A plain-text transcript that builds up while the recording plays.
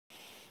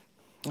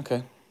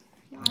Okay.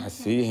 Yeah, I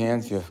see your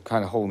hands. You're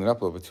kind of holding it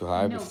up a little bit too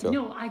high, but still.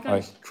 No, I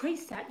gotta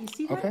trace that. You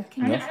see that? Okay.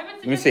 Can No. you, I would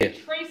Let me see suggest it.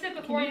 you trace it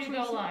before you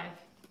go live.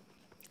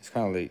 It's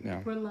kind of late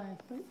now. we're live,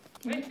 right?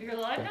 Wait, you're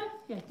live now?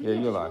 Yeah,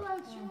 you're live.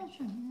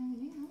 Sure.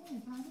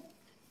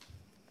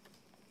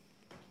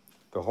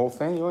 The whole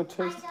thing you want to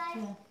trace?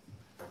 Yeah.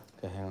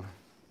 Okay, hang on.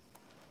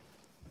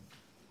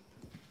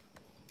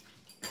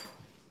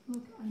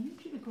 Look, I need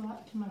you to go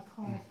out to my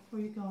car before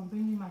you go and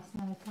bring me my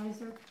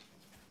sanitizer.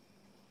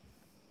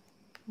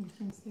 And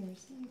since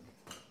there's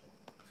like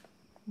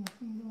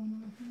nothing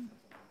going on here.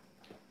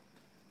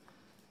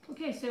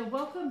 Okay, so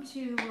welcome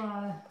to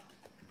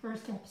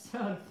first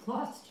episode of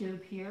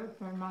Flosstube here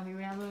for Mommy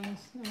Ramblings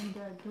and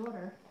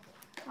daughter.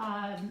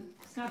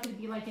 It's not going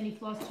to be like any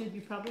Flosstube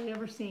you've probably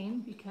ever seen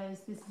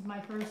because this is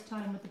my first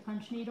time with the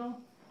punch needle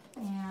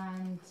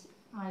and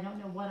I don't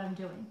know what I'm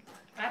doing.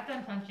 I've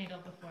done punch needle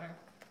before.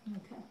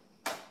 Okay.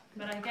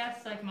 But I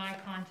guess like my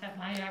content,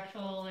 my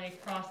actual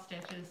like cross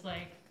stitch is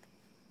like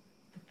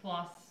the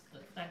floss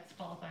that's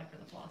qualified for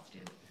the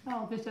Flosstube.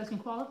 Oh, this doesn't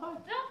qualify? No,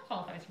 it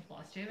qualifies for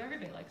Flosstube.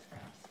 Everybody likes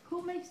crafts.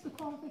 Who makes the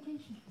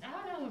qualification?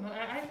 I don't know.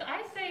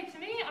 I say to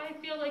me, I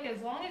feel like as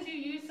long as you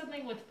use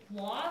something with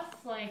floss,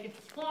 like it's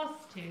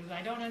Flosstube.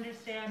 I don't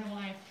understand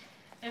why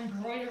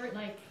embroidery,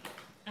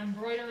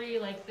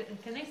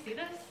 can they see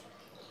this?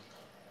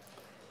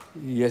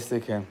 Yes, they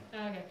can.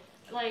 Okay.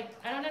 Like,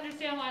 I don't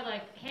understand why,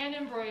 like, hand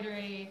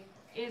embroidery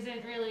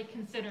isn't really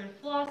considered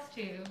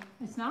Flosstube.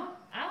 It's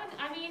not?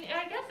 I mean,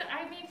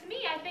 to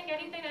me, I think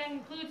anything that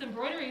includes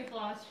embroidery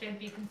floss should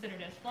be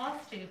considered as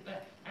Flosstube,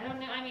 but I don't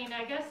know, I mean,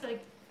 I guess,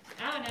 like,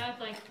 I don't know, if,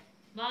 like,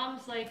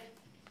 moms, like,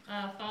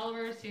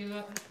 followers who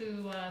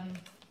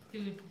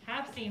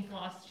have seen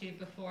Flosstube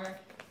before,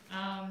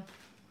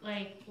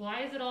 like,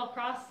 why is it all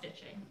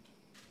cross-stitching?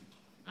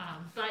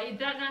 But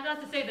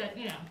not to say that,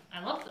 you know,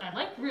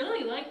 I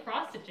really like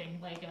cross-stitching,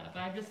 like, but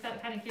I'm just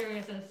kind of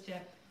curious as to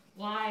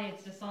why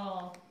it's just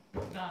all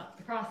about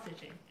the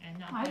cross-stitching and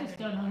not. I just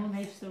don't know who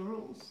makes the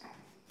rules.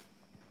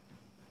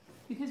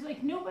 Because,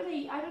 like,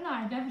 nobody, I don't know,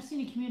 I've never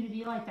seen a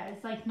community like that.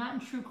 It's like, not in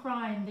true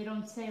crime, they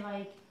don't say,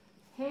 like,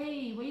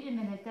 hey, wait a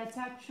minute, that's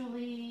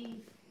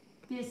actually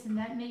this and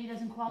that maybe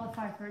doesn't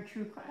qualify for a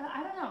true crime.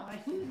 I don't know,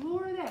 like, who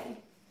are they?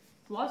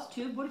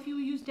 Flosstube, what if you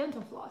use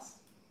dental floss?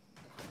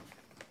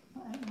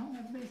 I don't know,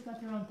 everybody's got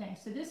their own thing.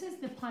 So this is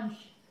the punch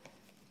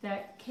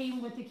that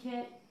came with the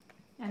kit,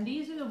 and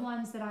these are the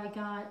ones that I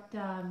got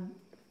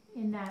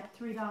in that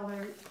 $3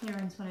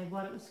 clearance when I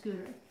bought it with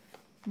Scooter.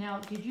 Now,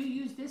 did you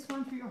use this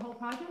one for your whole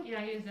project?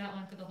 Yeah, I used that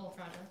one for the whole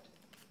project.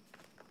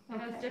 It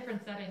has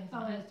different settings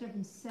on it. Oh, it has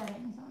different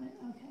settings on it,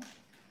 okay.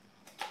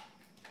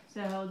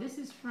 So this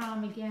is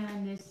from,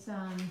 again, this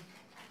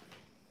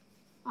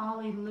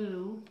Ollie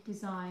Lou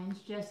Designs,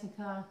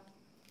 Jessica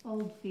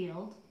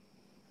Oldfield.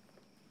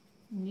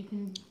 And you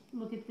can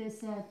look at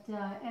this at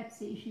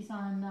Etsy. She's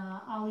on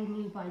Ollie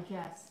Lou by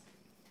Jess.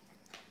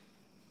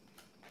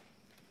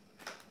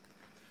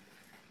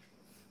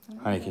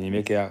 Honey, can you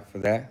make it out for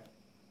that?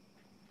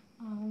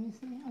 Let me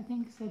see. I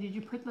think so. Did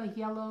you put like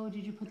yellow?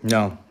 Did you put?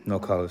 No, no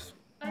colors.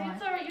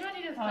 It's alright. You don't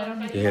need to. I don't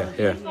need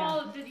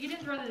You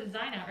didn't throw the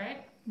design out,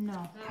 right?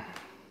 No.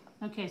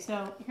 Okay.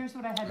 So here's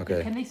what I had to Okay.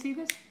 do. Can they see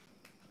this?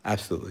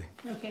 Absolutely.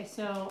 Okay.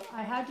 So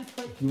I had to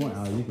put. If you want,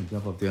 you can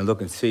jump up there and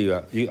look and see.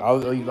 I'll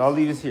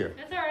leave this here.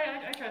 It's alright.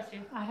 I trust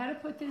you. I had to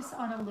put this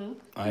on a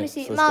loop. All Let me right,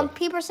 see. so let's Mom, go.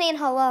 people are saying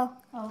hello.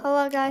 Oh.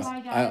 Hello, guys. Hi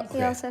guys.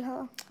 We all said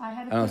hello.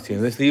 I I don't see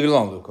it. Let's leave it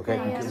alone, Luke. Okay?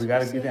 Yeah. We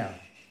gotta get down.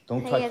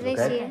 Don't touch Yeah, it. they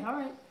Okay? see it. Okay. All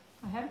right.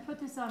 I had to put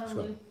this on a Let's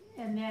go. loop,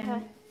 and then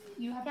Okay.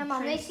 you have Yeah, to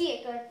Mom, they trace. see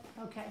it good.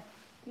 Okay.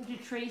 You have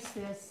to trace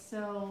this.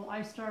 So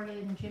I started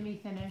and Jimmy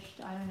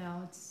finished. I don't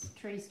know. It's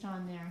traced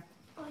on there.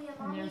 Oh, yeah, And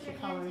Mom, there's use the your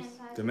hand colors.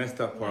 sanitizer. The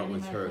messed up Yeah, I part need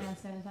was my hers. hand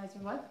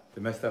sanitizer. What?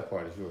 The messed up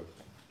part is yours.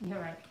 You're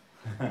right.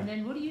 And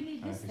then what do you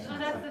need this Okay. thing? So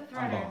that's the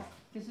threader.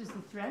 This is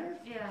the threader?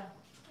 Yeah.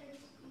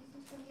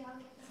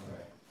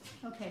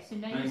 Okay, so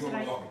now you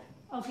said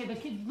okay,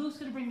 but Lou's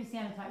gonna bring me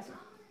sanitizer.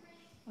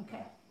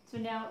 Okay, so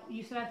now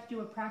you said I have to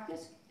do a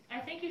practice? I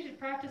think you should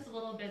practice a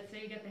little bit so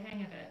you get the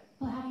hang of it.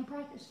 Well, how do you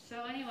practice?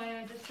 So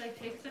anyway, I just like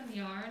take some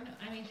yarn.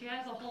 I mean, she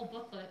has a whole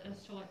booklet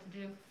as to what to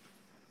do.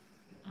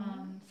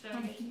 So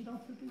Punch needle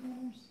for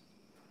beginners.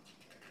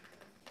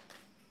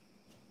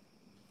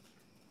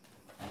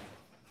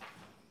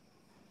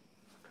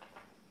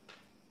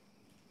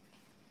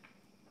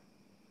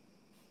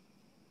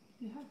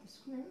 You have the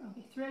square,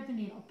 okay, thread the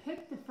needle.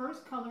 Pick the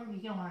first color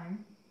of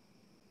yarn.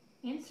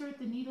 Insert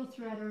the needle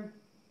threader.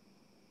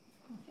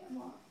 Okay,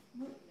 well,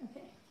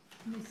 okay,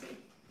 let me see.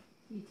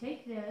 You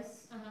take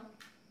this,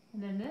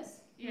 and then this?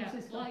 Yeah.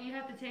 Where's this Well, go? you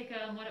have to take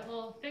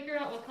figure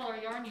out what color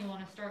yarn you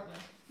want to start with.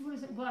 What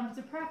is it? Well, it's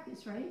a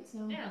practice, right?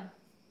 So Yeah.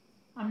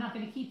 I'm not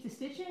going to keep the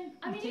stitch in?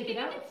 I mean, take you it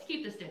out? can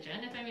keep the stitch in.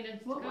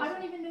 It's Well, I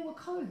don't even know what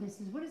color this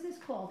is. What is this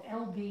called?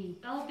 LB.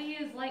 LB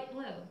is light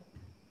blue.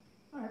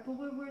 All right, but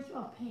where's,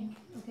 oh, pink.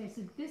 Okay,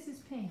 so this is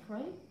pink,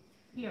 right?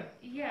 Here.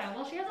 Yeah.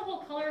 Well, she has a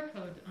whole color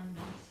code on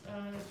this.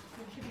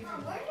 It should be.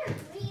 Mom, where's your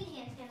green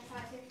hand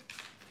sanitizer?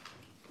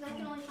 Because I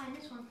can only find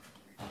this one.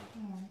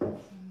 All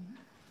right.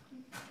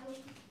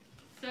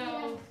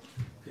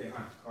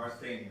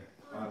 stay in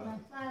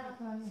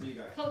here. See you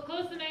guys.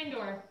 Close the main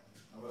door.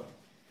 I will.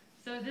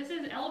 So this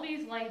is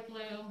LB's light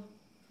blue,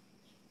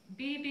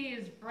 BB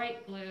is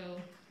bright blue,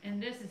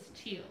 and this is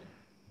teal.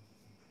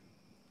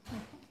 Okay.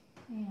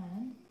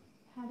 And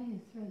how do you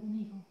thread the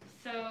needle?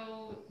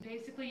 So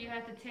basically you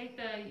have to take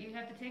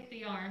the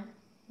yarn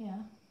Yeah.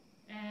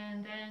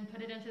 and then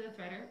put it into the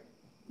threader.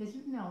 This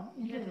is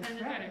into the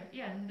threader.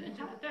 Yeah, into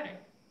the threader.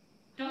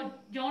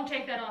 Don't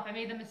take that off. I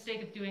made the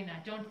mistake of doing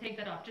that. Don't take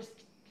that off.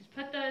 Just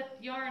put the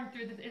yarn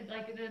through in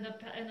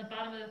the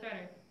bottom of the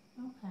threader.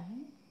 Okay.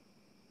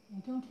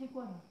 And don't take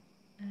what off?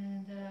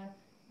 And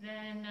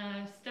then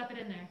stuff it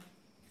in there.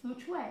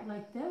 Which way?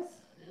 Like this?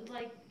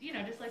 Like,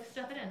 just like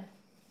stuff it in.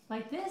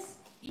 Like this?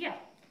 Yeah.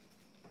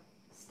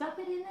 Stuff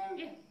it in there?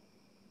 Yeah.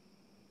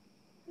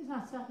 It's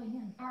not stuffing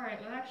in. All right.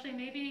 Well, actually,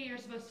 maybe you're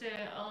supposed to.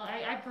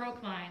 I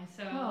broke mine,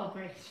 so. Oh,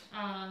 great.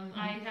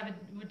 I have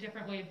a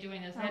different way of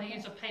doing this. I had to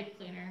use a pipe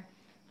cleaner.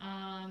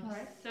 All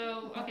right.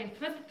 So, okay,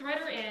 put the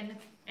threader in,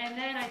 and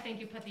then I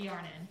think you put the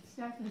yarn in.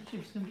 So I thought she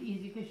was going to be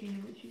easy because she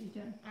knew what she was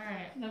doing. All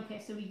right.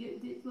 Okay, so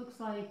it looks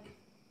like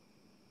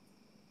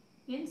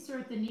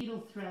insert the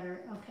needle threader.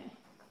 Okay,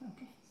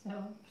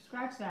 so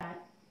scratch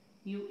that.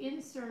 You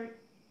insert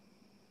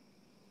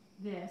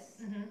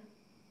this. Mm-hmm.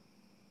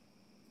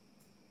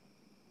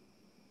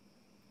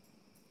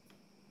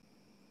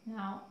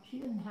 Now, she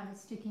doesn't have it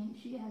sticking,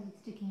 she has it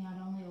sticking out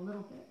only a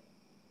little bit.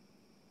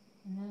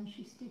 And then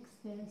she sticks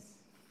this.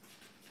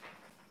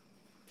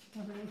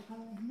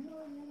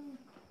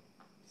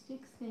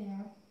 Sticks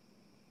there.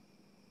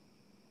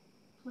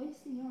 Place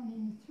the yarn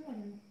in the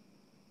threader.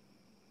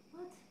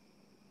 What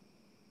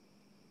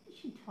is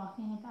she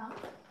talking about?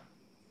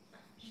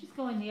 She's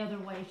going the other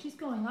way. She's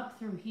going up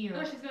through here.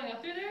 Oh, she's going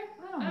up through there?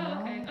 I don't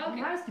know. Okay.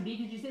 It has to be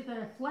because you said that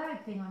a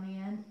flag thing on the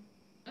end.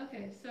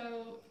 Okay,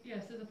 so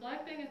the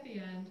black thing at the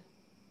end.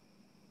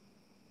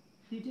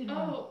 You did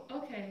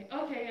Okay,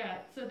 yeah.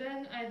 So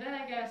then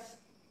I guess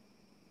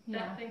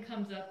that thing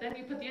comes up. Then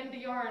you put the end of the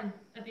yarn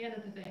at the end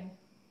of the thing.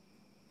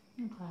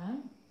 Okay.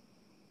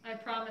 I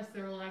promise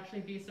there will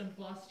actually be some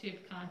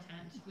Flosstube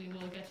content. We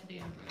will get to the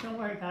end. Don't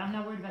worry about it. I'm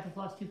not worried about the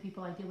Flosstube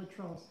people. I deal with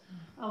trolls.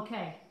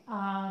 Okay.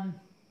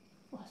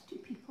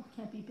 Flosstube people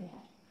can't be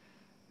bad.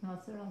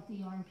 Unless they're like the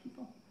yarn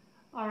people.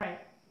 All right.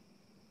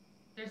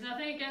 There's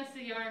nothing against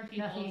the yarn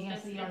people.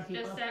 It's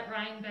just that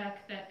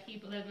Rhinebeck,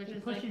 which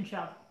is push like and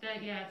shove.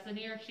 it's the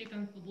New York Sheep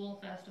and Wool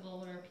Festival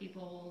where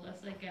people will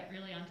just get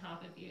really on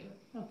top of you.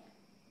 Okay.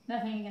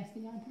 Nothing against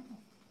the yarn people.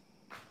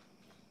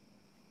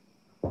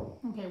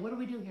 Okay, what do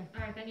we do here?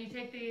 All right, then you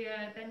take the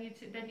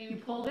then you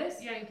pull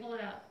this? Yeah, you pull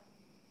it out.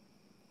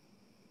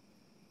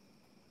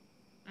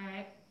 All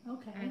right.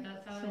 Okay. All right,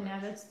 that's how it so works. now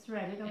that's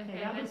threaded. Okay,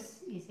 that was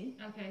easy.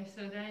 Okay,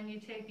 so then you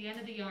take the end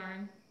of the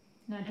yarn.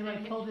 Now, do I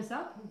pull this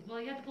up? Well,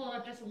 you have to pull it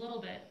up just a little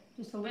bit.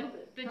 Just a little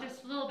bit? But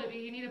just a little bit, but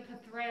you need to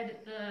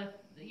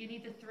you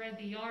need to thread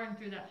the yarn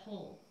through that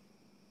hole.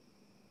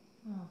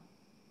 Oh.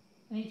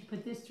 I need to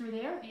put this through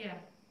there? Yeah.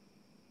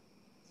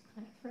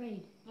 I'm kind of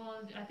afraid.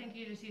 Well, I think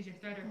you just use your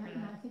threader for No,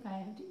 that. I think I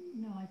have to,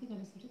 I think I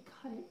just have to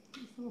cut it.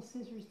 These little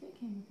scissors that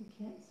came with the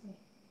kit. So.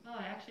 Oh,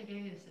 I actually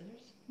gave you the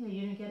scissors. Yeah,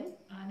 you didn't get it?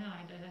 No,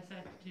 I did. I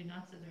said do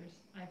not scissors.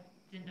 I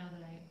didn't know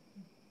that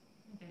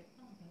okay,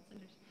 oh, that's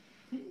scissors.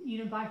 You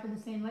didn't buy from the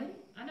same lady?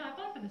 I know, I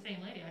bought from the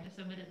same lady. I just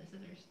omitted the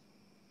scissors.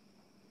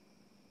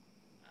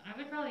 I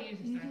would probably use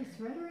the threader. Use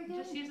the threader again?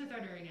 Just use the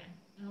threader again.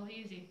 It'll be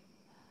easy.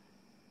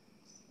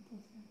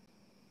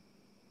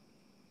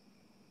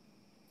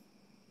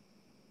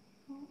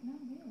 Well, not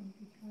really,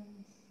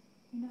 because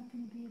you're not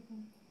going to be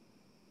able.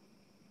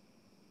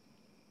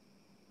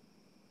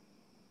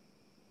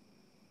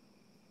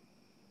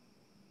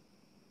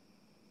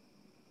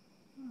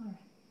 All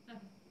right.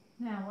 Okay.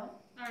 Now what?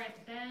 All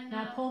right, then.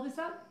 Now pull this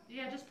up?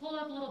 Yeah, just pull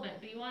it up a little bit,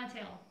 but you want a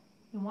tail.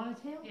 You want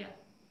a tail? Yeah.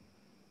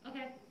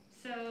 Okay,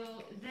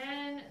 so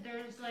then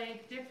there's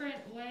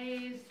different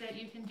ways that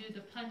you can do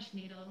the punch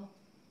needle.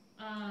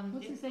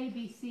 What's this A,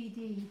 B, C,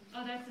 D?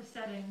 Oh, that's the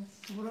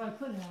settings. So what do I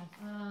put it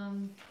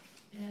on?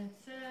 It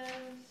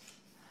says,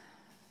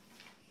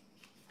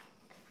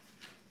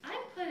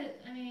 I put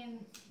it,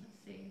 let's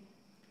see.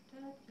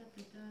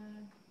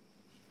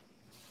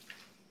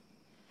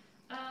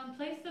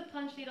 Place the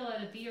punch needle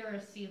at a B or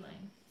a C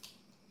length.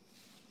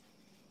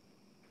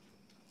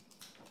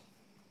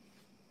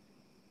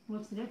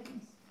 What's the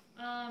difference?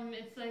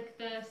 It's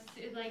the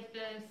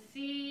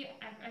C,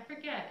 I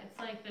forget, it's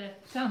like the...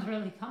 Sounds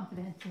really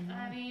confident to me.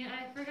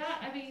 I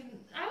forgot, I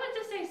would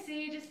just say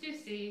C, just do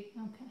C.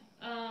 Okay.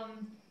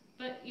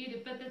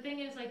 But the thing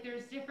is,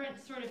 there's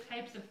different sort of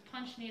types of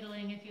punch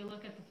needling if you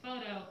look at the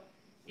photo.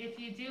 If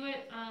you do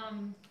it,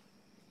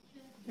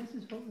 This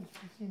is what we're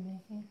supposed to be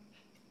making.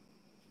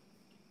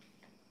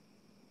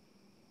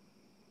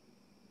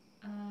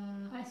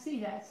 I see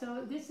that.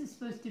 So this is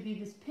supposed to be,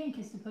 this pink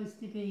is supposed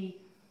to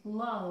be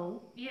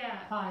low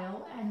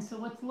pile, and so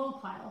what's low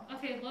pile?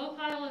 Okay, low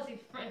pile is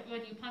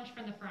when you punch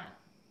from the front.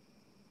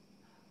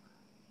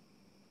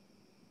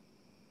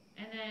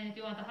 And then if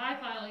you want the high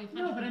pile, you punch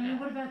from the back. No,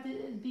 but what about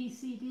the B,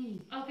 C,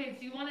 D? Okay,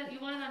 so you want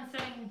it on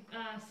setting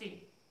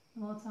C.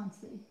 Well, it's on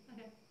C.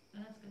 Okay,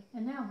 then that's good.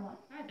 And now what?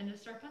 Alright, then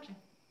just start punching.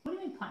 What do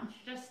you mean punch?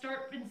 Just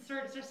start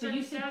So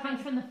you said stabbing.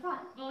 punch from the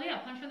front. Well, yeah,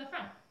 punch from the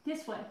front.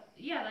 This way.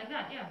 Yeah, like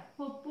that, yeah.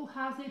 Well,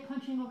 how's they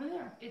punching over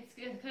there? It's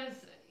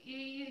because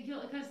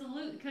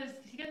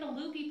to get the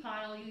loopy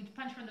pile, you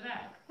punch from the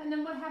back. And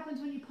then what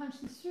happens when you punch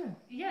this through?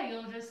 Yeah,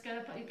 you'll just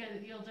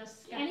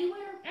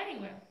Anywhere?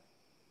 anywhere.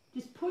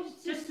 Just push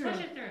this Just through.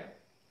 push it through.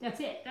 That's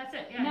it. That's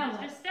it. Yeah,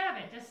 Now just stab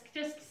it.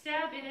 Just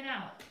stab in and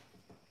out.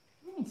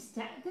 What do you mean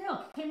stab?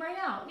 Look, it came right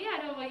out. Yeah,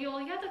 no, but you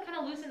have to kind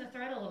of loosen the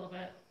thread a little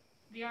bit,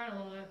 the yarn a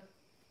little bit.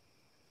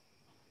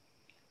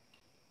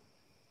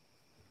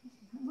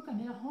 Look, I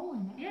made a hole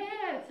in there.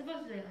 Yeah, it's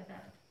supposed to be like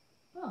that.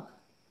 Look,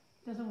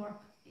 doesn't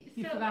work.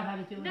 You So, forgot how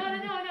to do it. No.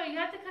 You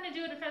have to kind of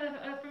do it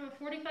from a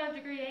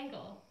 45-degree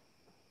angle.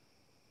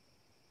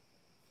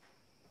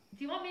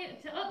 Do you want me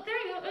to? Oh,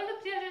 there you go. Oh,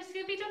 yeah, just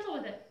be gentle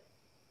with it.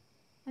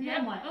 And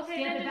then what?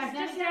 Okay, Stab then it back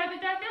just down stab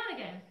it back down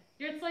again.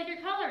 It's like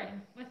you're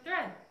coloring with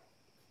thread.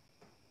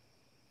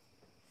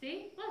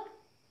 See? Look.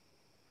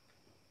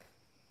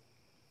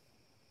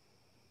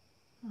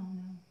 Oh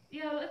no.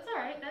 Yeah, well, it's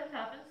all right. That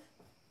happens.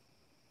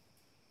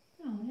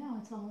 Oh, now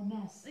it's all a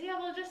mess. Yeah,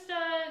 well, just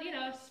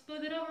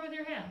smooth it over with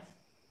your hands.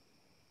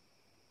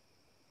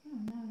 Oh,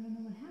 now I don't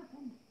know what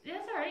happened. Yeah,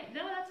 that's all right.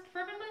 No, that's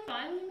perfectly What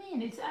fine. do you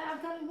mean?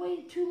 I've got to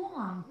wait too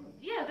long.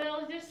 Yeah,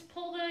 they'll just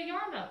pull the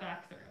yarn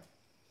back through.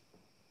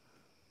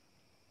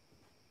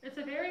 It's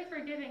a very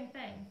forgiving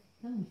thing.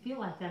 Doesn't feel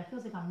like that. It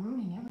feels like I'm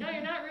ruining everything. No,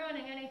 you're not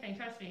ruining anything.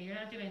 Trust me, you're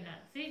not doing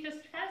that. See,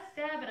 just try to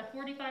stab at a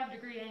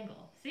 45-degree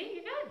angle. See,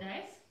 you got it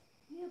nice.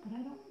 Yeah, but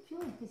I don't feel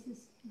like this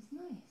is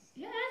nice.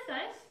 Yeah, that's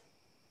nice.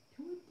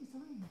 Who would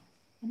design this?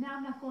 And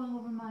now I'm not going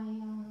over my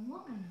line.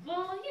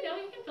 Well, you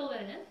can fill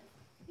that in.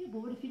 Yeah,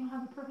 but what if you don't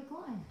have a perfect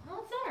line?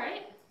 Well, it's all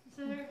right.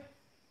 So I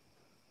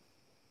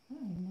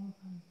don't even know if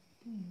I'm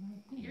doing the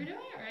right thing. you're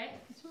doing it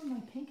right. That's where my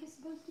pink is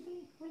supposed to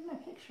be? Where's my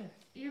picture?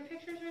 Your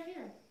picture's right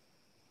here.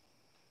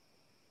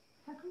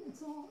 How come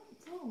it's all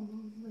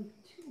like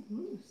too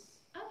loose?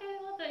 Okay,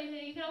 well,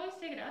 you can always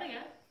take it out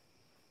again.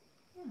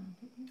 Yeah,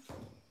 but it's...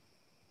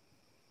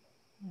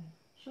 Yeah.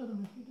 Show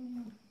them what you're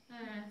doing.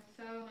 Alright,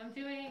 so I'm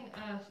doing,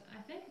 I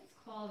think it's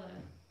called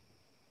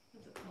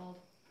what's it called?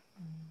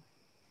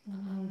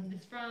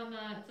 It's from,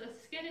 it's a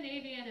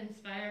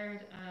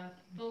Scandinavian-inspired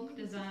folk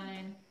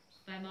design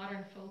by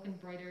Modern Folk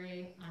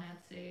Embroidery on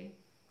Etsy.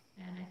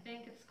 And I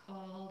think it's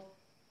called,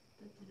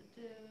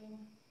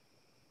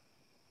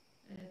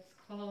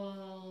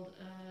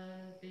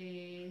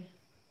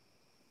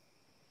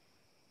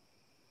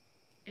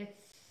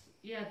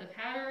 the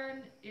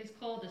pattern is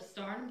called the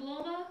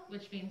Starnblomma,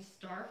 which means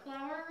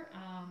starflower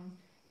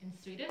in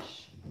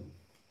Swedish.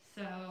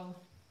 So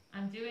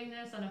I'm doing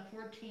this on a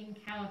 14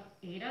 count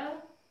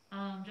Aida,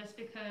 just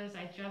because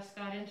I just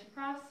got into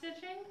cross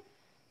stitching.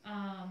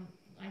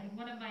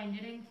 One of my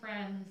knitting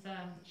friends,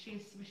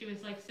 she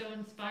was like so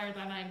inspired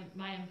by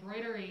my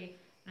embroidery,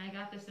 and I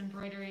got this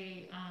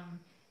embroidery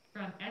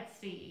from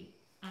Etsy,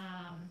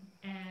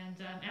 and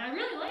I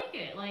really like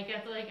it.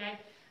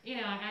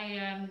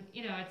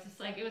 It's just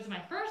like it was my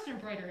first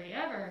embroidery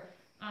ever,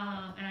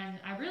 and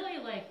I really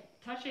like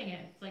touching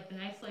it. It's like the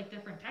nice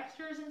different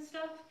textures and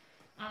stuff.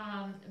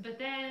 But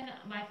then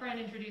my friend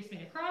introduced me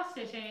to cross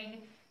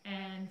stitching,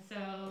 and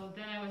so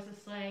then I was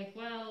just like,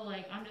 well,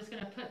 I'm just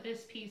gonna put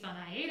this piece on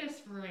hiatus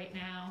for right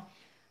now.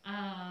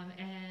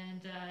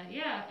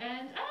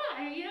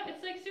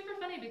 It's like super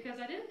funny because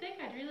I didn't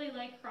think I'd really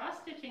like cross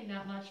stitching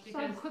that much.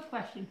 Because so, quick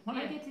question: when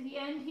I get to the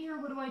end here,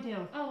 what do I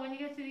do? Oh, when you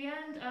get to the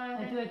end,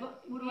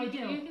 what do I do?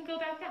 You can go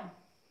back down.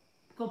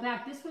 Go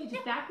back this way,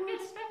 just backwards? Yeah,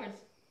 just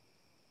backwards.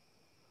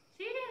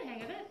 See, you get the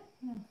hang of it.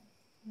 Yeah.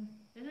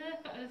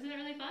 Isn't it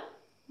really fun?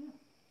 Yeah.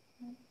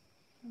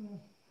 Okay.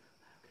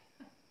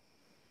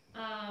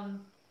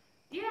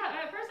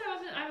 At first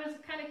I was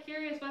kind of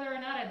curious whether or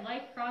not I'd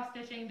like cross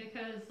stitching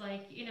because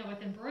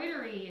with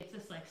embroidery it's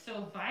just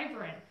so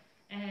vibrant,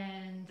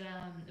 and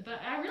but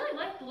I really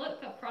like the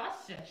look of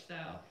cross stitch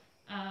though.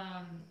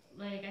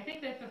 I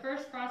think that the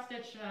first cross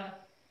stitch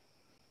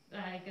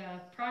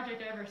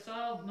project I ever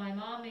saw, my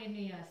mom made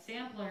me a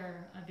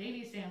sampler, a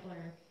baby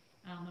sampler,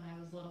 when I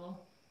was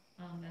little,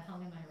 that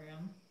hung in my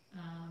room,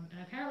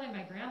 and apparently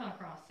my grandma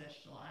cross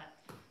stitched a lot.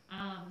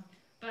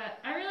 But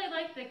I really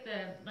like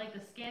the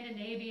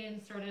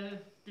Scandinavian sort of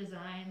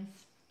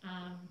designs,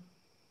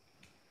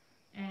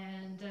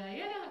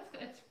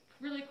 it's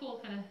really cool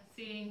kind of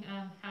seeing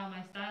how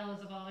my style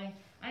is evolving.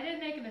 I did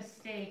make a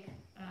mistake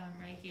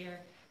right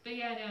here, but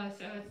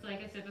so it's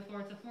like I said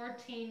before, it's a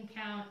 14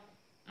 count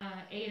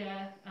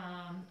Aida.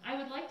 I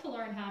would like to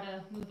learn how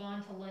to move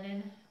on to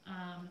linen,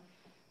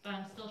 but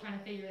I'm still trying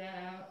to figure that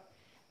out.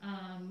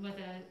 With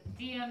a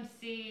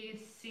DMC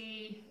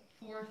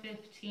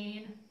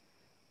C415.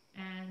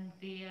 And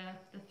the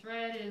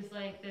thread is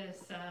like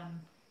this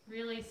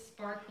really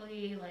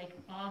sparkly,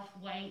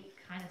 off-white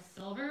kind of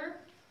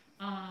silver.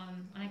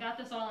 And I got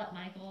this all at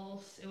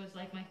Michael's. It was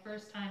my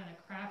first time at a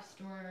craft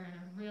store in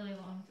a really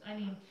long.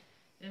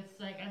 It's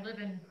I live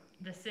in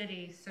the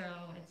city, so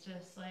it's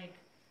just I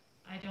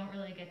don't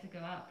really get to go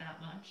out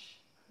that much.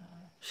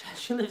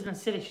 She lives in the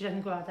city. She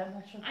doesn't go out that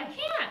much. I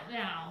can't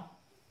now.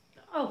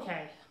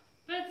 Okay.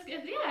 But yeah,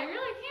 I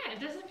really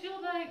can't. It doesn't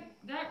feel like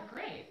that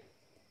great.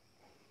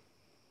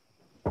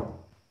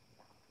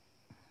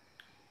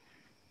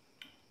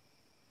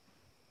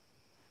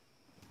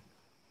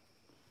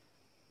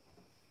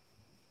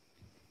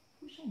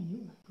 Wish I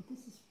knew, but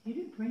this is. You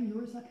didn't bring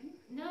yours up here?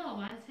 No,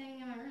 mine's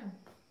hanging in my room.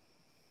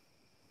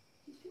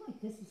 I just feel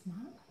like this is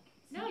not like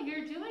it. No,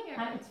 you're doing it.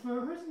 It's for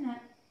a person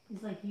that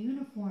is like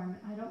uniform.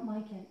 I don't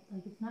like it.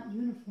 Like it's not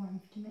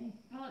uniform to me.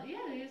 Well,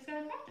 yeah, you just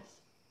gotta practice.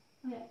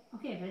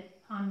 Okay, but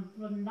I'm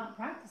not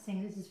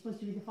practicing. This is supposed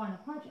to be the final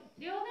project.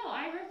 No,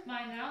 I ripped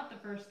mine out the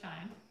first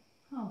time.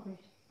 Oh, great.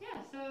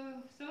 Yeah,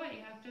 so what? You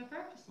have to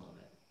practice a little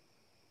bit.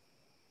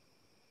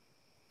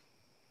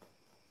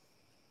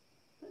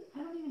 But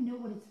I don't even know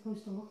what it's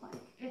supposed to look like.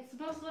 It's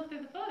supposed to look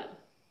through the photo.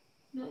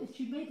 No, if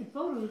you made the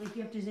photo, like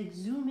you have to like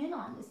zoom in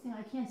on this thing.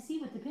 I can't see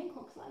what the pink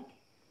looks like.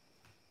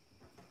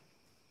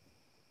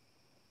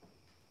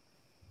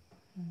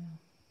 I don't know.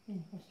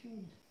 Getting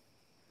frustrated.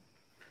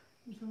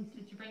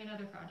 Did you bring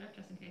another project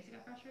just in case you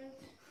got frustrated?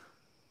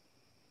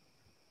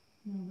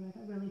 No, but I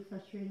got really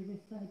frustrated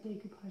with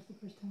decoupage the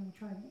first time I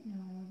tried it.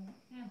 Now I love it.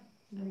 Yeah.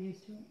 We're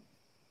used to it.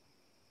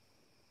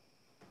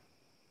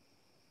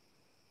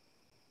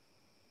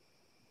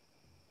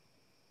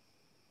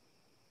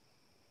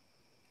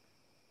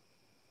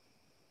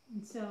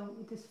 And so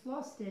with this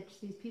floss stitch,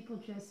 these people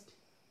just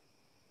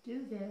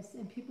do this,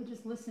 and people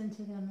just listen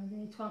to them, and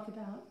they talk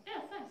about.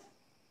 Yeah, it's nice.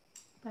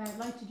 But I'd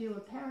like to do a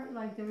parrot,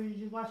 like they were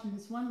just watching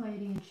this one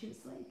lady, and she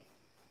was like,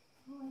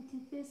 "Oh, I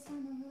did this on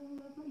a really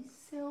lovely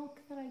silk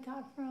that I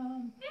got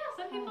from Yeah,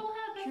 some people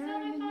have that's how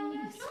they Germany." find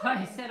their So I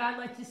joy. said I'd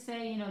like to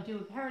say, do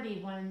a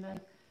parody one,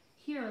 like,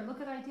 here, look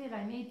what I did.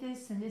 I made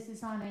this, and this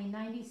is on a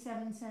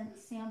 97-cent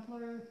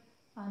sampler,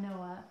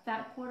 a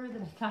fat quarter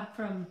that I got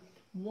from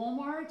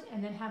Walmart,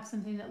 and then have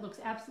something that looks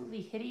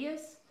absolutely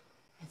hideous,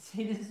 and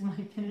say this is my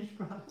finished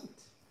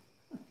product.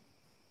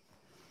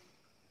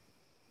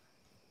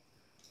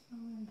 Oh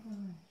my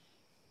gosh.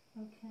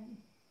 Okay.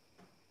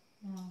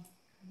 No, I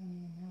don't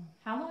even know.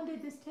 How long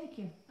did this take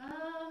you?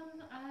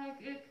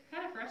 It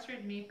kind of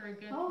frustrated me for a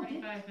good Oh,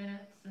 45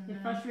 minutes. And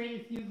It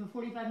frustrated you for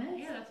 45 minutes?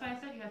 Yeah, that's why I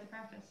said you had to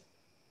practice.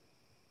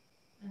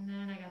 And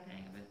then I got the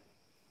hang of it.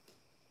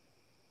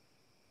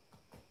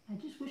 I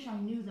just wish I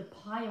knew the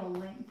pile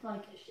length.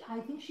 Like,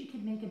 I think she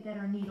could make a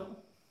better needle.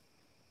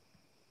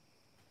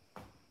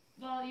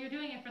 Well, you're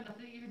doing it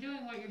you're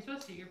doing what you're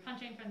supposed to. You're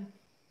punching from.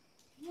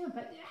 Yeah,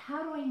 but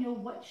how do I know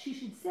what she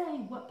should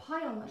say? What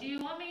pile length? Do you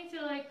want me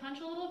to like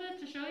punch a little bit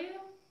to show you?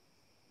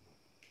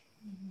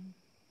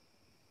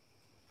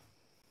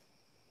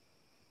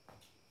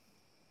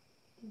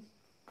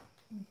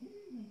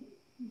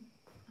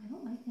 I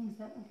don't like things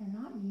that like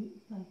are not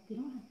they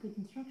don't have good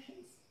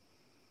instructions.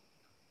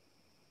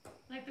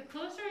 Like the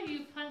closer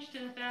you punch to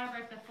the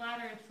fabric, the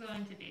flatter it's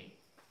going to be.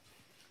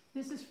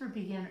 This is for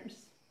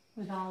beginners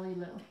with Ollie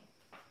Lou.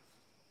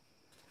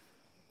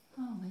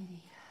 Oh,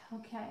 lady.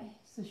 Okay,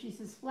 so she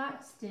says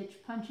flat stitch,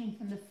 punching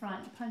from the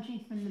front,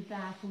 punching from the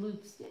back,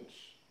 loop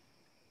stitch.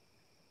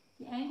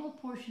 The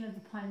angled portion of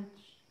the punch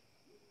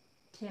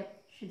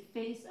tip should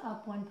face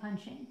up when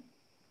punching.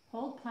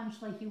 Hold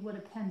punch like you would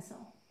a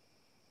pencil.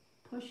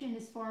 Push in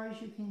as far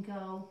as you can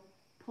go.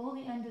 Pull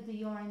the end of the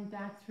yarn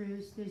back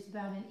through, so there's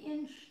about an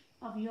inch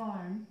of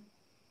yarn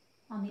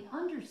on the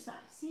underside.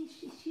 See,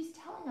 she's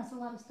telling us a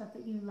lot of stuff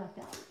that you left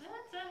out.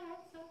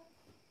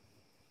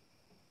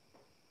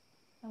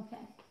 Okay.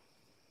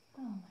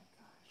 Oh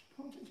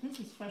my gosh, this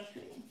is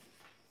frustrating.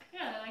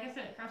 Yeah, like I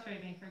said, it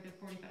frustrated me for a good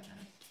 45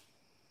 minutes.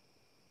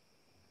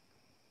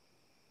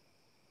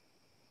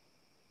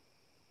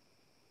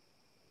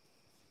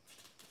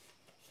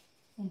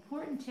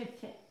 Important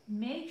tip.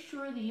 Make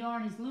sure the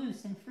yarn is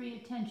loose and free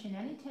of tension.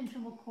 Any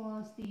tension will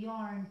cause the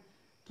yarn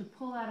to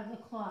pull out of the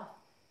cloth.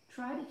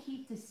 Try to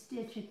keep the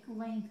stitch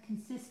length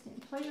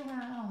consistent. Play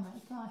around. Oh my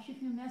gosh, if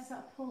you mess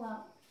up, pull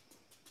out.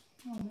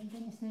 Oh my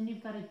goodness, and then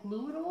you've got to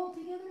glue it all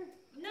together?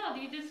 No,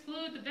 you just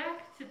glue the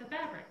back to the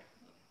fabric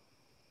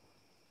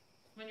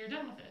when you're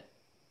done with it.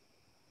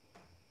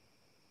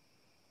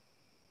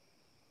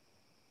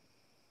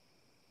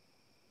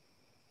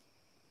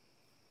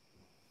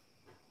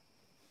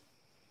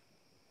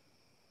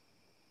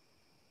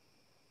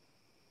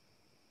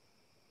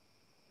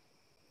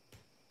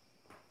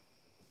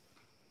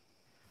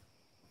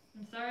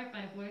 I'm sorry if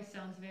my voice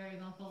sounds very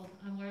muffled.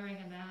 I'm wearing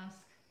a mask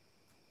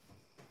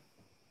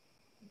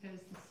because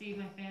to see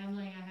my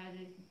family I had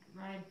to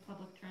ride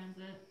public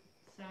transit,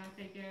 so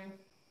I figure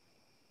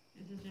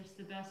this is just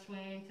the best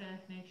way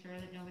to make sure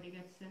that nobody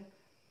gets sick.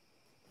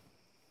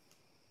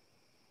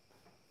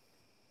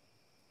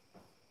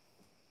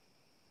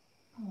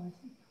 Oh, I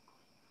see.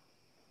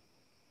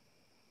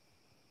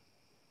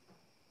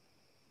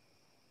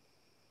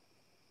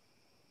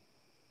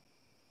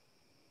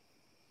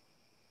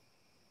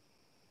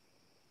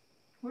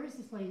 Where is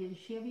this lady? Does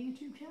she have a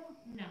YouTube channel?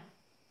 No.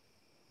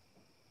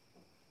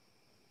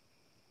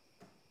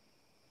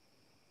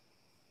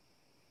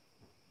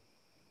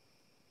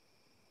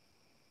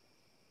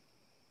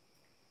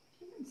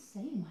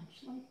 say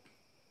much. Like,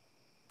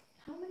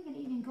 how am I going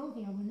to even go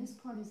there when this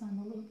part is on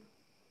the loop?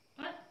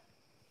 What?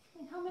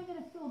 Like, how am I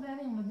going to fill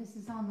that in when this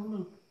is on the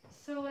loop?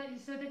 So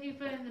then you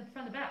put it in the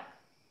front and back.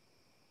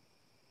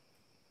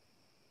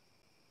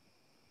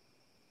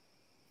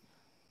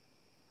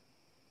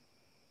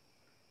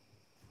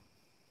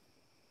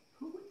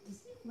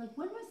 Like,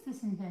 when was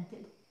this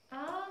invented?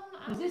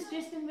 Was this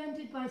just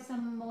invented by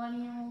some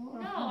millennial or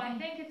No, something? I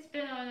think it's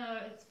been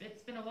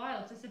it's been a while.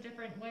 It's just a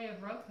different way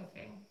of rug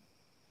hooking.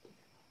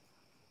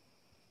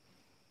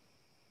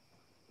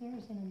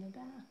 There's it in the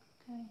back.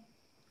 Okay.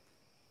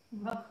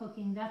 Rug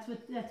hooking. That's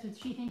what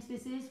she thinks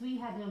this is. We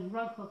had those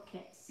rug hook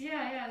kits.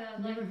 Yeah.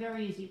 And they were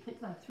very easy. You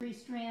put like 3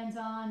 strands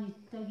on. You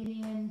dug it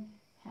in.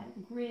 Had a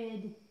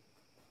grid.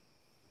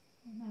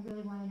 And I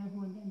really want to know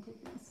who invented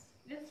this.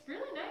 It's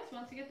really nice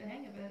once you get the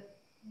hang of it.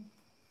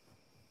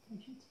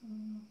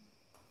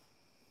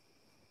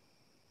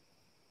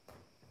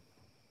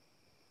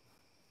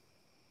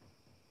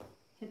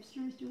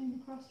 Hipsters doing the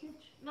cross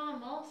stitch? No,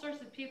 all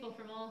sorts of people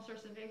from all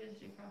sorts of ages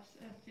do cross.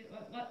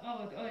 What?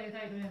 Oh, I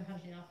thought you were going to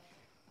punch it off.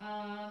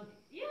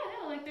 Yeah,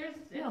 no, like there's.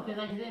 No, but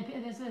like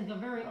it's like a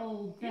very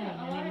old thing.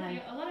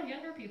 Yeah, a lot of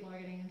younger people are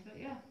getting into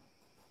it. Yeah.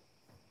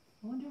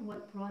 I wonder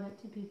what brought it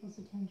to people's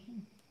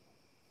attention.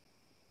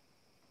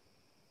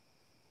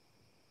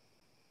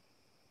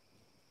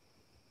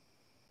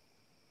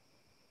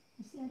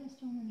 See, I just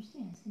don't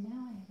understand. So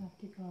now I have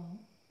to go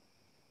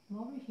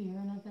over here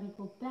and I've got to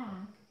go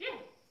back. Yeah,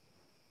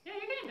 you're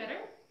getting better.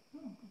 Oh,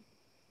 okay.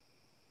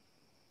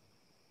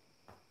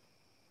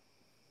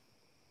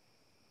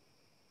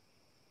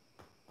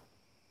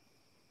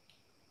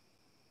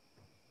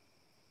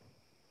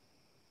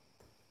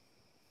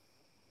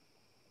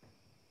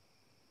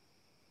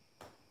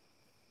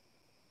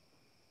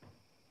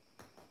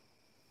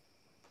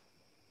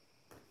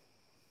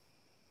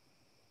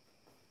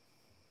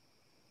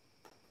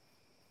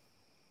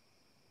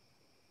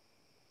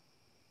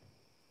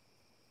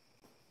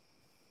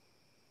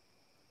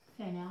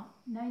 Okay, now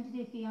 90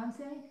 Day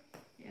Fiance.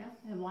 Yeah.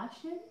 I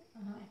watched it.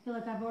 I feel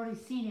like I've already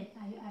seen it.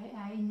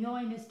 I know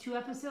I missed 2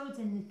 episodes,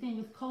 and the thing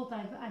with Colt,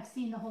 I've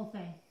seen the whole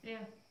thing. Yeah.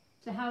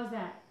 So how is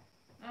that?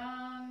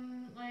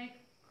 Like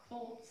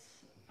Colt's.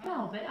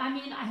 No, but I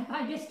mean,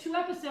 I missed 2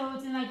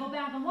 episodes, and I go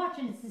back and watch,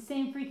 and it's the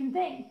same freaking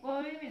thing. Well,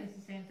 what do you mean it's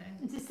the same thing?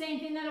 It's the same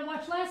thing that I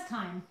watched last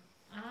time.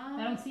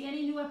 I don't see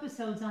any new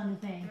episodes on the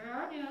thing. There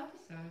are new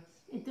episodes.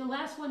 The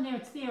last one there,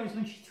 it's there, is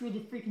when she threw the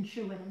freaking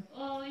shoe at him.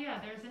 Well, yeah,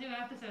 there's a new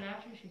episode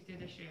after she threw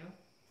the shoe.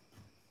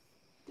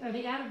 Are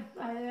they out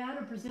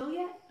of Brazil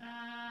yet?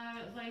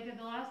 Like in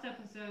the last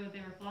episode, they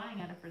were flying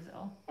out of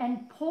Brazil.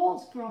 And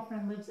Paul's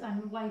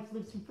wife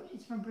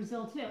is from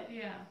Brazil too.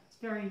 Yeah. It's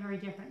very, very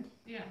different.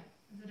 Yeah,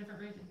 it's a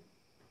different region.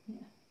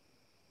 Yeah.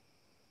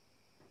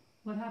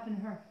 What happened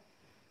to her?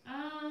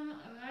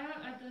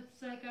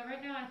 It's like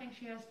right now I think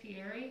she has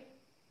Pierre.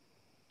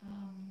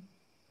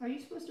 Are you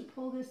supposed to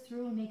pull this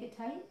through and make it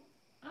tight?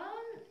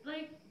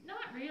 Like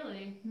not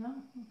really. No?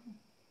 Okay.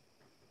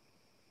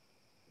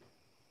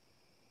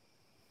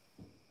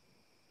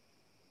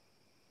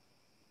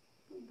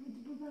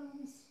 What about all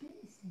this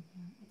space in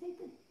here? I think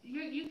that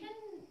you can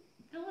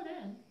fill it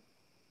in.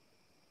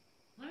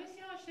 Let me see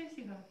how much space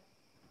you have.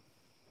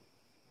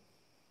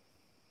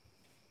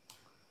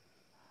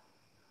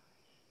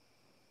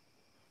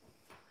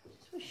 I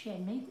just wish she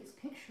had made this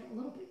picture a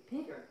little bit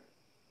bigger.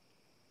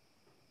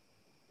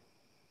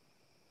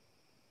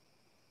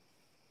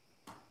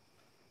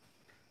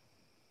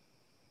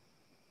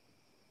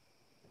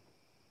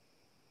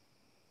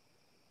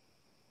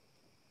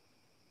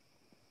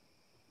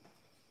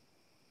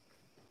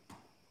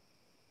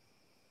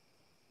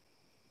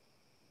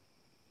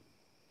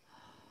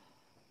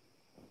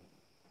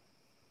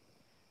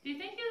 Do you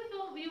think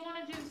you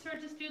want to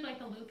just do like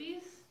the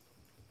loopies?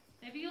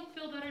 Maybe you'll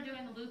feel better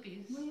doing the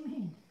loopies. What do you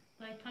mean?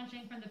 Like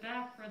punching from the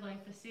back for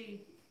like the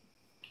C.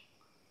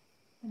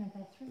 And I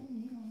got thread the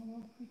needle all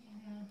over again.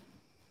 Yeah.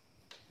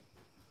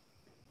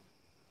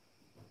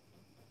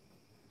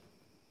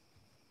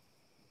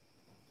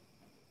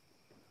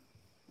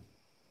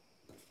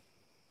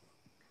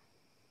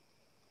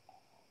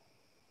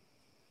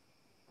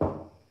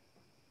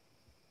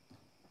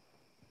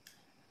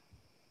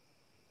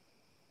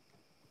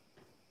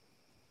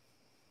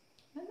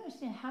 I don't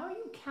understand. How are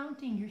you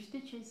counting your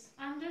stitches?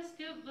 I'm just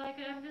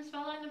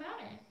following the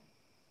pattern.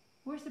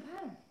 Where's the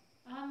pattern?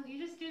 You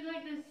just do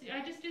like this.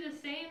 I just do the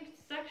same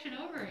section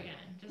over again.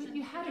 Just But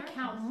you had to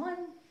count 1.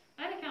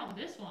 I had to count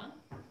this one.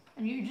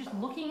 And you're just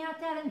looking at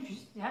that, and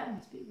that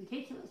must be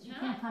ridiculous. You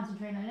can't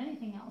concentrate on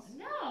anything else.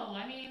 No,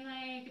 I mean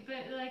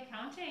but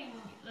counting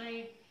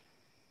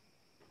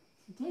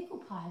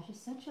Decoupage is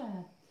such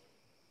a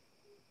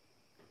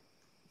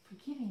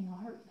forgiving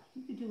art. Like,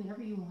 you could do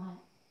whatever you want.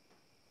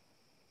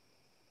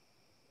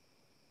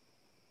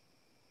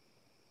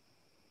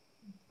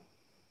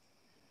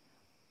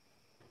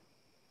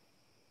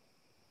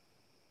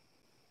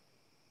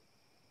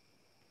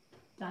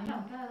 I've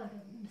got like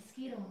a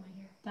mosquito in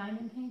my ear.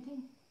 Diamond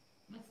painting?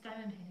 What's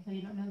diamond painting? Oh,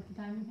 you don't know the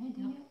diamond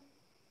painting Nope.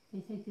 yet? They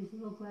take these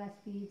little glass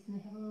beads and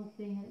they have a little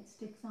thing that it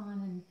sticks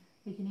on, and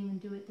they can even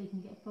do it. They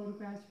can get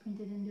photographs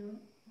printed into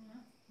it. Yeah.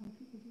 A lot of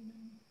people do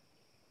that.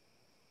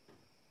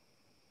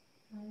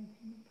 I've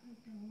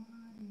put a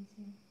lot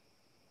easier.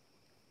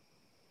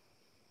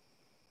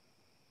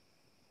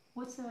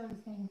 What's the other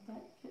thing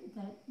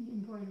that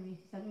embroidery?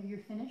 Is that your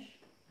finish?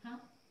 Huh?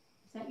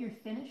 Is that your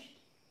finished?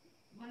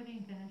 What do you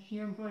mean finished?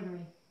 Your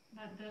embroidery?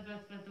 But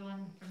the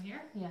one from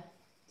here? Yeah,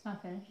 it's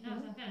not finished. No, is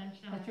it's it? not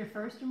finished. No. That's your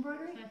first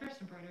embroidery? It's my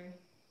first embroidery.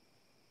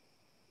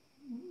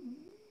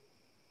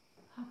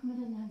 How come it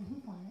doesn't have a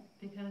hoop on it?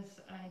 Because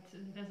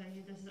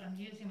I'm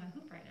using my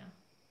hoop right now.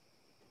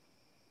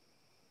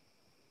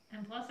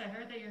 And plus, I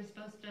heard that you're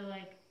supposed to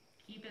like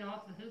keep it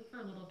off the hoop for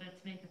a little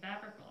bit to make the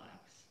fabric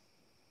relax.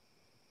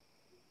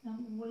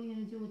 What are you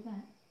gonna do with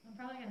that? I'm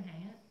probably gonna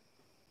hang it.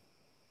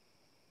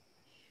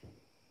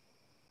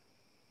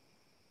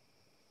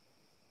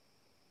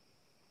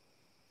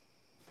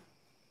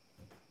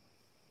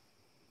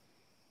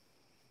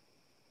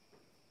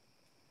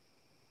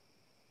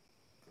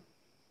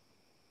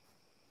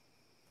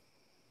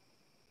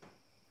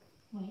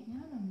 Wait, now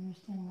I don't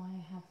understand why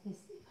I have this.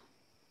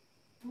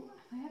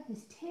 If I have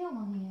this tail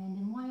on the end,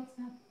 and why it's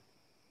not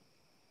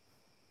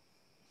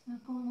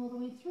going all the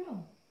way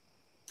through.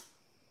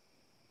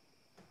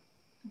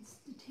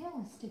 The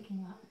tail is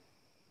sticking up.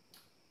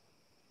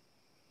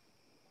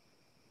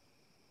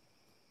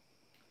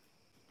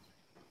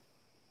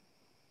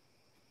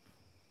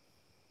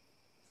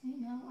 See,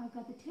 now I've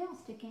got the tail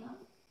sticking up.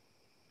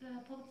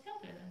 Pull the tail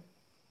through then.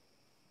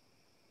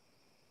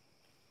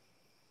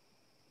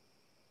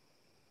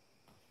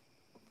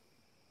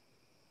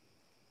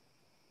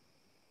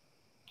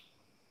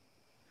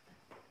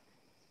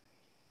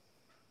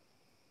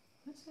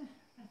 What's that?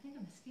 I think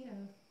a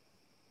mosquito.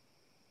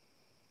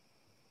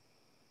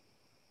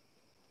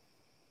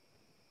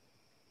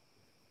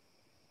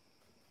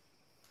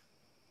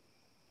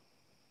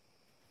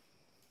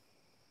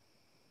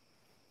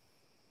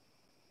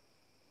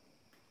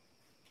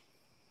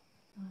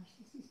 Gosh,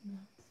 this is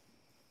nuts.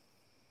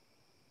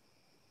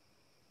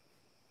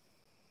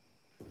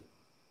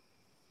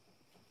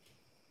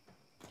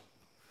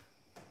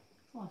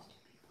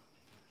 Flosstube people.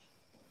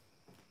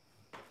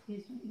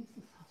 Please don't use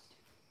the Flosstube.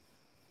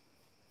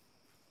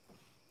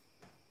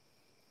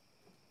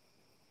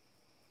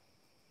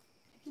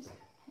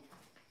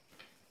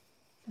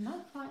 I'm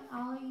not finding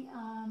Ollie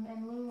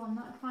and Lou. I'm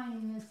not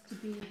finding this to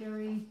be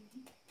very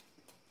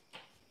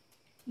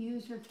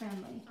user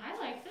friendly. I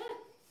liked it.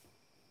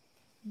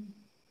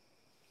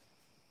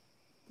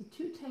 The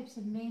two types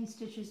of main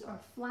stitches are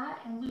flat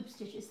and loop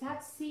stitches.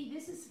 See,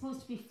 this is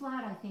supposed to be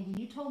flat, I think, and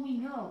you told me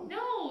no.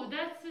 No,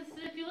 that's just,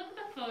 if you look at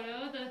the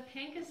photo, the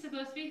pink is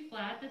supposed to be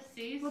flat, the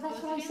C is Well, that's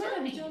supposed what I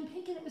to be said. I was loopy. doing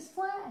pink and it was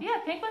flat. Yeah,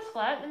 pink was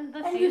flat and the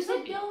And C you is said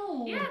loopy.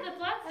 no. Yeah, the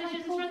flat And I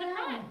stitches is pulled from the it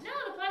front. out. No,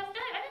 the flat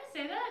stitch. I didn't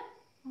say that.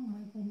 Oh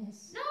my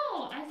goodness.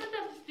 No, I said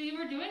that you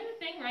were doing the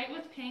thing right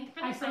with pink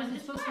for the I said front.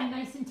 it's supposed to be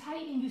nice and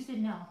tight, and you said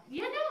no.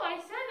 Yeah, no,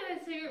 I said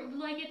that. So you're,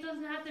 like, it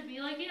doesn't have to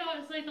be like, you know,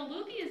 it's like the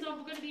loopy is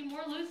going to be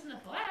more loose than the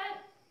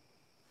flat.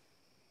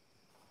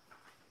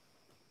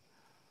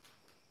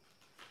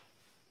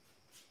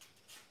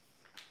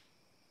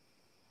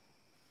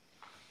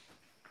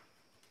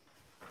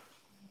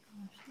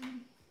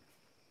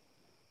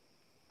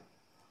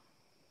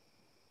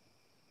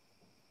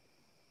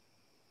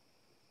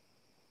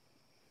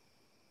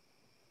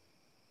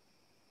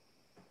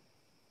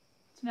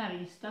 What's the matter?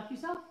 You stuck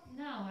yourself?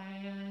 No,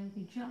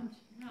 You jumped.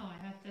 no, I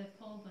have to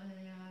pull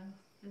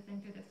the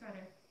thing through the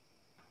threader.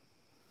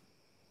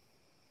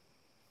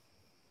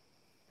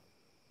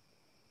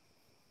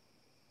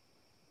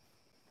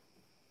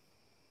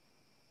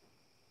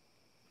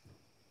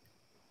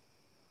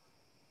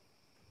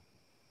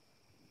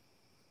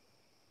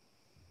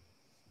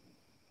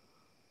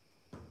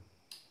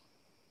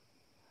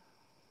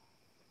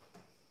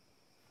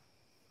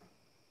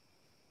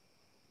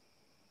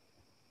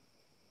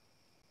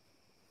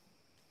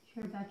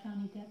 Sure about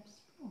Johnny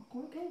Depp's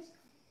court case?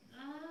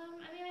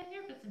 I mean, I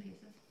hear bits and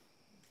pieces.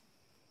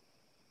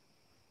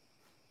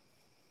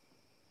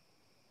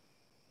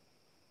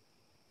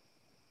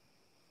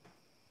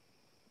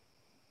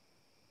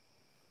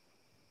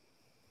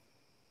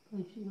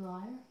 Believe she's a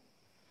liar?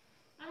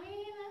 I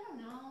mean, I don't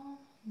know.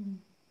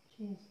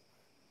 She is.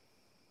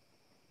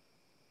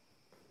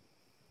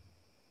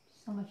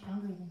 She's so much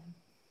younger than him.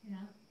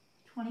 Yeah.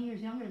 20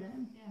 years younger than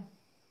him. Yeah.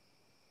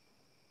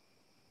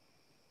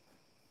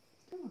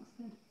 Still looks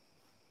good.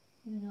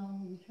 Even though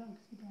all the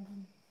drugs he got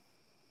in.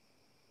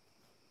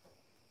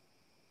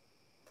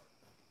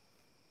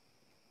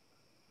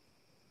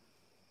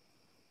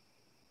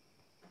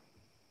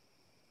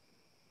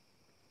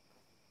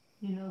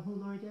 You know who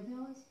Lori Debbie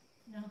is?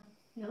 No.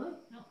 Really?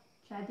 No.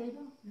 Chad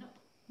Daybell? No.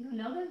 You don't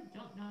know them?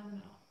 Don't know them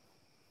at all.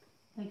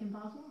 Megan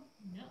Boswell?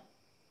 No.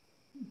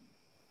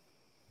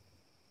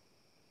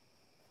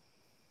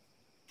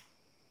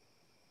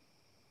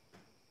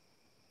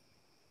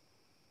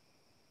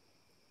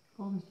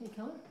 Golden State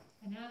Killer?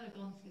 I know they're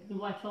going to. You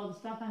watch all the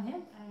stuff on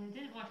him? I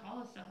didn't watch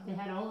all the stuff. They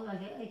had all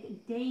like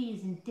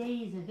days and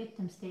days of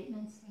victim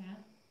statements. Yeah.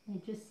 They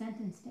just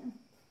sentenced him.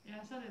 Yeah,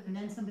 I saw that. And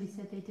then somebody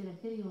said they did a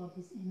video of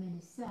him in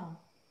his cell.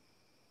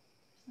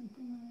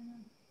 Something, I don't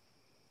know.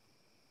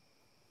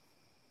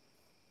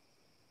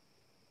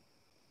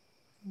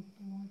 Something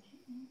to watch it,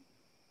 yeah.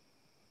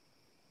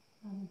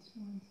 Robin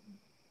Swanson.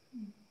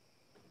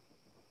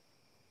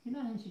 You're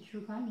not into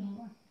true crime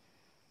anymore.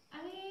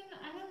 I mean,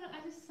 I don't know.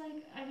 I just like.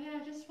 I mean,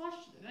 I just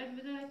watched.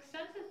 The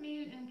extent of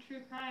me in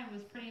true crime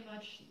was pretty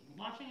much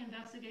watching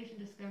Investigation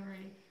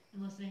Discovery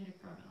and listening to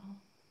Criminal.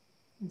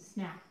 And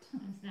Snapped.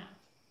 And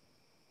Snapped.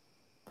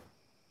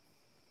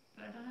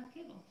 But I don't have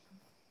cable.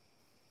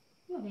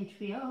 You have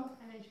HBO.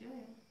 I have HBO,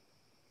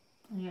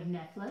 yeah. And you have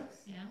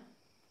Netflix. Yeah.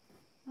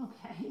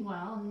 Okay,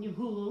 well, and you have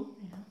Hulu.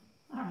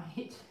 Yeah. All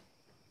right.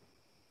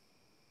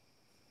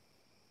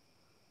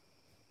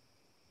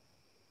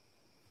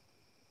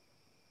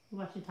 You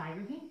watch the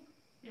Tiger King?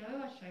 Yeah, we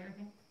watched Tiger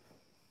King.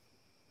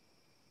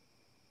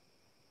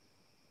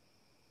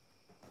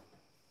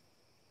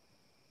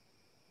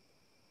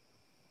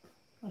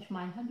 Watch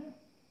Mindhunter?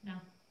 No.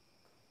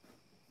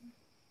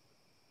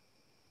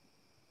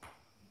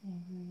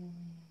 I'm really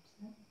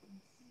upset with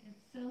this.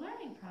 It's a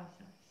learning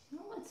process.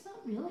 No, it's not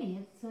really.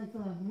 It's like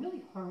a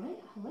really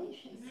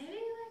hellacious. Maybe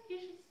like you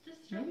should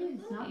just start Maybe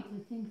with it's movie. not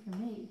the thing for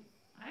me.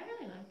 I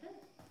really liked it.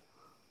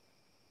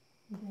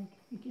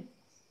 You get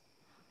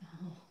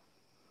no.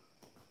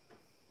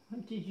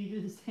 Did you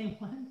do the same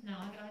one? No,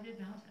 I did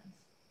Mountains.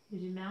 You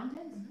did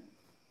Mountains?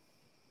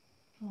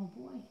 Mm-hmm. Oh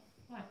boy.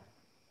 What?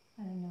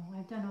 I don't know.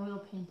 I've done oil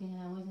painting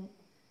and I wasn't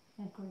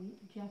that great.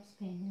 Jeff's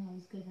painting I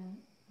was good at.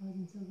 I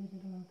wasn't so good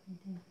at oil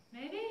painting.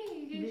 Maybe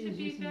you Maybe should it's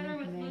be just better not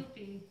with for me.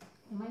 Loopy.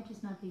 It might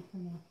just not be for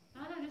me.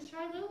 No, just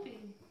try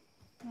Loopy.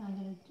 Yeah, I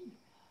gotta do.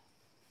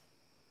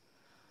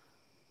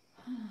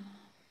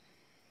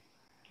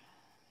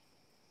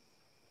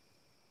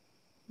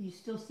 You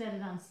still set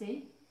it on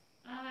C?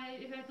 I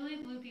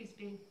believe Loopy's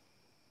B.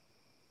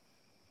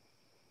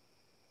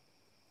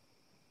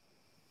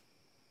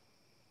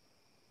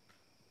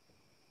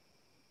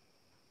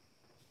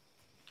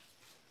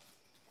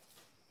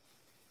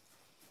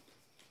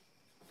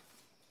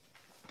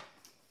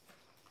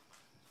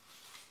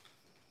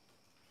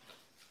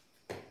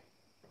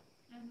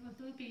 And with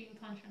Loopy, you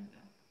punch in the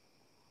back.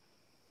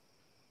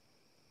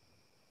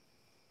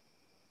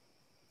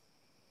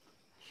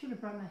 I should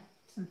have brought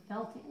some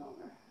felting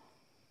over.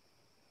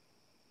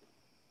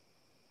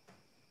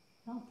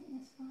 Felting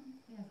is fun.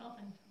 Yeah,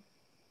 felting.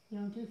 You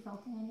don't do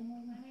felting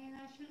anymore I then? mean,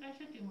 I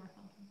should do more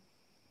felting.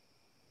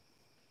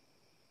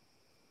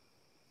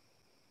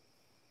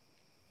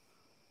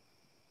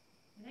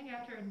 I think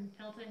after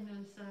felting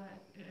those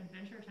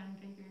Adventure Time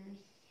figures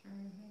for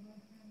my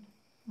boyfriend.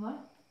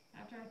 What?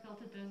 After I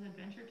felted those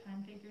Adventure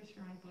Time figures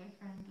for my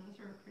boyfriend,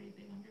 those were a pretty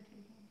big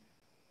undertaking.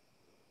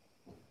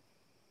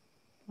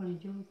 What do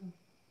you do with them?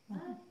 No,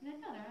 they're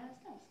at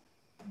his desk.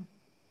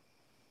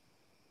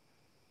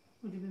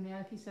 Would you be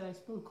mad if he said I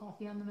spilled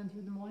coffee on them and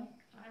threw them away?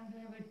 I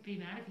would be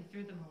mad if you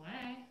threw them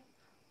away.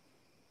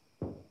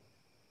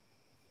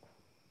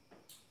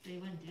 They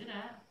wouldn't do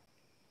that.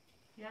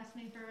 He asked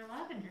me for a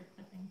lavender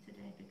clipping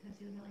today because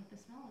he would like the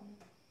smell of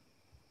it.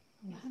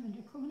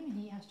 Lavender clipping?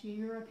 He asked you,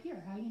 you're up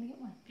here. How are you gonna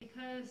get one?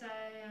 Because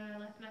I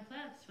left my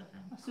plants with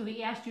him. So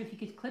he asked you if he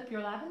could clip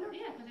your lavender?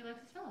 Yeah, because he likes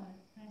the smell of it.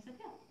 And I said,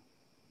 yeah.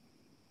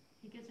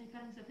 He gives me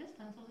cuttings of his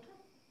plants all the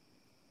time.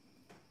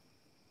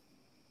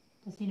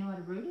 Does he know how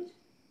to root it?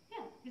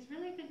 Yeah, he's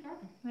really a good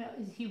gardener. Well,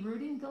 is he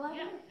rooting the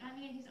lavender? Yeah, I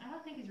mean, I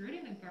don't think he's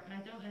rooting the garden.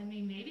 I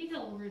mean, maybe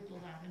he'll root the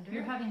lavender.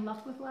 You're having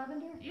luck with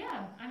lavender?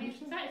 Yeah, I mean,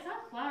 it's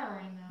not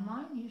flowering though.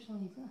 Mine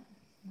usually does.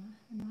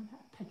 Not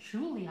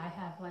patchouli I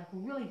have like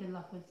really good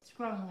luck with. It's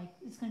growing like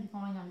it's going to be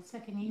going on its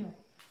second year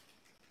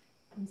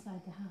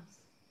inside the house.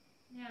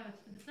 Yeah,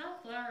 it's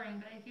not flowering,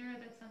 but I hear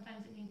that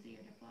sometimes it needs a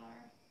year to flower.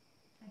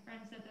 My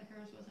friend said that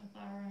hers wasn't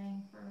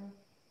flowering for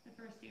the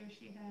first year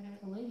she had it.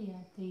 The lady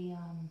at the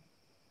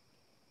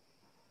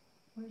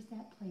where's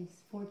that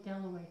place? Fort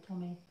Delaware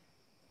told me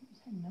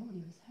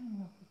nobody was having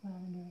luck with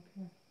lavender up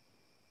here.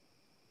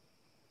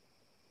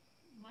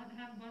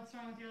 What's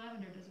wrong with your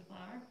lavender? Does it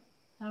flower?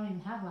 I don't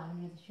even have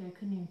lavender this year. I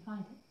couldn't even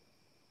find it.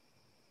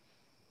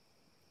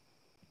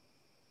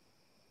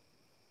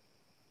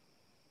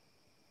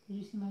 Did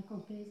you see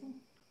Michael's basil?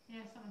 Yeah,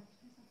 I saw it.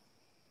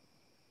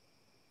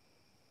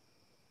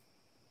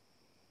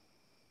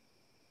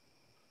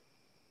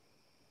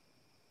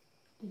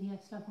 Did he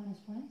have stuff on his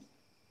plants?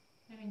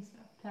 I mean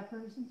stuff.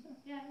 Peppers and stuff?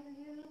 Yeah,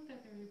 it looked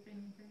like they were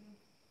pretty good.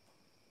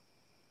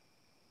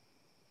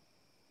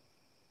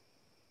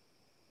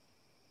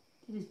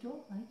 Did his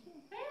dog like it?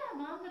 Yeah,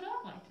 Mom, the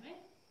dog liked me.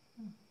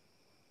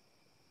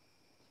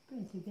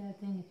 It's a bad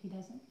thing if he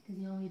doesn't,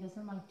 because he only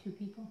doesn't like two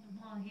people.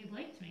 Well, he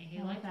liked me. He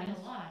Well, liked me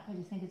a lot. I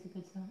just think it's a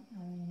good sign. I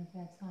mean, a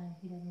bad sign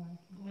if he doesn't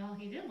like you. Well,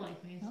 he did like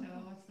me, so Okay.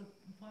 what's the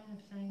point of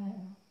I saying? don't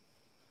know.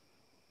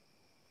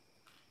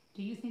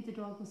 Do you think the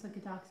dog looks like a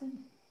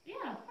dachshund?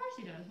 Yeah, of course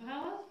he does. What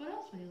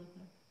else would he look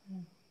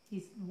like?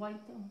 He's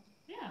white though.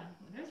 Yeah,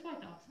 there's white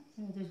dachshunds.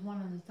 Yeah, there's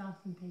one on this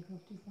Dachshund page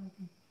looks just like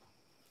him.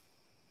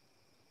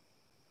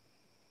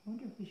 I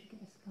wonder if we should get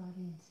a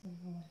Scotty instead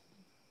of a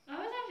Westie. I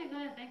was actually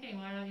kind of thinking,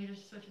 why don't you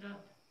just switch it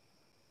up?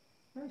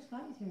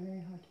 Scotties are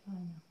very hard to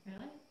find now.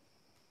 Really?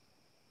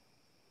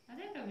 I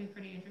think that would be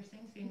pretty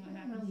interesting, seeing what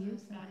I happens don't really to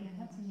use that. Scotty and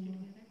That's Westie anymore.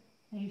 together.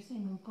 Now you're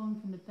saying we're going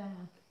from the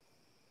back.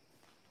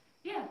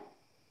 Yeah,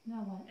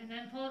 Now what? and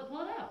then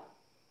pull it out.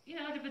 You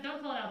know, but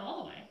don't pull it out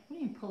all the way. What do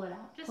you mean pull it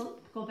out? Just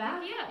go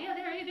back? Yeah,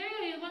 there you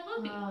go, one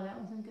loopy. Oh, that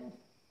wasn't good.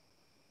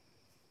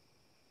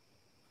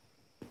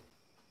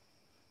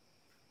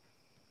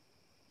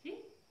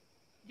 See?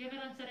 Do you have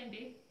it on setting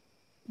B?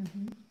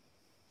 Mm-hmm.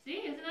 See,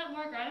 isn't that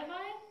more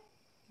gratifying?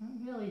 Not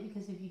really,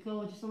 because if you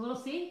go just a little,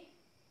 see?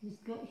 You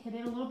just go hit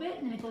it a little bit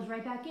and then it goes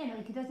right back in.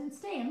 Like it doesn't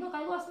stay. And look,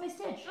 I lost my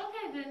stitch.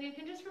 Okay, then you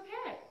can just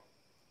repair it.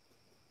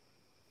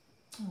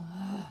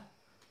 Ugh.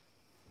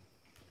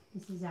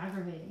 This is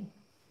aggravating.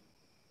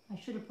 I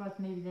should have brought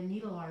maybe the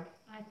needle art.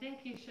 I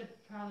think you should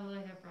probably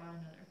have brought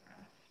another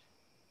craft.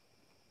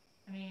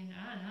 I mean,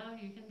 I don't know,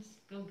 you can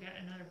just go get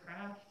another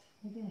craft.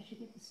 Maybe I should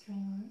get the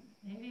string art.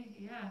 Maybe,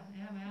 yeah,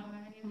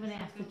 I'm going to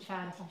ask the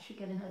chat if I should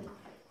get another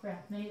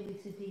craft. Maybe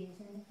Lisa D is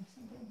in it or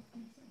something.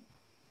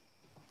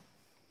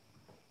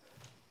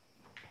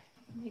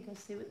 Let me go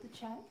see what the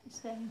chat is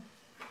saying.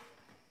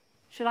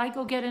 Should I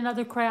go get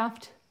another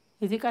craft?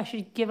 You think I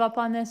should give up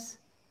on this?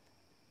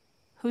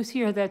 Who's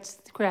here that's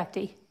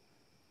crafty?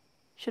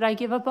 Should I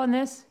give up on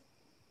this?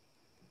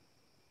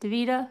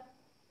 Davida?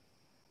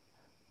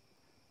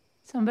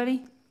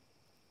 Somebody?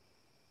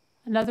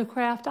 Another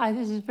craft?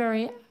 This is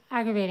very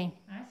aggravating.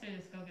 I say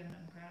just go get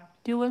another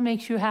craft. Do what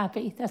makes you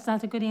happy. That's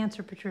not a good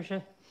answer,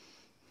 Patricia.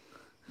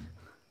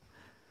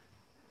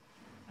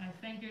 I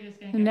think you're just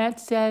going to Annette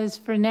says,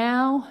 for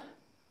now,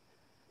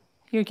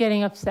 you're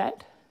getting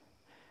upset.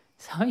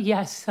 So,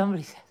 yes,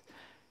 somebody says.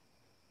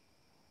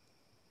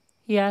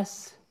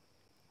 Yes,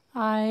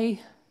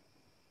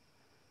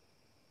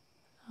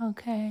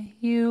 okay,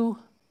 you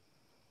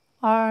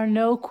are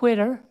no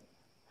quitter.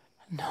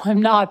 No,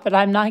 I'm not, but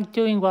I'm not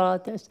doing well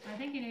at this. I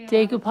think you need to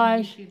watch some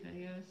Decoupage. YouTube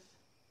videos.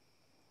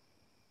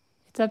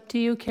 It's up to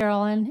you,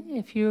 Carolyn.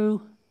 If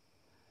you...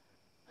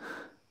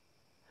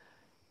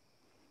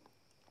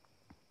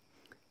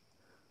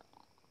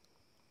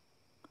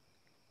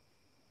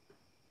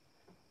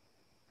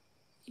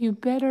 You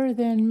better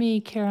than me,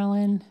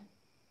 Carolyn.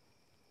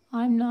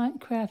 I'm not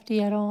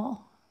crafty at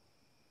all.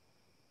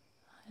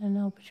 I don't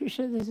know,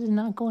 Patricia, this is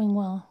not going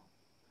well.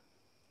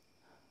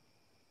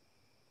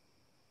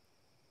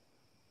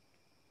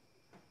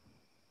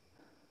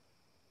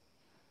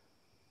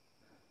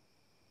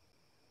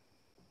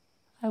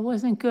 I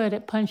wasn't good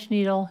at punch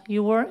needle.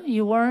 You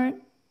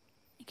weren't,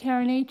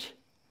 Karen H?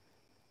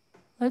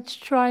 Let's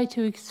try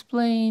to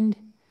explain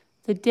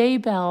the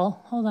daybell.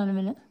 Hold on a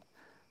minute.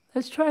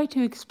 Let's try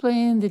to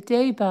explain the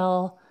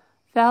daybell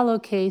fallow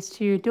case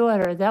to your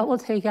daughter. That will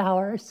take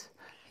hours.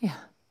 Yeah.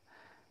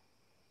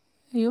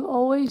 You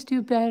always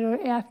do better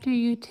after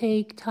you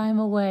take time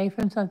away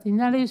from something.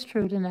 That is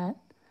true, Danette.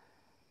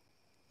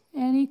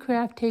 Any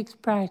craft takes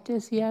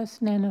practice.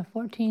 Yes, Nana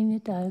 14,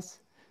 it does.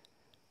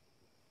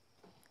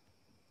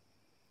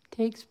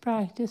 Takes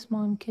practice,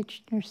 Mom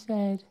Kitchener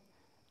said.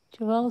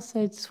 Joelle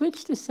said,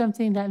 switch to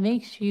something that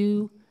makes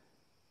you,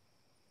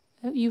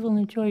 that you will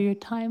enjoy your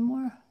time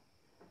more.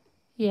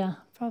 Yeah,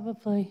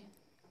 probably.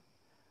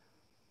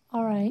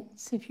 All right,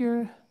 so if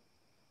you're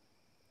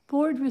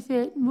bored with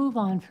it, move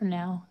on for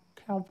now,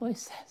 Cowboy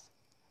says.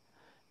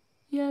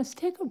 Yes,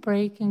 take a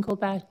break and go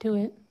back to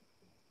it.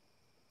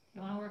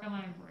 You want to work on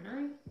my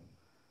embroidery?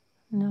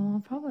 No,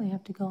 I'll probably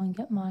have to go and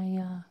get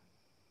my,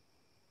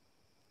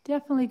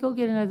 definitely go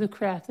get another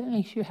craft that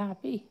makes you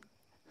happy.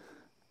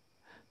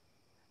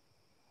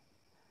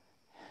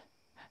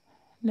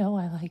 No,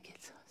 I like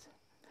it.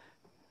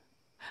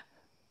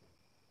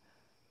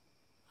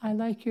 I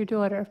like your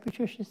daughter,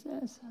 Patricia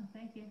says. Oh,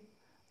 thank you.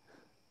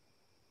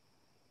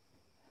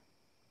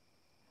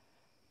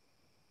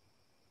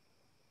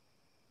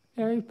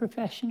 Very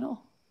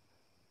professional.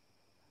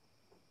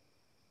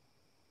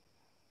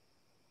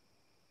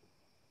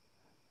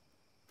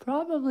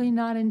 Probably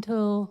not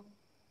until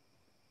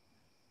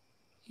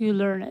you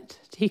learn it,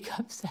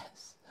 Teacup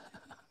says.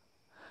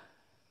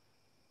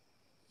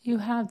 You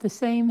have the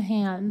same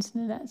hands,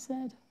 Nanette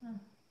said. Oh.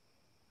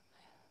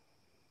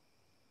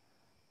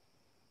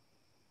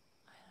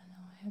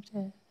 I have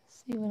to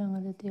see what I'm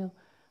going to do.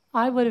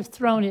 I would have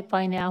thrown it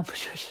by now,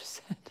 Patricia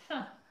said.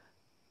 Huh.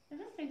 It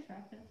just takes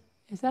practice.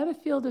 Is that a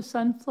field of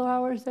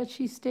sunflowers that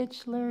she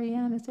stitched, Larry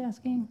Ann is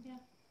asking? Yeah.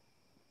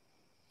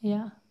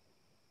 Yeah.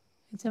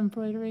 It's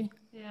embroidery.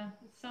 Yeah,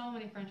 so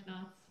many French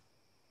knots.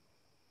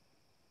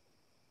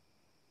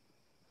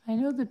 I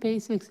know the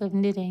basics of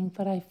knitting,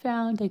 but I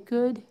found a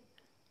good,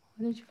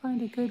 what did you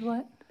find? A good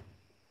what?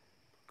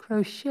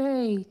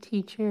 Crochet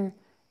teacher,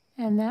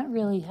 and that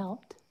really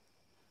helped.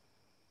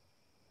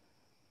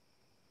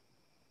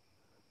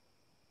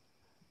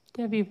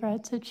 Debbie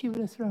Brett said she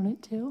would have thrown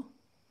it too.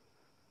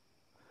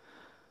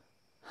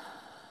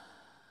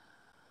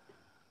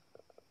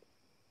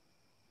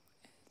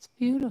 It's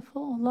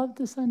Beautiful. Love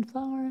the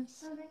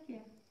sunflowers. Oh, thank you.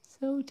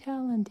 So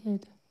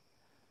talented.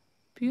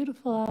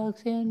 Beautiful,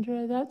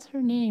 Alexandra. That's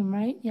her name,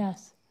 right?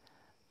 Yes.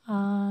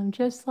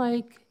 Just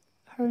like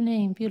her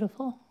name.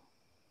 Beautiful.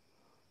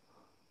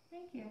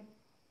 Thank you.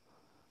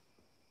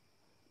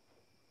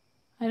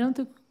 I don't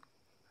think,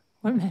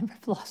 remember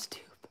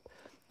Flosstube.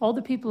 All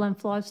the people on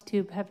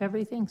Flosstube have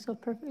everything so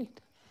perfect.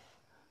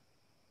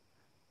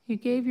 You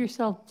gave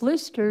yourself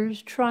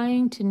blisters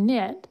trying to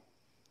knit.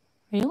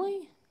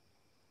 Really?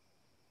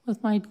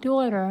 With my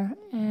daughter,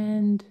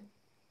 and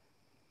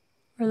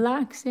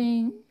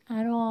relaxing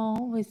at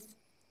all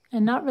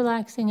and not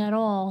relaxing at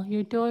all.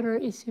 Your daughter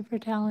is super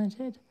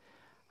talented.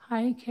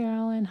 Hi,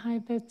 Carolyn. Hi,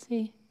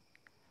 Betsy.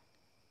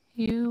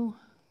 It's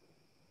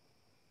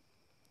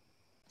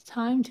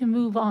time to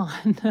move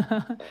on.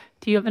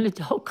 Do you have an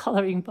adult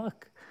coloring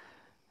book?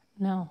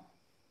 No.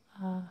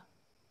 I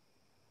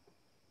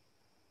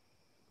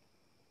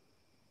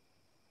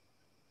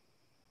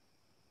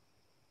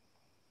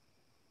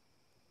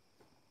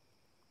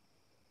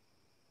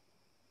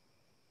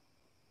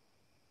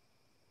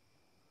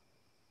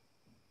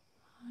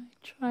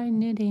tried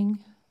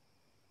knitting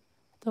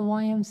the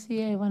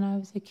YMCA when I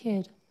was a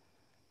kid,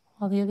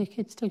 while the other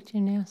kids took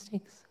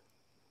gymnastics.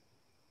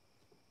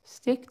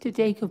 Stick to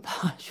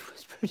decoupage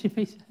was pretty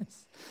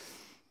business.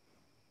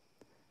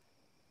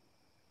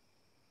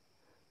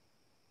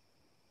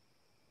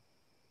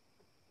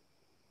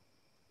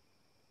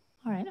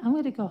 All right, I'm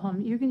going to go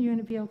home. You're going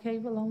to be okay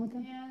alone with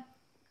them? Yeah.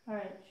 All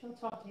right, she'll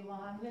talk to you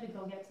while I'm going to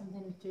go get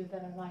something to do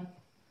that I like.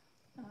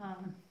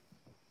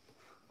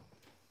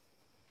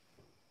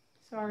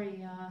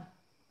 Sorry,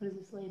 what is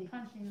this lady?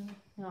 Punching.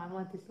 No, I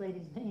want this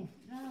lady's name.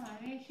 No,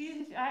 I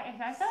mean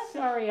I thought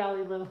Sorry,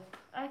 Ollie Lou.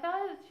 I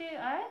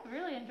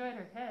really enjoyed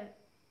her kit.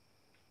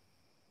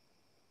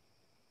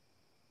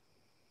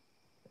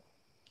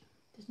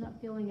 Just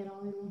not feeling it,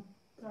 Ollie Lou.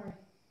 Sorry.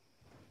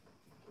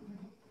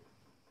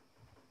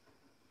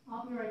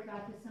 I'll be right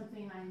back with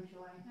something I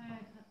enjoy.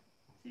 Alright,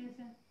 see you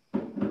soon.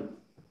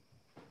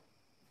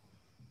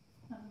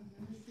 Let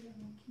me see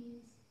my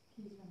keys.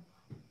 Keys are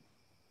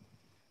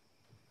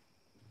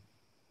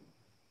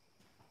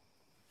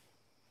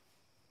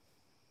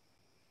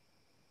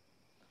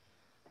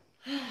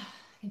I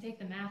can take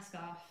the mask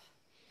off.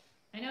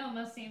 I know it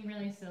must seem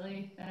really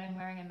silly that I'm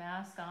wearing a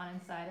mask on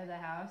inside of the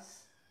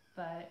house,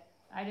 but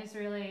I just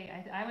really,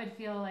 I would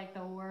feel like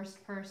the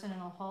worst person in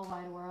the whole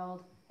wide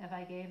world if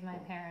I gave my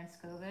parents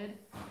COVID.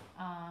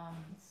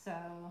 So,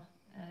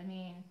 I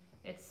mean,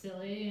 it's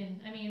silly,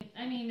 and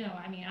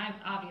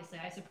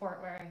I support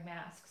wearing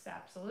masks,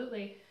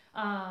 absolutely.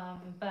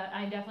 But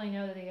I definitely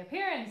know that the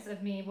appearance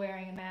of me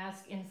wearing a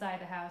mask inside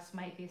the house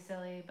might be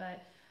silly,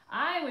 but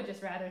I would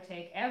just rather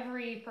take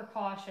every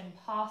precaution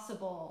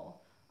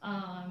possible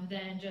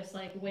than just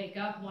like wake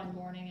up one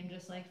morning and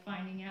just like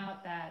finding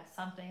out that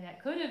something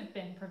that could have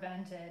been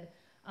prevented.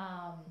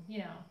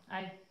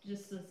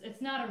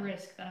 It's not a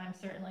risk that I'm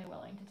certainly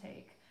willing to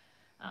take.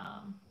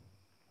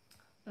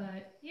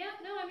 But yeah,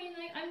 no, I mean,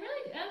 like,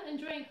 I'm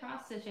enjoying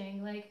cross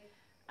stitching. Like,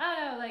 I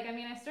don't know, like, I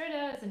mean, I started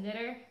out as a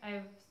knitter.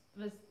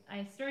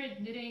 I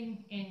started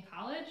knitting in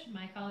college.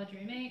 My college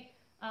roommate,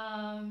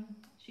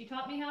 she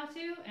taught me how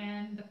to,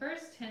 and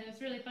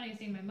it's really funny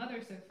seeing my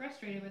mother so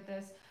frustrated with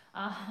this,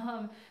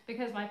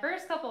 because my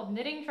first couple of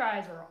knitting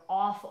tries were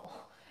awful.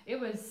 It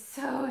was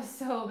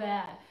so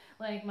bad.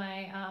 Like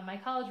my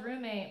college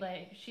roommate,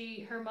 like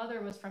her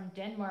mother was from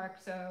Denmark,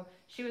 so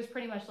she was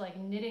pretty much like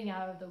knitting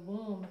out of the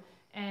womb.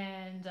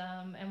 And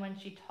when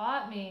she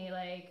taught me,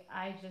 like,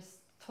 I just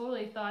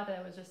totally thought that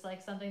it was just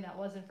like something that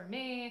wasn't for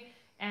me.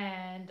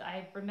 And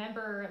I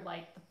remember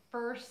like the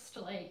first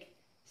like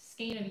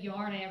skein of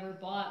yarn I ever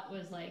bought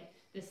was like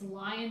this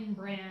Lion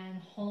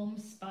brand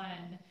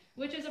homespun,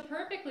 which is a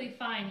perfectly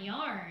fine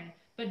yarn,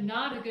 but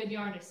not a good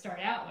yarn to start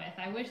out with.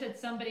 I wish that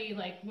somebody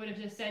like would have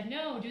just said,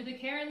 no, do the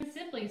Karen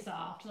Simply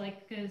Soft,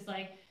 like, because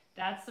like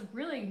that's a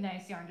really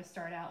nice yarn to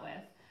start out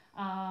with.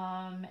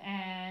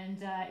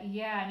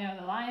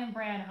 The Lion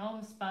brand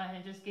homespun,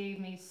 it just gave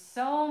me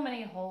so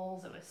many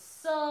holes. It was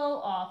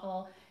so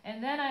awful.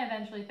 And then I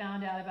eventually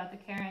found out about the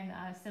Karen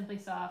Simply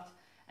Soft,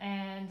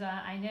 and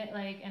I knit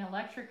like an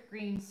electric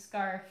green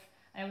scarf.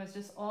 It was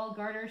just all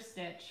garter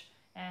stitch,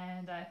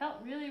 and I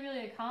felt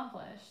really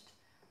accomplished.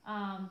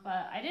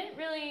 But I didn't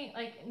really,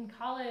 like, in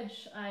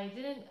college,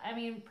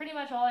 pretty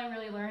much all I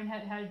really learned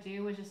how to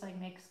do was just like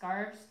make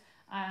scarves.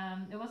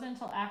 It wasn't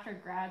until after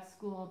grad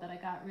school that I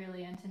got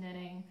really into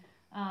knitting,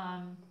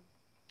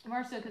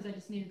 more so because I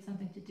just needed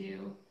something to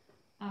do.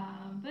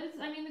 But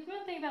the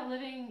good thing about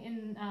living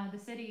in the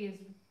city is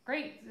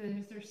great.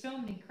 There's so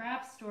many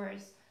craft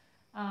stores.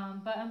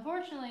 But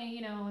unfortunately,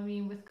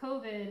 with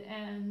COVID,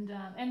 and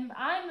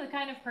I'm the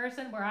kind of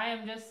person where I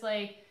am just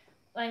like,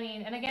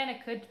 and again,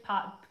 it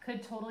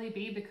could totally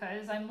be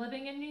because I'm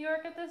living in New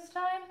York at this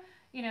time.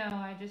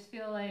 I just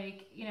feel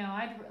like,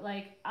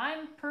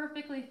 I'm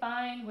perfectly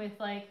fine with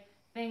like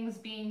things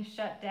being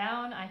shut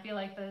down. I feel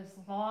like as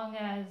long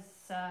as,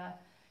 I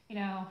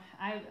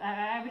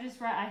would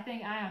just, I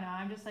think, I don't know,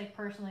 I'm just like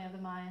personally of the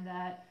mind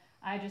that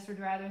I just would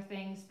rather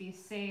things be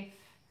safe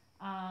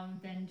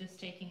than just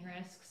taking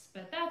risks.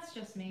 But that's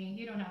just me.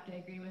 You don't have to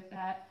agree with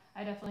that.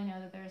 I definitely know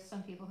that there's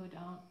some people who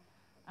don't.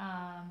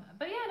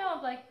 But yeah, no,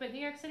 like, but New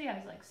York City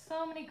has like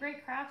so many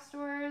great craft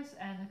stores,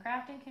 and the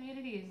crafting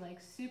community is like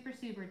super,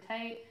 super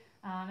tight.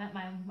 At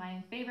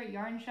my favorite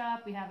yarn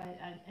shop, we have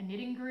a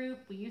knitting group.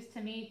 We used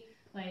to meet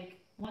like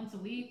once a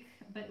week,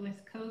 but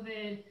with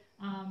COVID,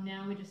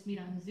 now we just meet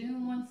on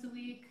Zoom once a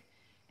week.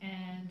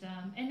 And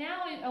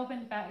now it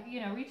opened back, you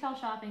know, retail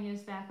shopping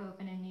is back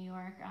open in New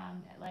York.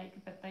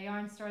 But the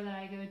yarn store that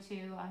I go to,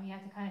 you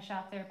have to kind of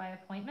shop there by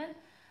appointment,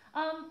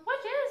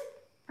 which is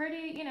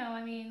pretty, you know,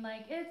 I mean,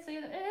 like, it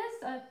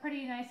is a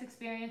pretty nice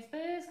experience, but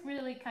it is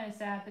really kind of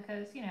sad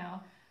because, you know,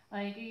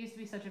 like, it used to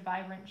be such a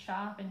vibrant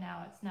shop and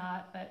now it's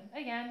not. But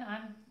again,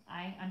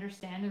 I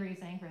understand the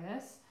reasoning for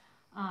this.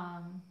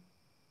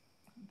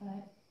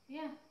 But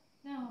yeah,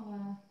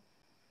 no,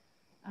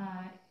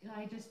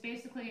 I just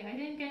basically, I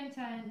didn't get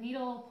into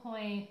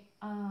needlepoint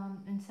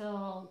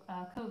until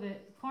COVID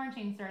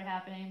quarantine started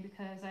happening,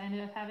 because I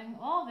ended up having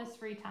all this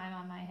free time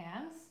on my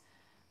hands.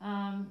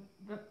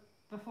 But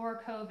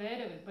before COVID,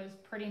 it was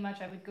pretty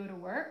much I would go to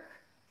work,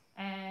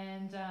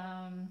 and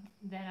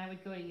then I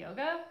would go to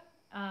yoga,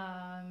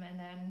 and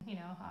then, you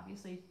know,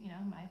 obviously, you know,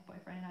 my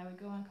boyfriend and I would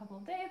go on a couple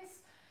of dates,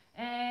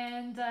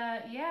 and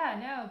yeah,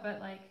 no, but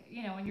like,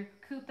 you know, when you're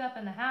cooped up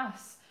in the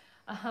house,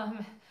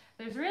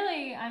 there's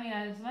really, I mean,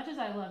 as much as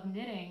I love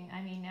knitting,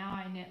 I mean, now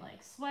I knit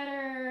like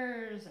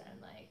sweaters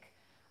and like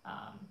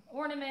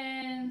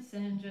ornaments,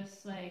 and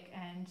just like,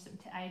 and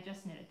I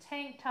just knit a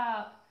tank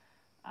top.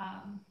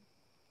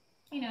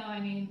 You know, I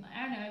mean,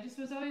 I don't know, I just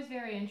was always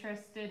very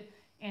interested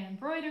in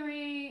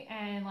embroidery,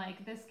 and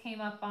like this came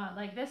up on,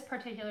 like this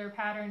particular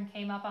pattern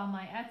came up on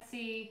my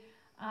Etsy.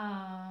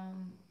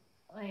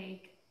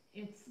 Like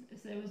it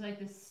was like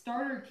this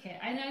starter kit,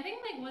 and I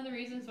think like one of the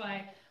reasons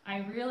why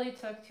I really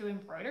took to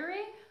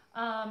embroidery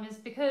is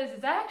because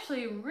it's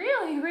actually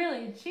really,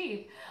 really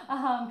cheap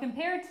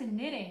compared to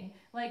knitting.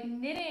 Like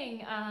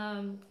knitting,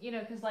 you know,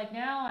 because like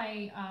now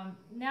I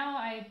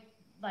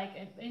like,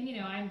 and you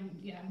know, I'm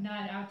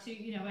not out to,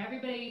 you know,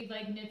 everybody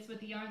like knits with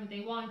the yarn that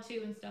they want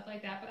to and stuff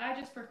like that, but I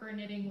just prefer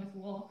knitting with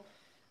wool,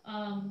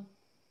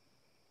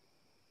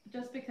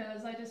 just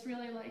because I just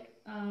really like,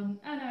 I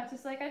don't know, it's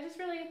just like, I just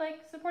really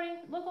like supporting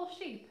local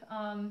sheep,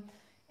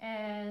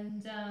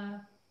 and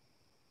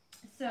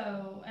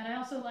so, and I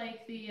also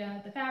like the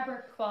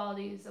fabric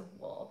qualities of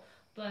wool.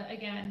 But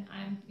again,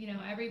 you know,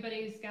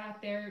 everybody's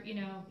got their, you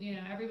know,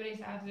 everybody's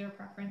has their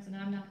preference, and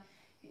I'm not,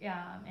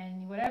 yeah,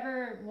 and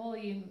whatever wool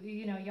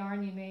you know,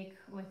 yarn you make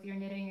with your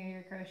knitting or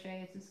your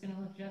crochet, it's just gonna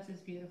look just as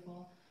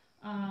beautiful.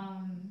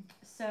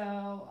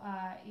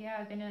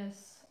 Yeah,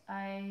 goodness,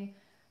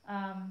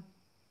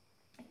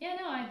 yeah,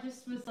 no, I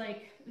just was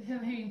like, I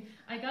mean,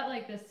 I got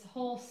like this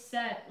whole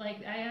set,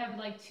 like I have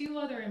like 2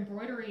 other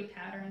embroidery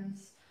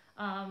patterns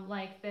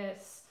like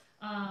this,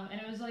 and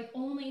it was like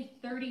only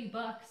 $30,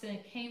 and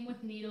it came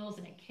with needles,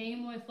 and it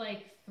came with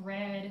like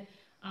thread.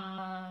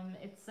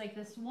 It's like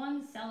this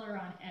one seller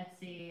on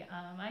Etsy.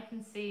 I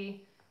can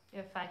see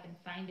if I can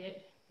find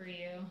it for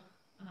you.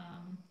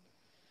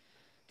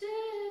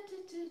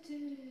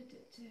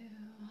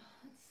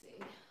 Let's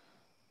see.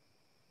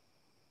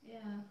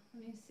 Yeah,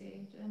 let me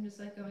see. I'm just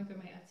like going through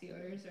my Etsy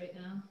orders right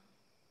now.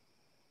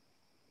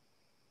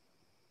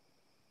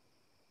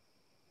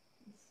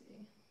 Let's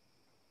see.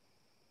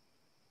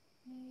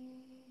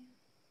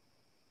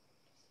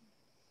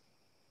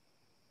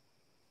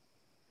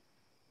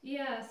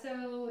 Yeah,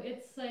 so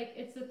it's like,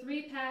 it's a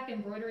 3-pack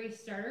embroidery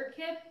starter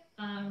kit,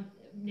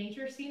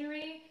 nature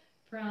scenery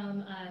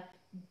from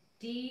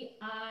DIYER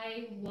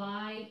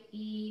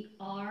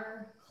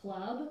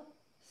Club.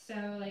 So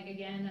like,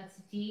 again, that's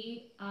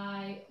DIYER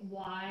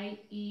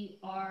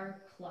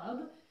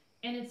Club,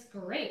 and it's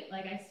great.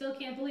 Like, I still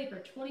can't believe for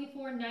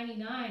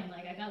 $24.99,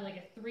 like I got like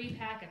a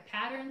 3-pack of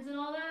patterns and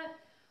all that.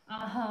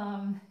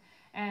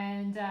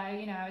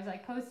 You know, I was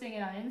like posting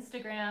it on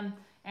Instagram,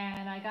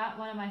 and I got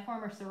one of my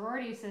former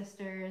sorority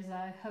sisters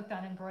hooked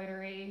on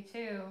embroidery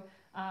too.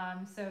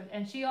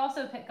 And she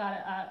also got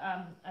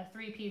a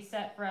 3-piece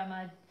set from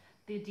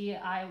the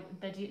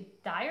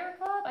Dyer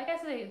Club. I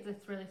guess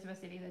it's really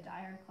supposed to be the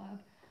Dyer Club.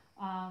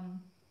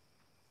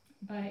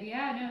 But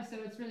yeah, no, so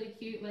it's really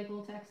cute. Like,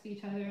 we'll text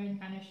each other and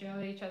kind of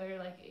show each other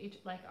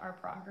like our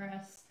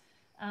progress.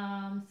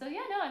 So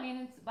yeah, no, I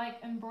mean, it's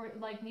like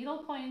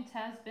needlepoint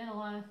has been a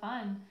lot of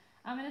fun.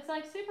 And it's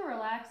like super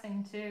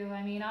relaxing too.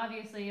 I mean,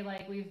 obviously,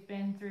 like, we've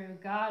been through,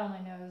 God only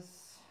knows,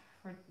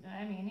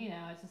 I mean, you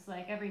know, it's just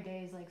like every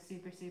day is like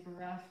super, super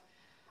rough.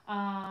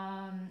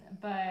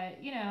 But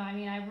you know, I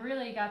mean, I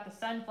really got the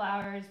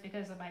sunflowers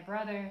because of my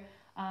brother,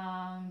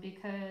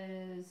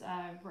 because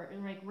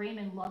like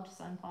Raymond loved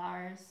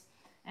sunflowers,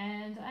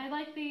 and I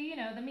like the, you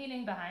know, the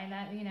meaning behind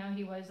that. You know,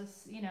 he was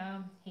he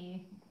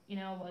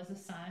was a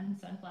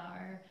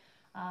sunflower.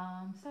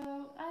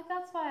 So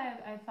that's why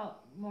I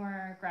felt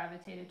more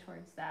gravitated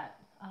towards that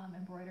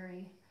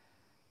embroidery.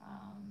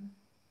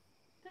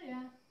 But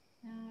yeah,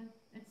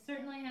 it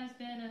certainly has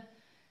been a,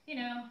 you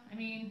know, I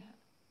mean,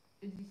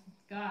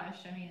 gosh,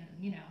 I mean,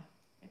 you know,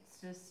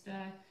 it's just,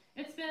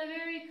 it's been a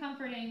very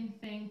comforting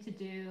thing to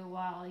do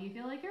while you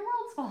feel like your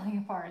world's falling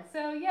apart.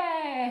 So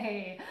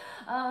yay!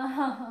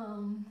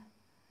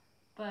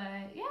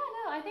 But yeah,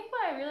 no, I think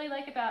what I really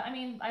like about, I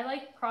mean, I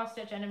like cross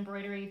stitch and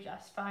embroidery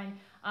just fine.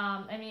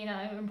 I mean,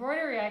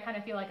 embroidery, I kind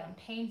of feel like I'm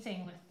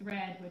painting with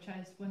thread, which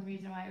is one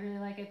reason why I really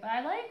like it. But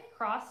I like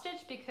cross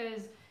stitch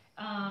because,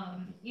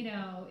 you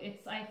know,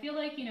 I feel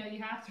like, you know,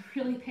 you have to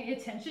really pay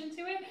attention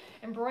to it.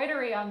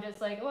 Embroidery, I'm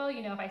just like, well,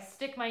 you know, if I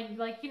stick my,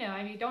 like, you know,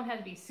 I mean, you don't have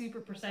to be super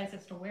precise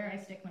as to where I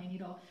stick my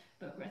needle.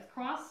 But with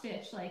cross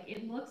stitch, like,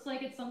 it looks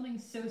like it's something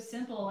so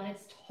simple, and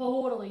it's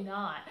totally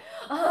not.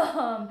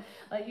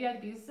 Like, you have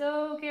to be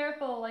so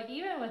careful. Like,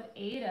 even with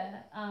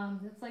Ada,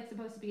 it's like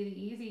supposed to be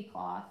the easy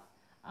cloth,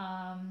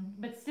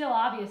 but still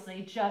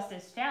obviously just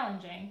as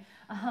challenging,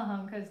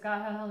 because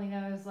God only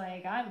knows,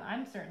 like,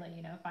 I'm certainly,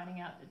 you know, finding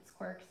out its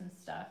quirks and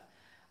stuff.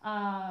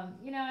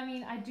 You know, I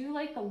mean, I do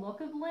like the look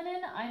of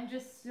linen. I'm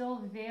just still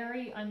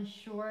very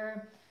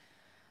unsure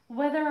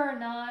whether or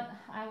not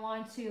I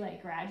want to,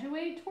 like,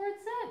 graduate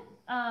towards it.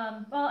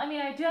 Well, I mean,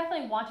 I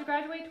definitely want to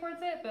graduate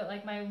towards it, but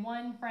like my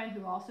one friend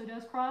who also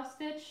does cross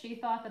stitch, she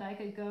thought that I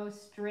could go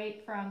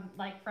straight from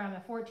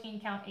a 14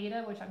 count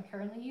Ada, which I'm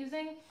currently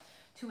using,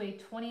 to a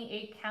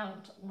 28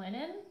 count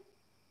linen.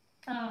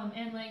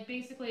 And like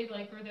basically,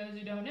 like, for those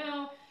who don't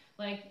know,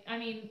 like, I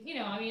mean, you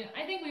know, I mean,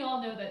 I think we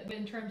all know that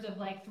in terms of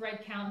like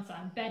thread counts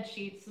on bed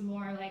sheets, the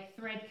more like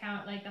thread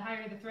count, like the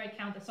higher the thread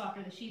count, the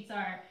softer the sheets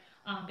are,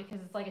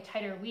 because it's like a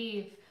tighter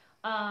weave.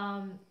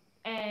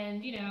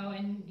 And you know,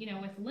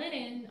 with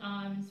linen,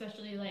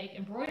 especially like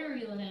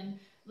embroidery linen,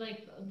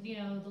 like, you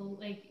know,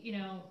 you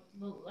know,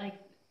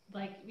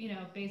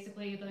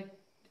 basically, like,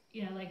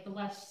 you know, like the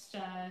less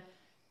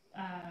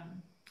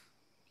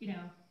you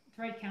know,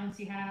 thread counts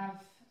you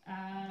have,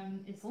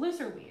 it's a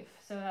looser weave.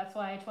 So that's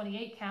why a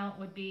 28 count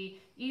would be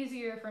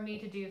easier for me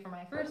to do for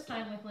my first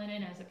time with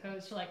linen, as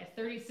opposed to like a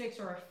 36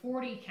 or a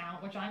 40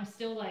 count, which I'm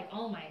still like,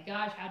 oh my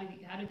gosh, how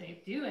did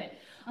they do it?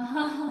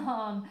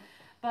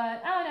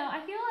 But I don't know,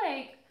 I feel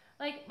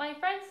like my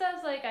friend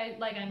says, like I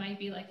might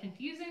be like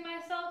confusing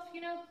myself, you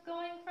know,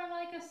 going from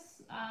like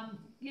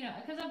you know,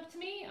 because to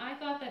me, I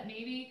thought that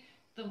maybe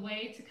the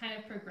way to kind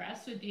of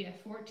progress would be a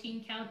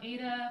 14 count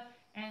Ada,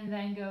 and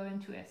then go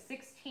into a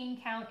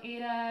 16 count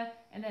Ada,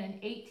 and then an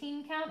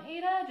 18 count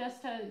Ada,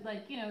 just to,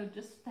 like, you know,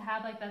 just to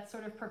have like that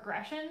sort of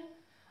progression,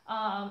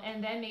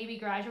 and then maybe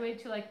graduate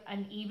to like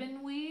an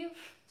even weave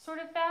sort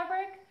of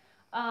fabric,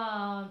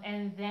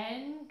 and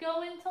then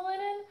go into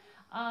linen.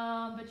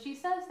 But she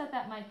says that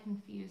that might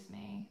confuse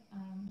me,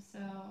 so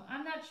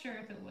I'm not sure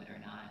if it would or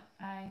not.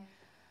 I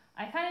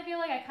kind of feel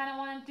like I kind of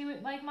want to do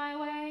it like my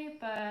way,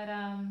 but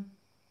I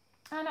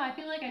don't know, I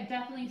feel like I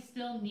definitely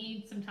still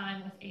need some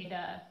time with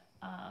Ada.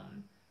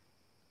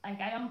 Like,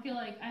 I don't feel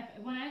like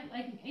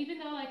even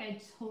though like I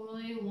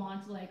totally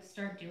want to like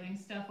start doing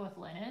stuff with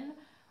linen,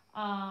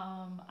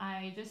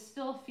 I just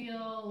still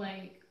feel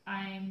like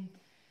I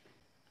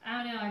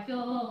don't know, I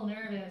feel a little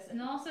nervous. And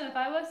also, if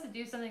I was to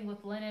do something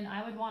with linen,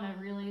 I would want a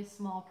really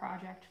small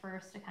project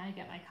first to kind of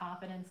get my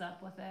confidence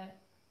up with it.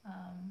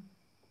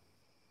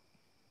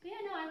 But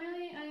yeah, no, I'm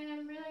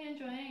really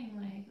enjoying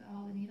like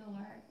all the needle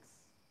arts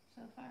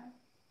so far.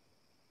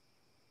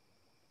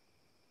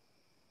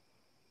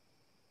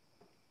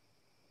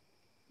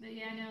 But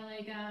yeah, no,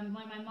 like, when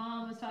my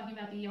mom was talking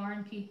about the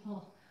yarn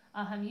people,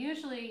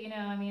 usually, you know,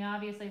 I mean,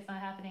 obviously it's not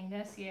happening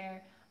this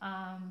year,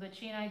 but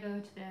she and I go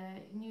to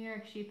the New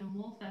York Sheep and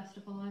Wool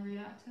Festival every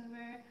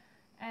October.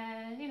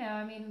 And, you know,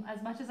 I mean,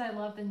 as much as I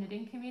love the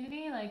knitting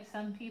community, like,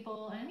 some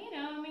people, and, you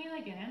know, I mean,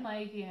 again,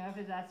 like, you know,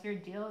 if that's your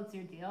deal, it's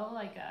your deal,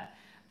 like,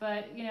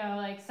 but, you know,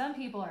 like, some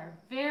people are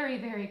very,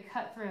 very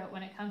cutthroat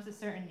when it comes to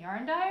certain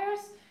yarn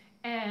dyers,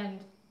 and,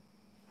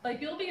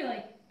 like, you'll be,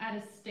 like, at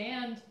a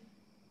stand,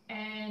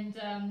 and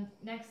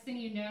next thing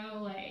you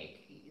know, like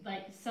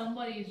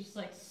somebody is just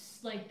like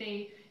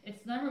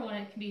it's number one,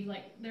 it can be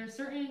like there's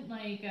certain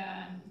like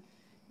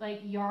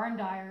yarn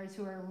dyers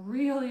who are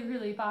really,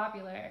 really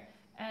popular,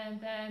 and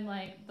then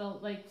like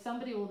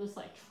somebody will just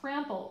like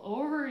trample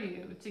over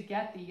you to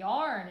get the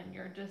yarn, and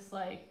you're just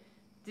like,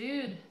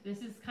 dude, this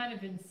is kind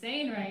of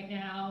insane right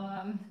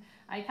now.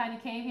 I kind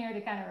of came here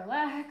to kind of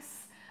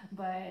relax,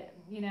 but,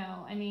 you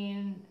know, I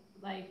mean,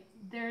 like,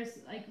 there's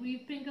like,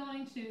 we've been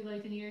going to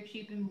like the New York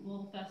Sheep and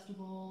Wool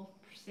Festival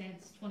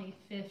since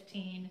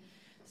 2015.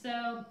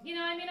 So, you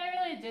know, I mean,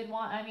 I really did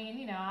want, I mean,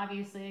 you know,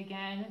 obviously,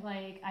 again,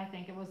 like, I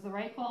think it was the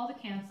right call to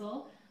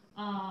cancel.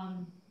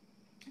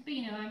 But,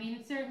 you know, I mean,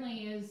 it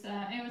certainly is,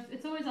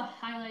 it's always a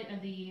highlight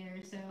of the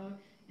year, so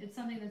it's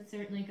something that's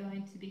certainly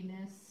going to be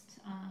missed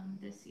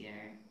this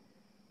year.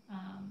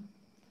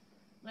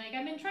 Like,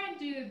 I've been trying to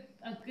do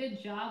a good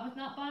job with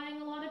not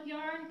buying a lot of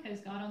yarn,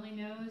 because God only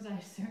knows I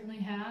certainly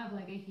have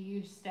like a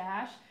huge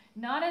stash.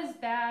 Not as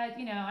bad,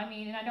 you know, I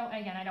mean, and I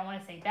don't want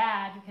to say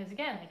bad, because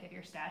again, like, if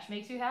your stash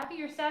makes you happy,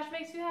 your stash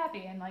makes you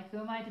happy, and like, who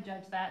am I to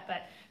judge that?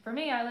 But for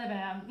me, I live in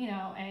a, you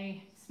know,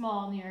 a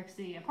small New York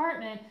City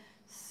apartment,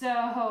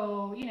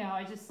 so, you know,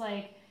 I just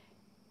like,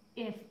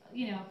 if,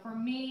 you know, for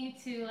me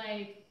to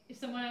like,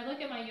 so when I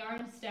look at my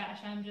yarn stash,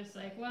 I'm just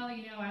like, well,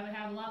 you know, I would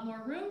have a lot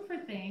more room for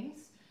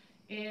things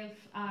if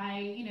I,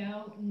 you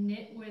know,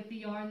 knit with the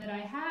yarn that I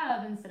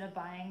have instead of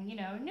buying, you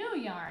know, new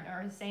yarn.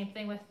 Or the same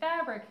thing with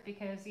fabric,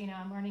 because, you know,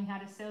 I'm learning how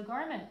to sew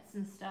garments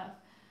and stuff.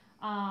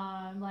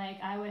 Like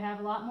I would have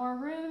a lot more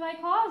room in my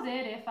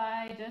closet if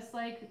I just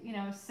like, you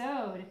know,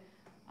 sewed.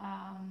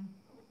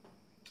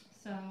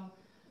 So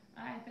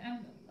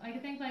I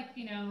think like,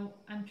 you know,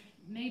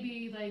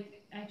 maybe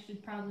like I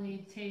should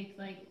probably take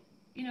like,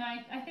 you know,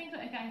 I think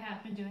like I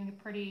have been doing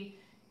a pretty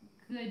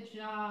good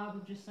job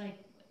of just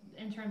like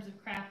in terms of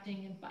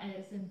crafting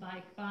and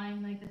like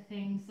buying like the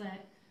things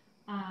that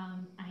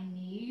I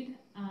need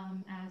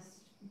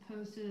as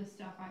opposed to the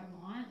stuff I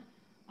want.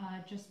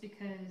 Just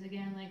because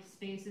again, like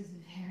space is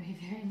very,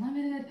 very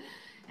limited,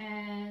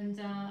 and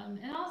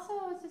also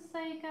it's just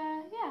like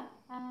yeah,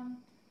 I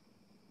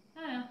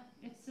don't know.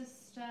 It's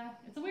just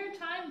it's a weird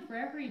time for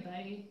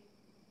everybody.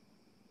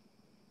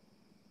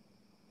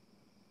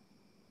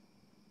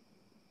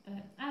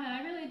 But I don't know.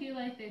 I really do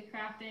like the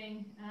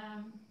crafting,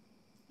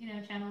 you know,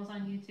 channels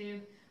on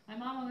YouTube. My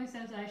mom always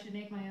says that I should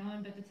make my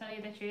own, but to tell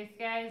you the truth,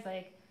 guys,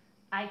 like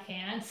I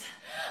can't.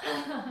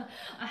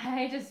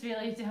 I just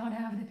really don't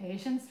have the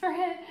patience for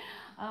it.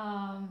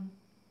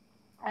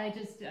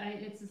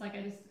 It's just like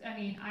I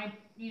mean,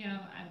 you know,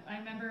 I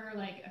remember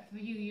like a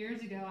few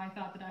years ago, I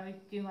thought that I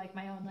would do like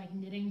my own like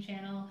knitting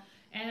channel,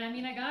 and I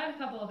mean, I got a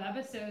couple of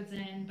episodes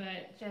in,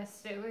 but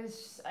just it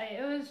was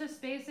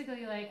just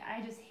basically like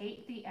I just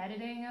hate the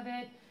editing of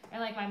it,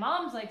 and like my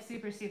mom's like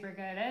super super good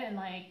at it, and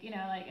like you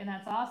know like and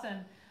that's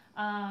awesome.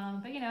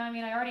 But you know, I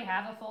mean, I already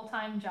have a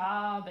full-time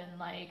job, and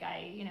like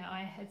you know,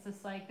 it's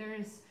just like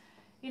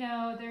you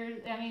know,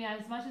 I mean,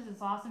 as much as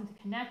it's awesome to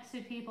connect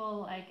to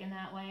people like in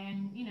that way,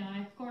 and you know,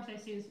 of course,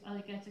 I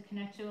like get to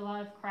connect to a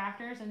lot of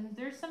crafters, and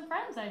there's some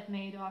friends I've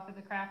made off of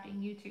the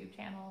crafting YouTube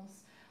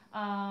channels,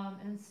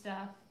 and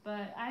stuff.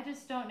 But I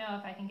just don't know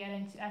if I can get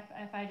into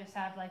if I just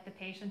have like the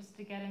patience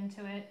to get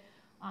into it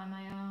on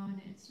my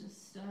own. It's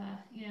just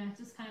you know, it's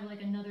just kind of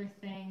like another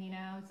thing. You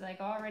know, it's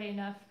like already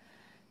enough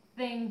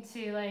thing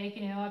to like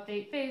you know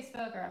update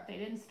Facebook or update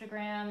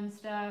Instagram and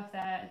stuff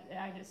that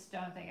I just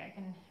don't think I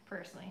can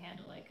personally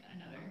handle like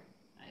another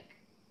like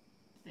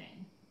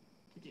thing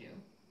to do.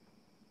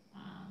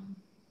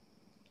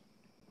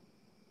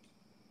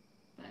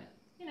 But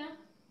you know,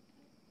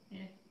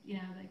 if you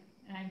know like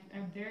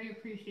I'm very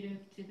appreciative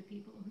to the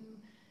people who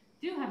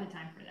do have the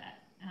time for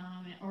that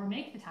or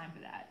make the time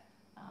for that.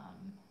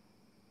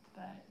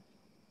 But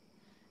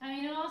I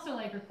mean, and also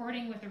like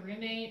recording with a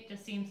roommate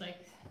just seems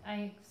like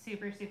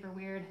super super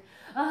weird.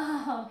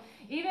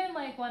 Even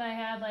like when I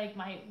had like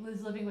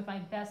was living with my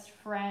best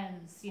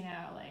friends, you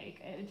know, like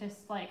it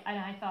just like and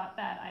I thought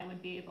that I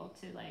would be able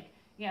to like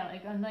yeah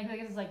like and like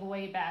this is like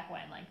way back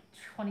when like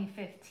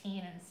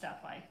 2015 and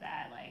stuff like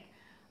that like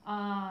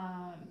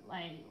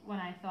when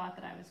I thought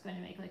that I was going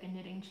to make like a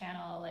knitting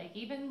channel, like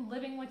even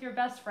living with your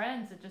best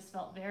friends, it just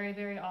felt very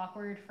very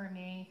awkward for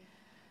me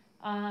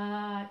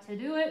to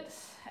do it,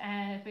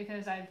 and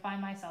because I'd find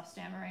myself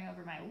stammering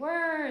over my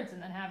words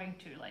and then having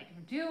to like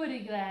do it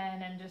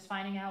again and just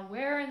finding out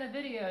where in the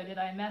video did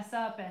I mess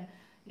up. And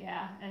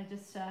yeah, I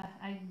just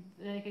I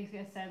like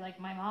I said, like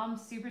my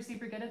mom's super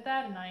super good at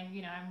that, and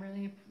you know I'm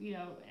really you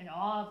know in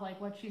awe of like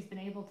what she's been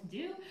able to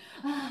do,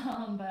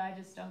 but I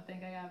just don't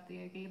think I have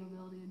the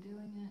capability of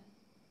doing it.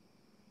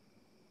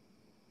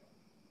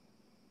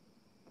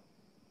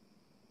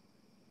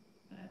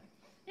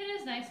 It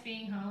is nice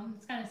being home.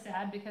 It's kind of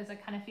sad because I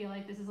kind of feel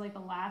like this is like the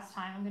last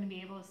time I'm going to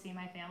be able to see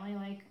my family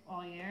like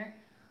all year.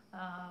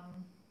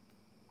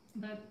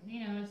 But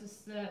you know, it's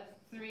just the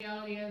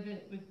reality of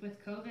it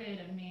with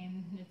COVID. I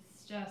mean,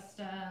 it's just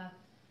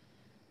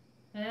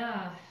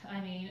yeah. I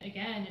mean,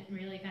 again, it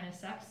really kind of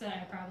sucks that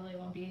I probably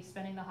won't be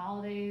spending the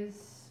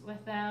holidays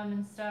with them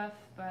and stuff.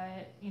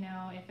 But you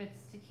know, if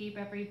it's to keep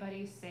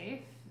everybody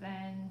safe,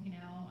 then you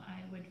know,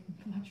 I would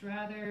much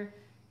rather.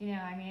 You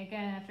know, I mean,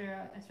 again,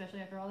 especially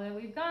after all that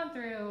we've gone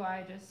through,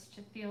 I just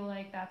feel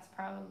like that's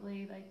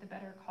probably like the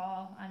better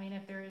call. I mean,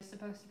 if there is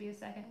supposed to be a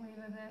second wave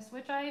of this,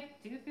 which I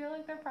do feel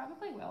like there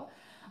probably will,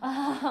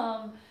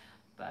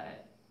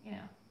 but you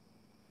know,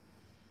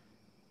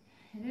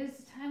 it is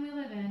the time we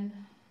live in.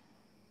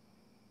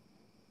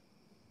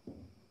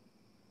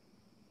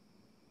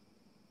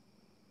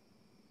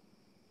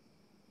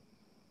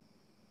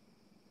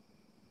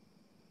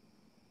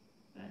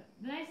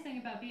 The nice thing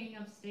about being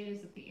upstate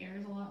is that the air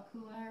is a lot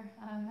cooler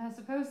as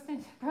opposed to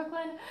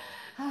Brooklyn.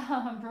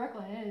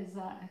 Brooklyn is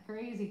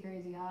crazy,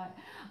 crazy hot.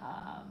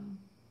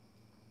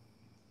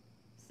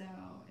 So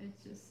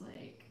it's just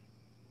like,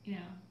 you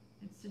know,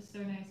 it's just so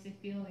nice to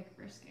feel like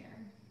brisk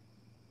air.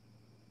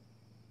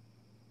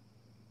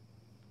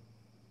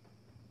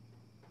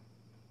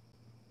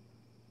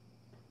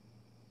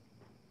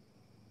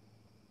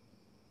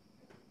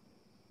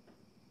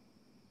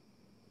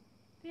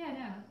 Yeah,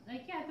 no,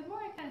 like, yeah, the more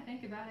I kind of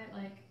think about it,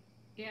 like,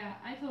 yeah,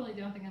 I totally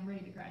don't think I'm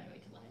ready to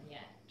graduate to London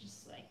yet.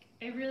 Just like,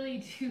 I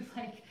really do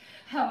like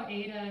how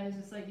Ada is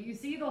just like, you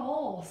see the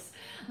holes,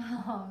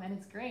 and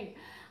it's great.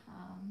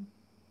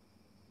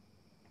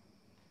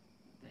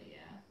 But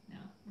yeah, no,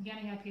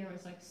 getting up here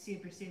was like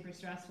super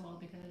stressful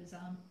because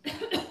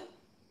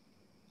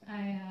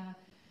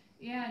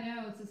yeah,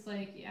 no, it's just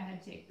like I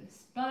had to take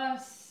this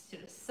bus to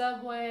the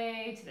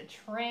subway to the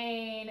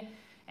train,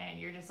 and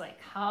you're just like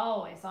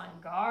always on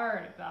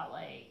guard about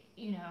like,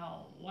 you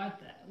know,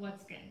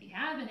 what's going to be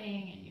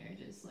happening, and you're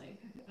just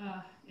like,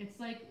 it's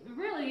like, it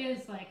really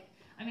is like,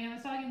 I mean, I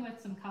was talking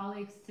with some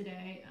colleagues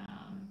today.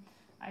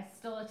 I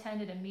still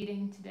attended a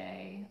meeting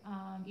today,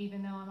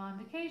 even though I'm on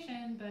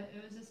vacation, but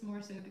it was just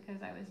more so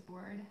because I was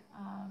bored.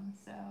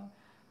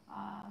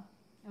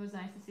 It was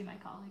nice to see my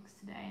colleagues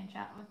today and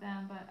chat with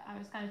them, but I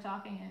was kind of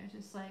talking, and it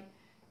was just like,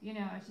 you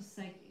know, it's just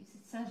like, it's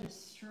such a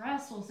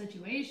stressful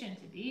situation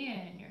to be in,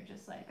 and you're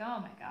just like, oh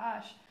my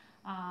gosh.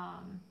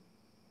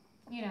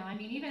 You know, I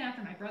mean, even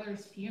after my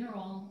brother's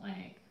funeral,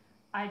 like,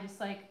 I just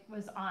like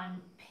was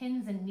on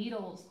pins and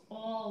needles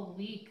all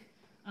week,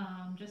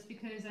 just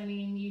because, I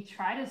mean, you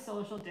try to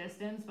social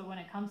distance, but when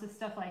it comes to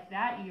stuff like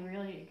that, you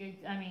really,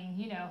 I mean,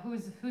 you know,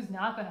 who's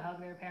not going to hug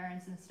their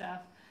parents and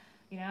stuff,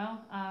 you know?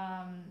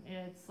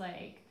 It's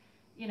like,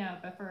 you know,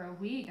 but for a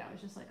week, I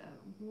was just like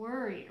a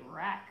worried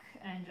wreck,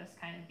 and just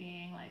kind of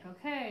being like,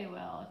 okay,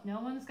 well, if no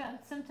one's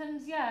got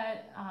symptoms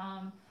yet,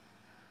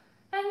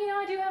 and, you know,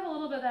 I do have a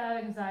little bit of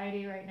that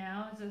anxiety right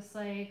now. It's just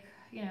like,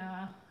 you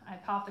know, I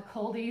popped a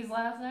coldies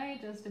last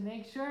night just to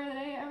make sure that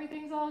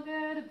everything's all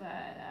good.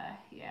 But,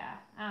 yeah,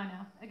 I don't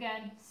know.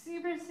 Again,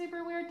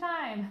 super weird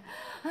time.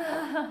 But,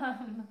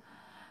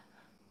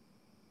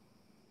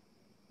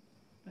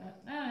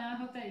 I don't know. I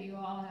hope that you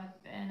all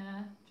have been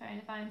trying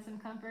to find some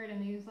comfort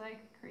in these, like,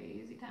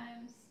 crazy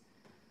times.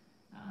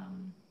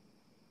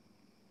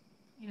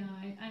 You know,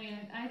 I mean,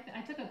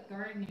 I took up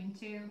gardening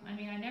too. I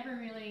mean, I never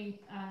really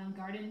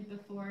gardened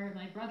before.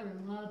 My brother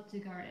loved to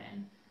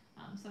garden,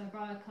 so I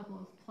brought a couple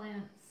of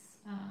plants,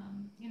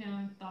 you know,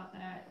 and thought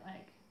that,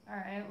 like, all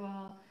right,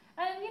 well,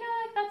 and, you know,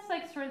 like, that's,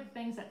 like, sort of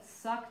things that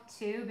suck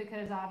too,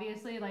 because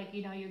obviously, like,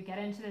 you know, you get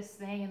into this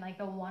thing, and, like,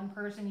 the one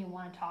person you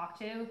want to talk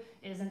to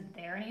isn't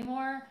there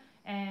anymore,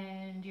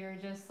 and you're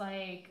just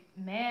like,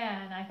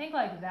 man, I think,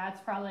 like, that's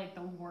probably, like,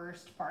 the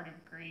worst part of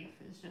grief,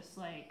 is just,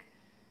 like,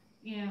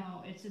 you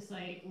know, it's just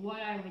like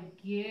what I would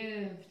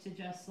give to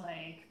just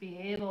like be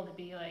able to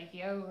be like,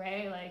 yo,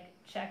 Ray, like,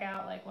 check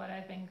out like what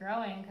I've been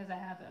growing, because I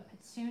have a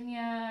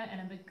petunia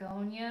and a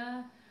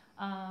begonia.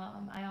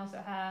 I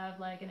also have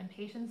like an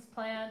impatiens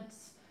plant,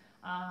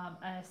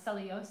 a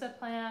celiosa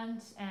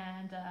plant,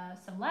 and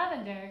some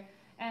lavender.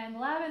 And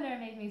lavender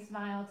made me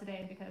smile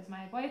today because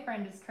my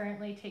boyfriend is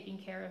currently taking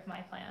care of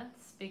my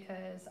plants,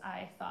 because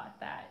I thought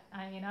that,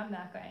 I mean, I'm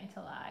not going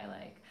to lie,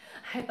 like,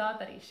 I thought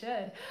that he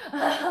should.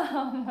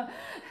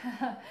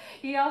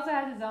 He also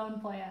has his own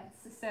plants,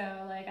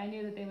 so, like, I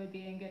knew that they would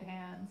be in good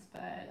hands,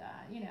 but,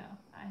 you know,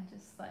 I'm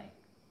just like,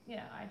 you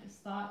know, I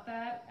just thought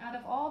that out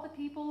of all the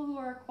people who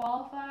are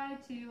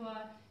qualified to, you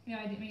know,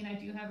 I mean, I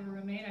do have a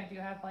roommate, I do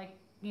have, like,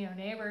 you know,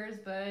 neighbors,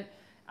 but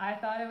I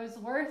thought it was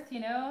worth,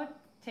 you know,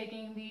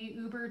 taking the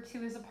Uber to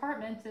his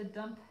apartment to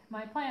dump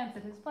my plants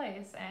at his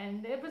place.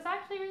 And it was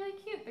actually really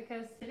cute,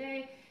 because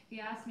today he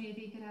asked me if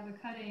he could have a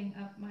cutting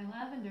of my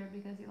lavender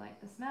because he liked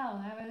the smell.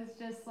 And I was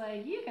just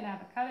like, you can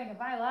have a cutting of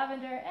my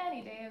lavender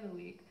any day of the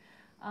week.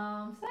 So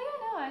yeah,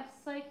 no,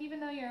 it's like,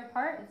 even though you're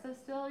apart, it's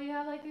still, you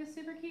have like these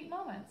super cute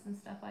moments and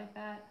stuff like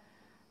that.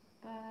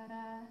 But,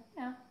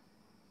 you know,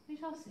 we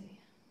shall see.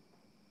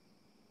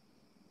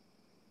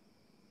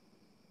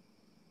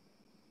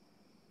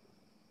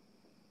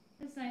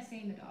 It's nice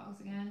seeing the dogs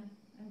again.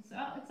 And so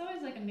it's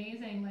always like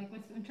amazing, like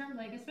with in terms,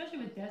 like, especially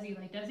with Desi.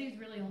 Like, Desi's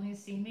really only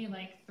seen me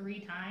like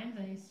 3 times,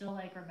 and he still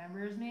like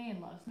remembers me and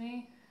loves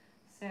me.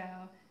 So,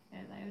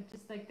 and I would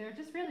just like, they're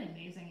just really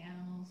amazing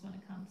animals when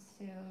it comes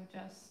to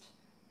just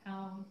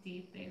how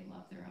deep they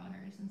love their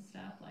owners and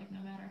stuff. Like, no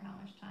matter how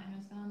much time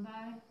has gone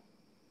by.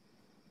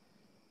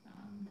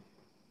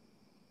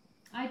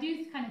 I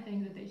do kind of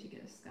think that they should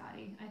get a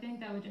Scotty. I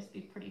think that would just be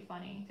pretty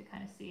funny to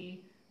kind of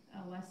see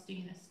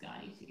Westie and a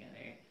Scotty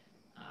together.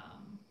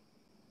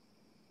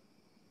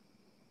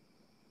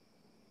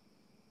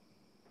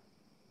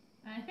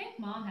 And I think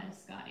Mom had a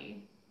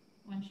Scotty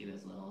when she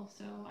was little,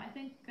 so I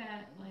think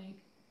that, like,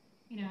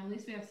 you know, at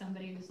least we have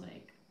somebody who's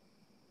like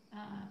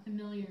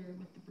familiar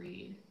with the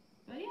breed.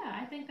 But yeah,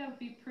 I think that would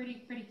be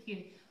pretty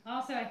cute.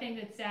 Also, I think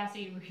that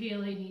Sassy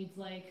really needs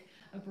like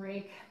a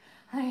break.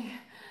 Like,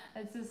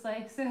 it's just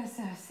like so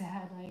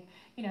sad. Like,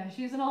 you know,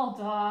 she's an old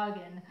dog,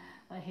 and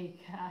like,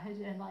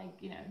 and like,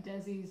 you know,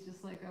 Desi's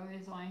just like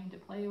always wanting to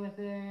play with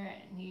her,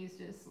 and he's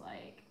just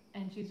like,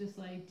 and she's just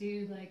like,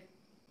 dude, like,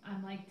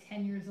 I'm like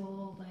 10 years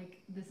old,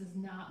 like, this is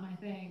not my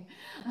thing.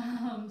 So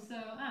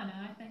I don't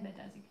know, I think that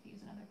Desi could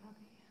use another puppy.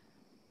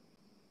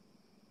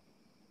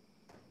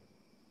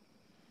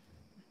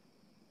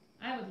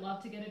 I would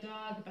love to get a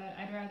dog, but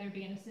I'd rather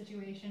be in a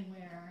situation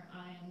where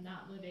I am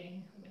not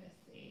living with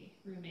a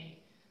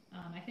roommate.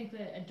 I think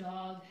that a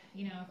dog,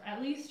 you know,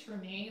 at least for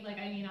me, like,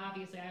 I mean,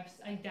 obviously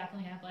I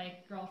definitely have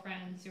like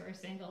girlfriends who are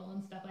single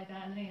and stuff like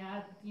that, and they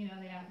have, you know,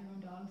 they have their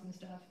own dogs and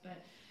stuff,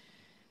 but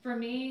for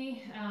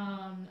me,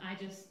 I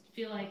just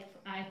feel like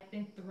I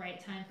think the right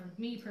time for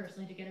me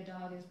personally to get a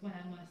dog is when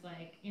I'm with,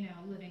 like, you know,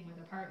 living with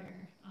a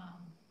partner.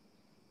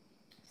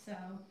 So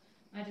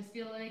I just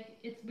feel like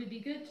it would be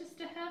good just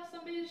to have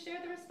somebody to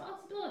share the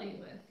responsibility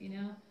with, you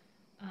know.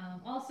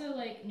 Also,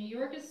 like, New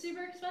York is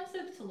super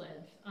expensive to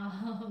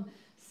live.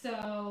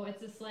 So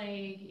it's just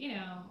like, you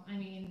know, I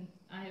mean,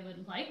 I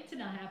would like to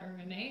not have a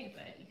roommate,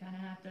 but you kind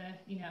of have to,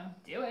 you know,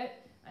 do it.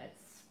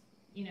 It's,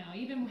 you know,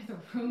 even with a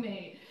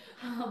roommate,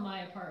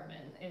 my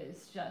apartment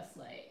is just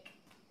like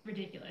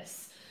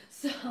ridiculous.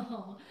 So,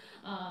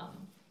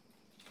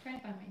 trying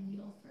to find my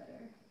needle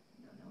threader.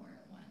 I don't know where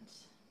it went.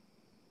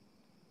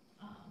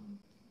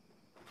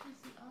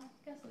 I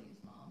guess I'll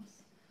use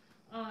Mom's.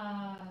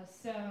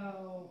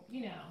 So,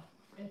 you know,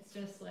 it's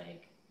just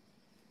like,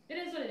 it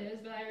is what it is,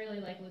 but I really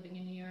like living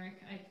in New York.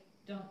 I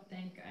don't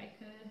think I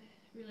could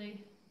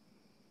really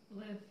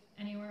live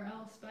anywhere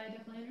else, but I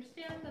definitely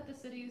understand that the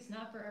city is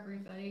not for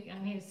everybody. I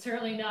mean, it's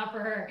certainly not for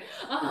her.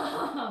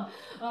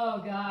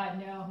 Oh God,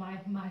 no, my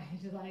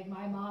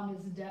mom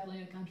is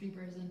definitely a country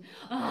person.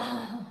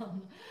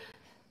 I'm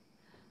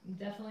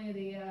definitely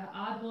the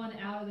odd one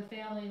out of the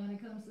family when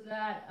it comes to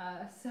that.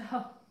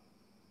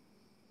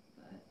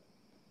 But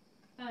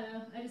I don't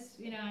know. I just,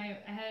 you know, I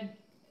had,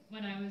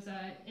 when I was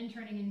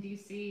interning in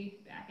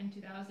DC back in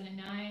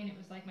 2009, it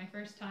was like my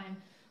first time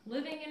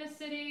living in a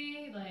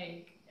city.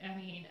 Like, I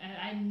mean,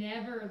 I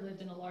never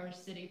lived in a large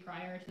city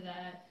prior to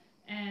that.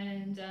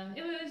 And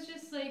it was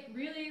just like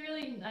really,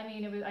 really,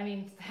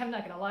 I'm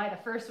not gonna lie,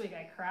 the first week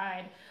I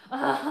cried.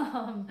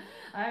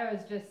 I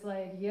was just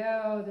like,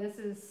 yo, this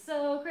is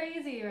so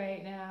crazy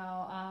right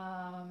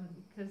now.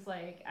 Cause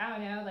like, I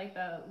don't know, like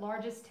the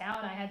largest town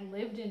I had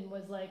lived in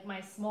was like my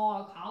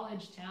small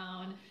college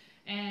town.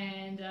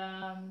 And,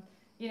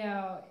 you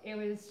know, it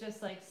was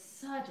just like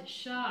such a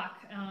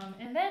shock.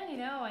 And then, you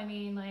know, I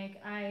mean,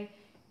 like I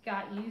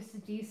got used to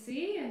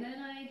DC and then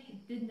I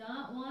did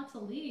not want to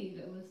leave.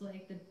 It was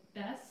like the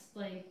best,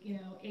 like, you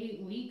know,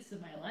 8 weeks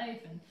of my life.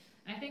 And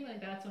I think like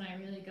that's when I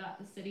really got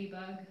the city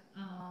bug.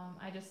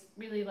 I just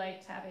really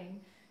liked having,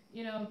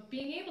 you know,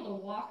 being able to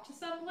walk to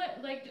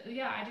like,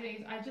 yeah,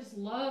 I just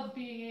love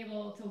being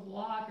able to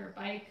walk or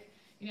bike,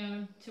 you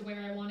know, to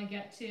where I want to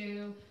get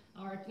to,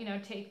 or, you know,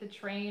 take the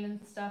train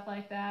and stuff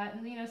like that.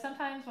 And, you know,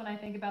 sometimes when I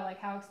think about like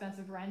how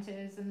expensive rent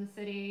is in the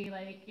city,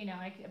 like, you know,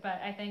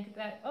 but I think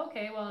that,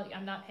 okay, well,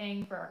 I'm not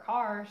paying for a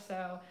car,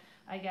 so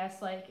I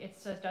guess like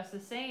it's just the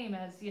same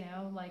as, you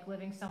know, like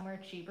living somewhere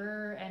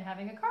cheaper and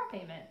having a car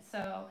payment.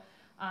 So,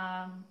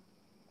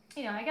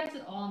 you know, I guess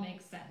it all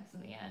makes sense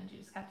in the end. You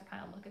just have to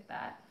kind of look at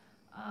that.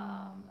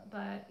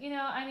 But, you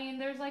know, I mean,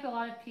 there's like a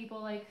lot of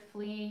people like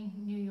fleeing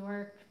New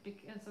York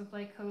because of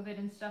like COVID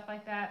and stuff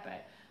like that,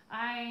 but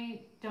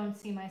I don't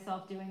see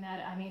myself doing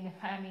that. I mean,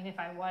 if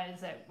I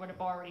was, it would have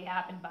already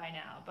happened by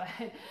now. But,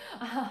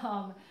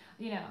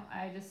 you know,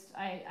 I just,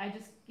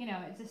 you know,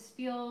 it just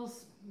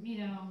feels, you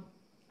know,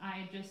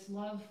 I just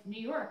love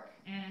New York,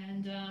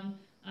 and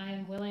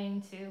I'm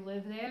willing to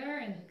live there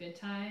in the good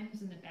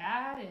times and the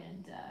bad,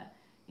 and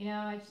you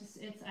know, I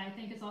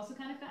think it's also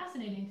kind of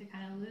fascinating to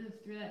kind of live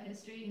through that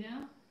history, you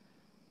know.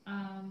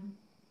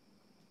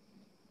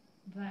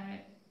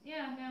 But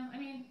yeah, no, I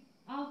mean,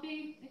 I'll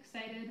be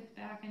excited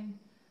back, and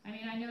I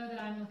mean, I know that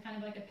I'm kind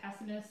of like a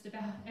pessimist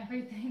about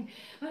everything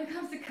when it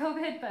comes to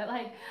COVID, but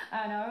like,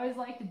 I don't know, I always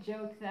like to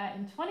joke that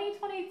in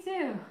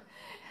 2022,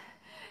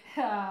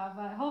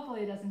 but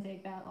hopefully it doesn't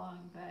take that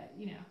long. But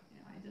you know,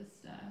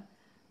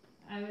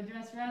 I would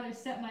just rather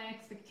set my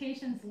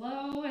expectations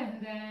low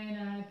and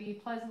then be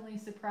pleasantly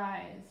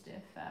surprised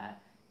if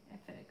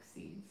it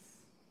exceeds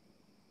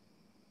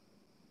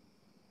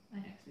my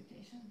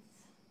expectations.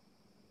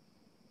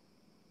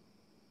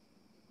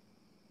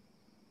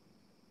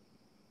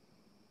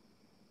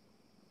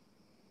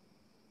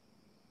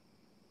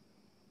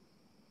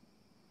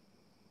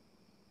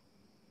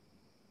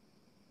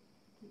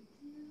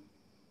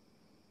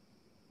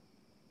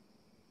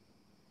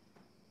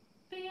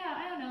 But yeah,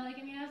 I don't know, like,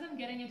 I mean, as I'm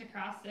getting into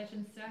cross stitch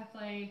and stuff,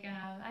 like,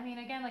 I mean,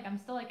 again, like, I'm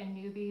still like a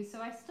newbie,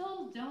 so I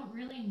still don't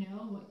really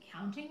know what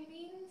counting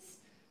means.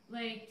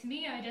 Like, to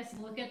me, I just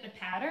look at the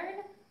pattern,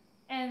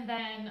 and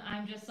then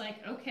I'm just like,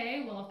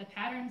 okay, well, if the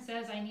pattern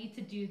says I need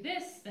to do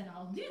this, then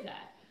I'll do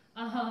that.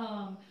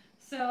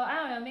 So I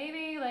don't know,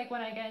 maybe like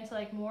when I get into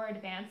like more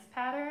advanced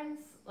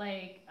patterns,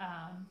 like,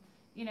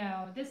 you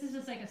know, this is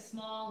just like a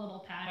small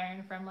little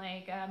pattern from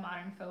like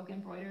modern folk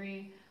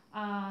embroidery.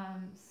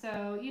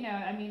 So, you know,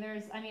 I mean,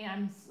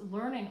 I'm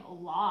learning a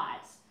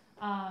lot,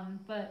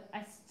 but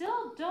I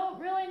still don't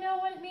really know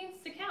what it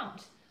means to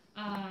count.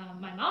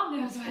 My mom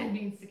knows what it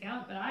means to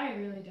count, but I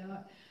really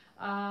don't.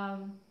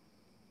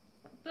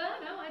 But I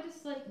don't know, I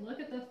just like look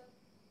at the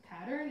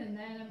pattern and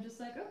then I'm just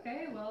like,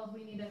 okay, well, if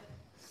we need to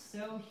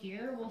sew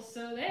here, we'll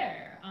sew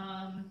there.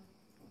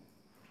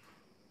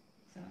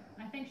 So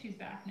I think she's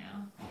back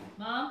now.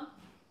 Mom?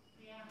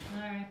 Yeah.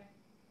 All right.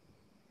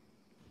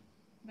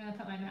 I'm gonna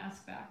put my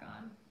mask back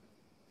on.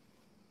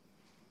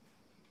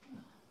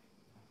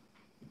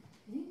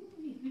 I think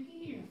we can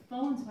get your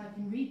phone so I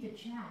can read the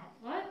chat.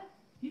 What?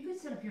 You could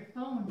set up your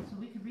phone so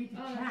we could read the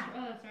chat.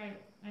 That's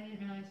right. I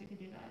didn't realize you could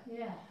do that.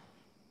 Yeah. I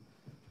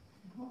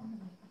don't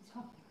want to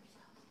talk to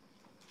ourselves.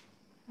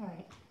 All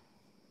right.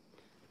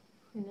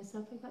 Clean this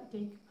up. I got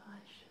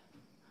decoupage.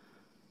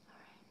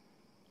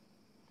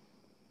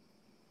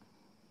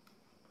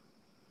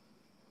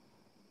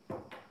 All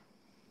right.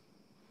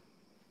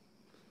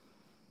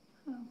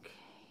 Okay.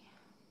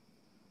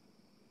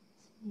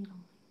 This needle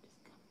might just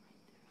come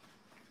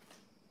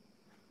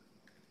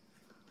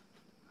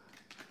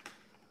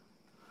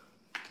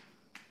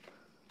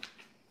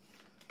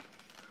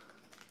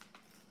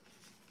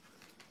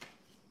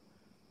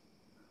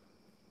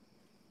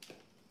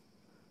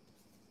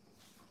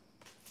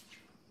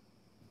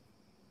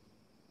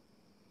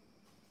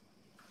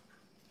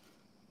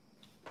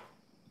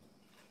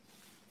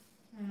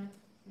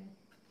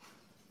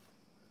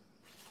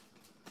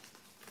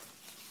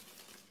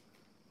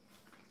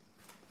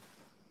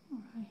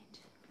right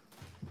through.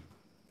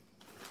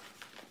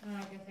 I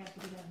guess I have to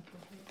do that in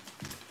portrait.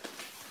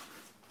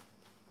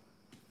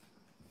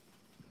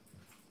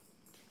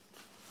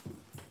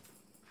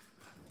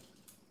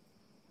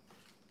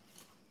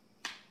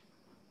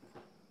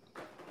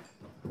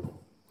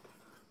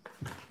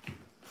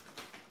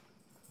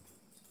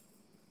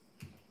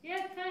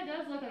 Yeah, it kind of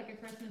does look like a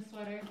Christmas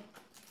sweater.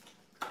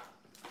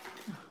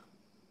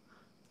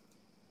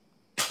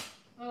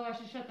 Oh, I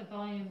should shut the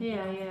volume.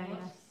 Yeah.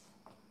 Whoops.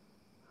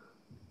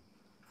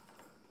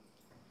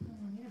 Oh, I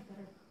need a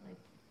better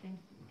thing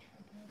for the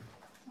tripod.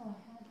 Oh, I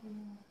had the.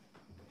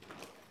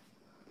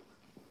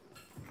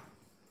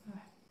 All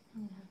right,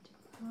 I'm gonna have to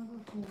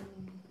probably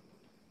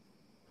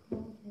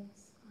pull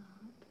this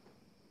up.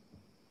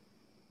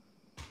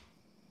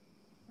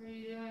 What are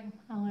you doing?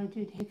 I want to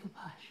do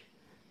decoupage.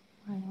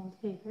 My old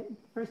favorite.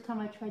 First time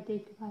I tried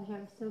decoupage, I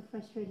was so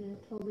frustrated. I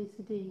told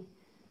Lisa D.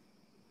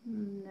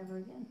 Never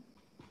again.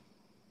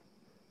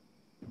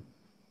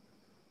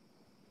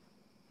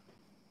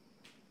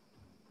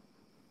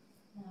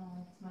 Now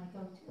it's my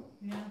go-to.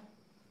 Yeah.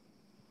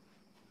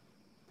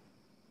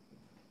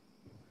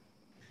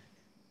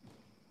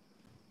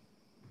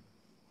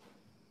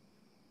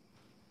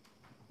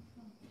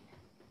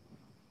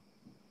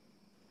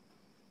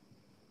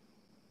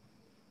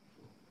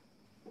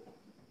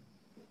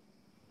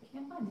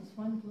 Can't find this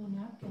one blue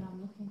napkin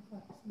I'm looking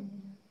for. Something.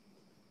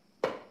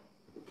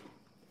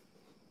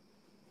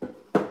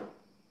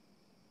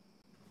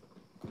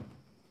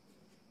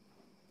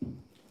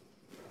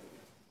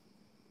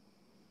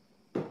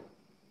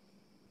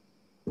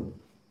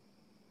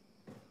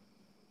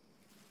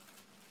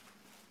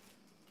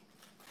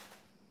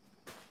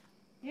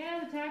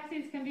 Yeah, the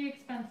taxis can be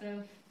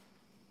expensive.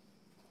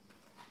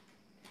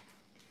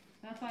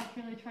 That's why I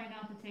really try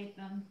not to take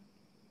them.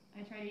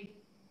 I try to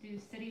do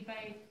city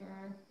bike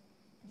or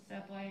the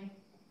subway.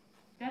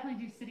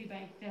 Definitely do city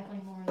bike,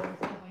 definitely more than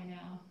subway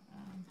now.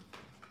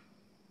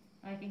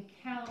 I can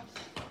count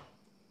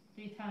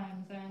the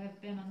times I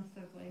have been on the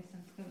subway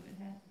since COVID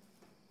hit.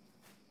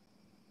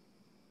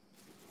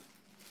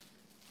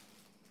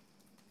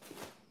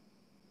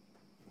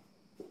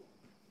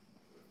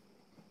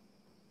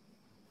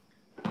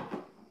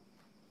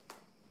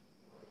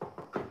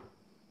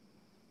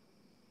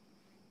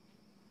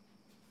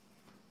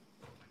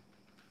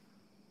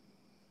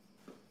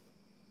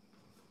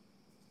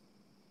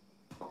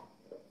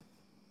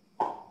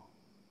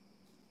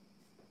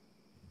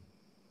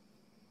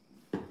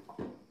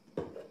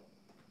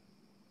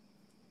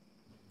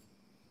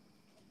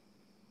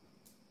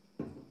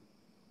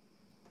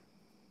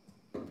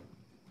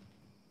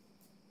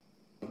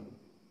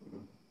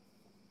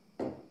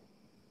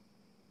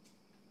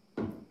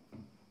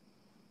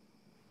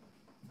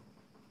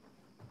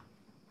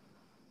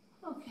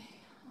 Okay.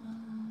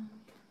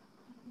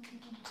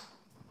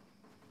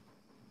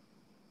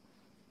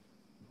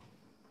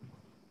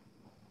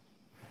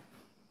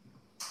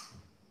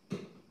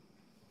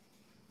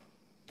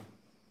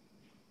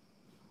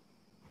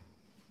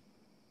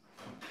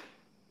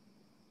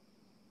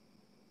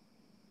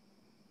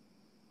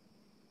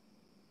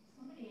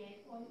 Somebody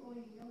ate oil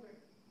yogurt.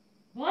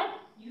 What?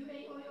 You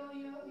ate oil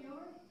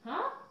yogurt?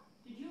 Huh?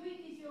 Did you eat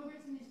these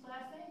yogurts in these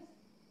glass things?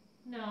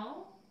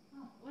 No.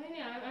 Oh. What do you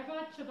mean? I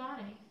bought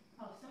Chobani.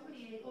 Oh,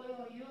 somebody ate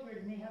oil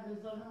yogurt and they have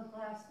those little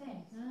glass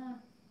things.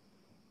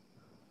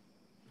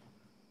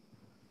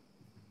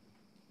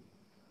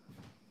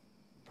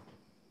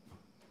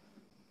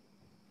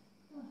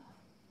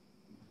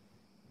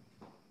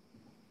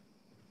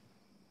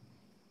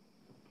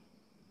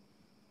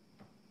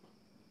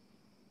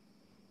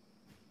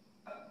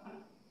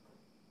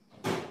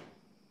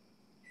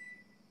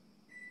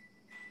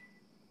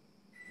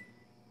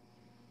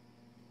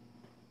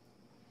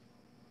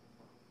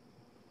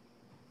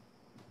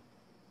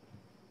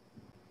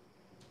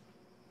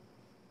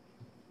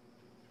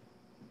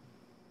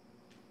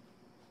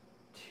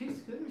 Two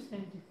scooters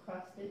going to do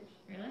cross stitch.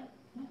 Really?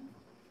 Yeah.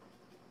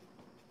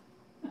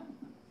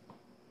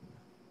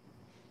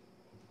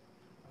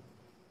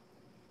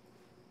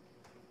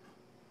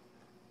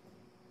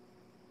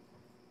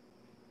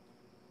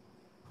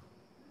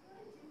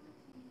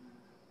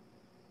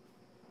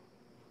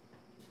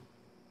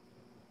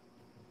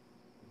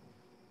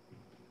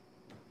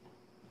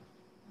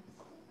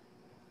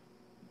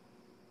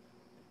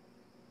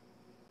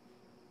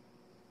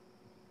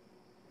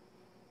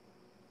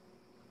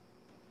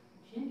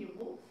 Virginia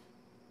Woolf.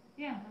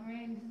 Yeah, I'm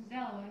reading this is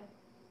Dalloway.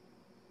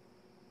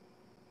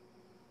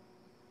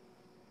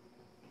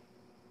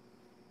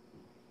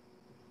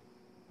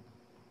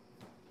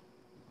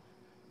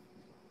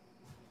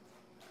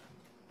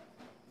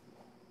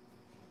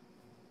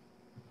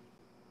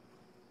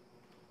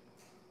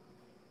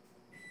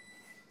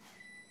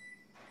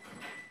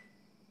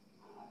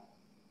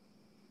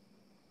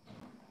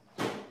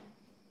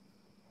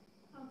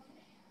 Okay.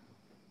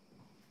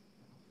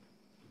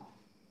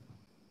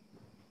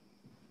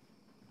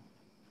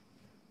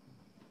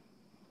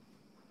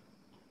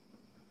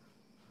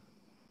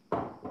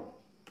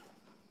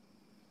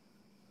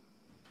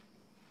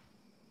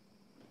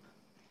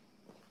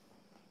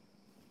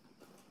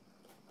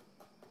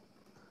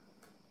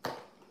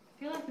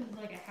 I feel like this is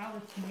like a how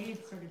it's made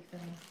sort of thing.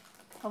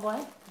 A what?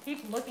 I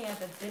keep looking at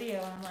the video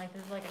and I'm like,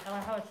 this is like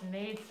a how it's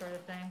made sort of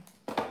thing.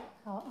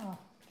 Oh.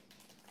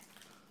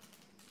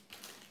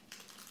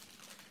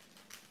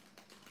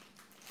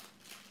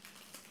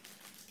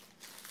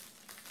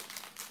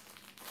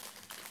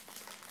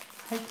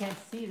 I can't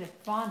see the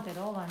font at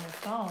all on your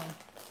phone.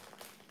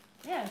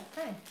 Yeah, it's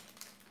pretty.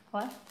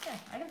 What? Yeah,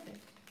 I can see.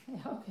 Yeah,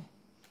 okay.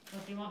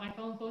 Well, do you want my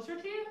phone closer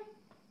to you?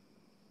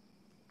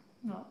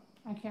 No,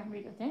 I can't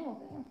read a thing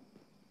over there.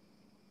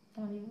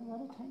 Not even a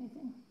little tiny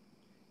thing.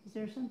 Is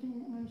there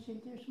something, let me see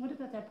if there's, what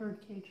about that bird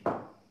cage? Okay.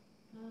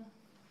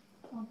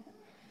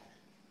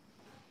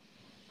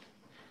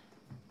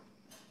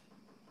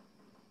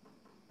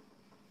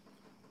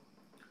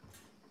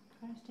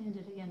 Try to stand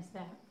it against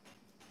that.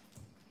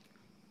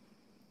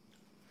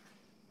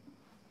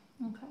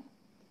 Okay.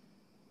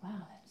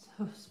 Wow, that's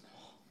so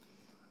small.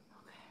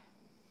 Okay.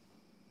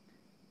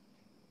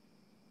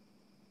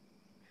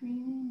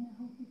 Dreaming,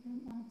 I hope you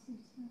got lots of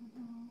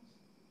dolls.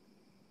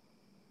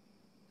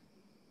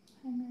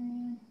 Hi,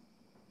 Marianne.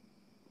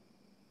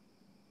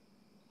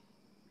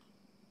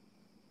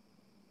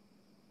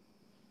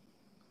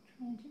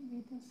 Trying to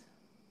read this.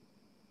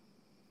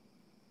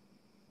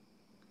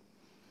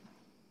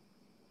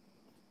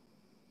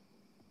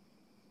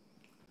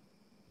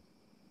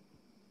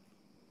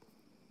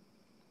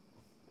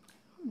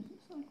 What is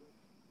this like?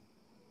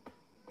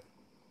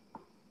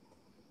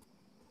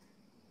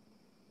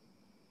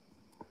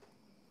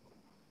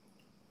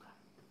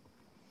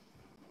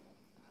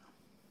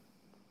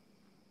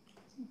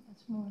 Let's see if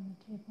that's more on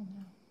the table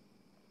now.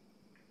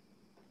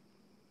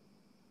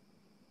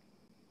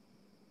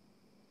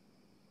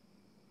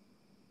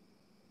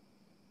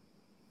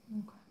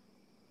 Okay.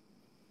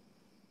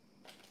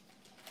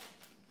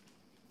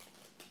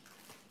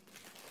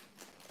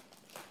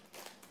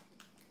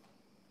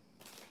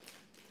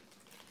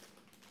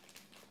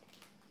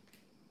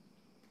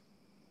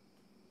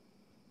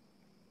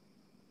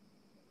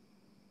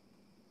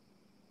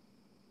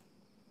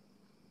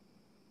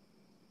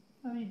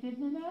 Oh, you did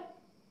Nanette?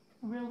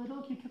 A real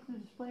little? You took the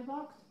display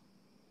box?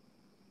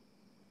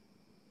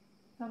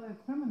 Felt like a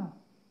criminal.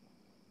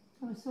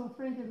 I was so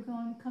afraid they were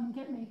going to come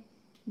get me.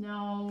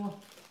 No.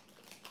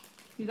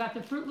 You got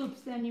the Fruit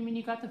Loops then? You mean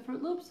you got the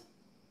Fruit Loops?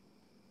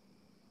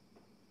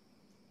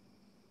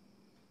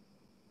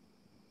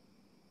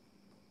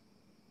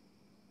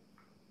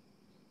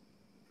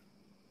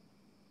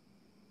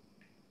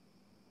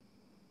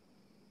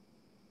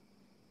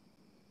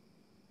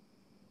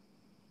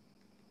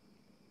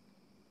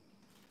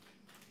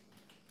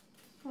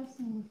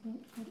 Fussing with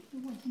it, but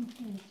it wasn't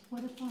his.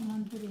 What if I'm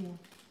on video?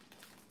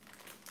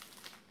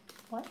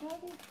 What,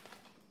 Daddy?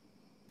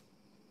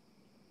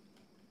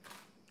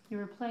 You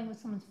were playing with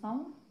someone's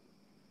phone?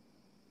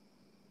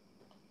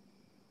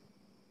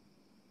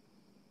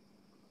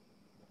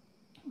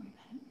 Wait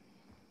a minute.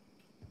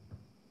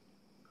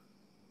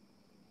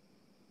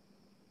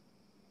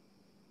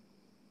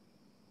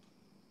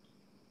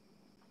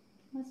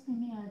 Must be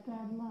me, I have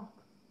bad luck.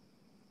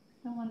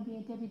 Don't want to be a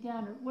Debbie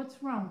Downer.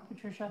 What's wrong,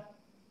 Patricia?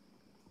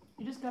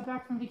 You just got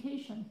back from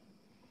vacation.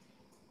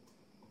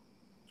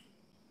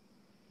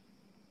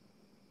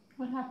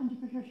 What happened to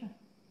Patricia?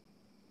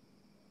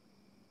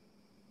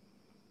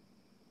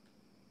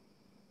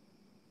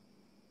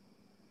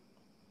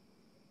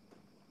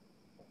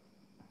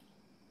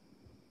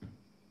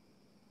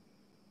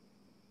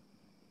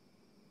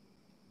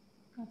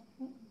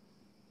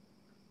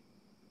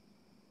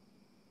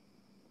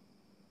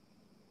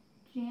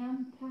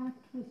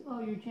 Jam-packed with,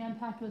 oh, you're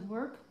jam-packed with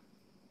work?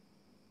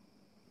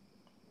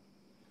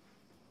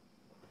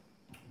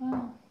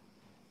 Well,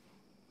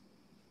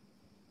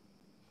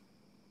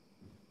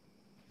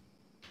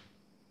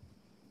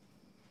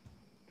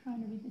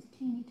 trying to read this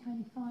teeny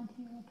tiny font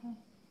here, okay?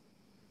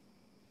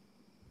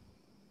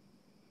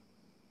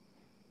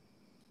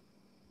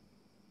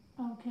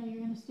 Okay,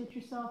 you're gonna stitch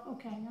yourself?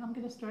 Okay, I'm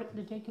gonna start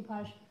the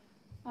decoupage.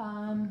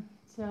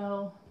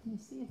 So, let me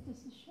see if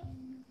this is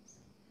showing this.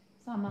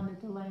 So I'm on the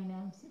delay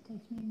now, so it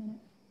takes me a minute.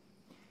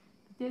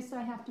 This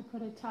I have to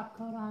put a top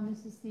coat on.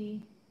 This is the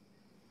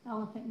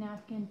elephant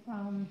napkin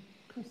from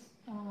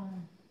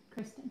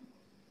Kristen.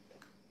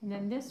 And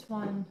then this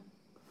one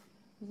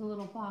is a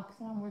little box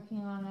that I'm working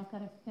on. I've got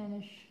to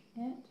finish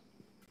it.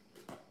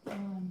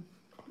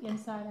 The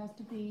inside has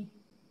to be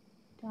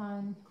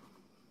done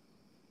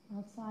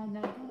outside. And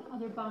then I've got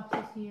other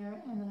boxes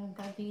here, and then I've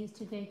got these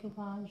to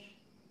decoupage.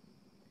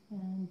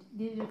 And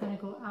these are going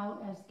to go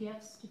out as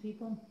gifts to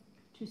people.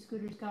 2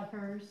 Scooters got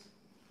hers.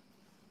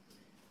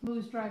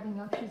 Moo's driving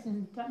up. She's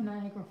in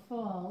Niagara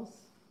Falls.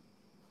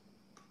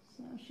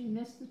 So she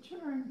missed the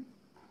turn.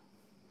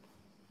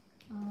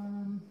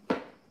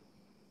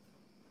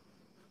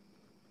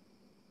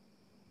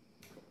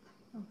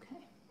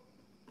 Okay.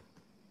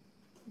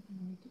 I'm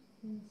going to do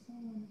this. I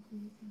want to do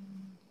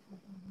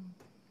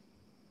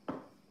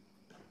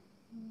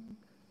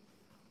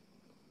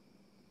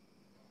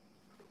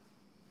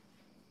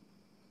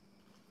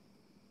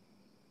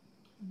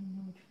I don't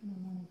know which one I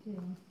want to do.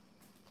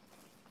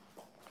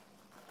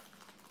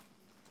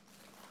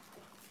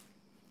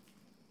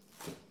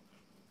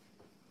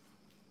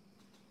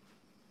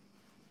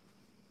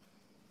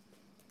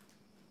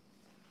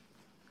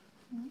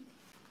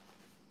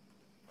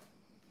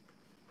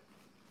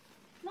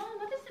 Mom,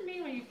 what does it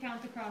mean when you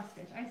count the cross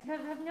stitch? I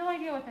have no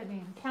idea what that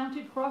means.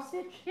 Counted cross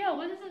stitch? Yeah,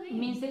 what does it mean? It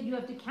means that you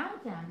have to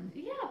count them.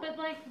 Yeah,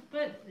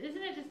 but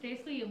isn't it just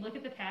basically you look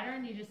at the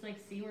pattern, you just like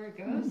see where it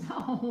goes?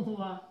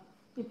 No.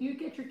 If you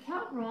get your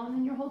count wrong,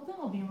 then your whole thing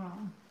will be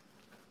wrong.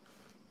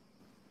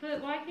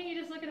 But why can't you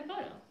just look at a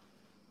photo?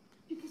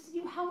 Because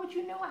how would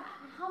you know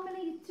how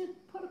many to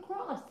put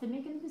across to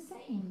make them the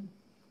same?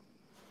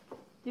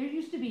 There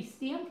used to be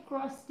stamped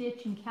cross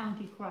stitch and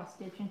counted cross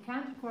stitch, and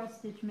counted cross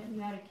stitch meant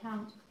you had to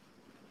count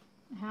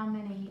how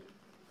many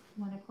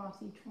went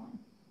across each one.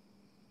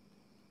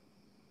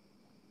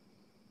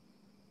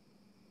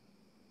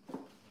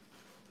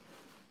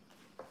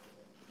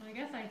 Well, I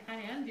guess I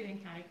kind of am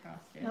doing counted cross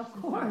stitch. Of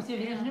course,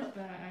 if there's no,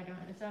 but I don't.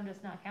 So I'm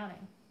just not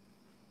counting.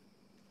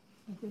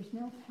 if there's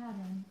no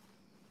pattern.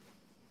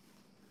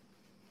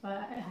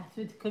 But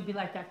it could be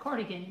like that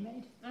cardigan you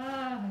made.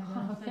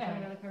 Oh, Okay. I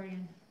got a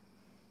cardigan.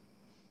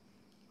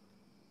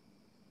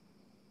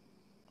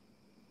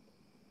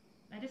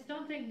 I just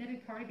don't think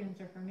knitted cardigans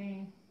are for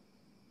me.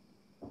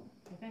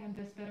 I think I'm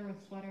just better with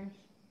sweaters.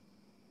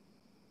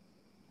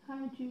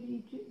 Hi,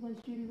 Judy. Was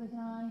Judy with an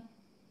eye?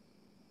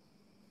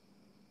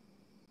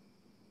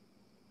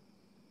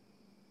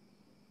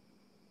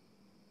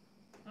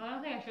 Oh, I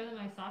don't think I showed them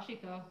my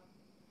sashiko.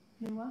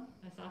 You what?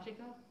 My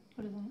sashiko?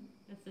 What is that?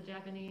 It's the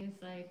Japanese,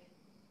 like,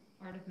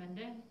 art of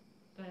mending.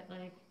 But,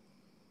 like,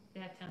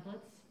 they have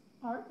templates.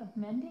 Art of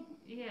mending?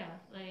 Yeah,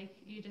 like,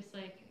 you just,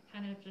 like,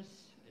 kind of just,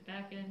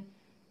 back in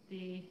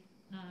the,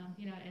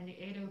 you know, in the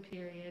Edo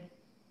period,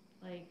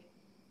 like,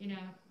 you know,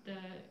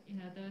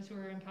 those who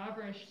were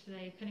impoverished,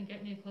 they couldn't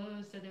get new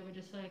clothes, so they would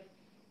just, like,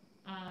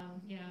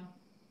 you know,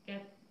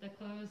 get the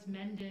clothes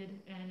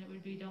mended, and it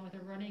would be done with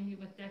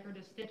with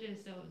decorative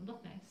stitches, so it would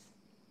look nice.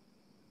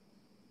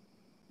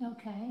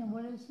 Okay, and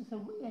what is,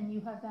 so, and you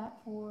have that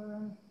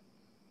for,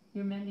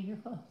 you're mending your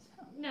clothes?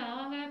 No,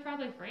 I'm gonna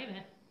probably frame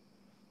it,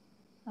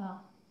 Oh,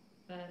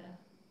 but,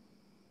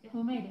 yeah.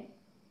 who made it?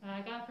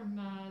 I got it from,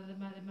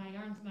 my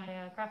yarns,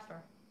 my, craft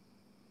store.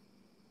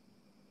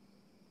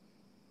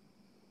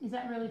 Is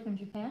that really from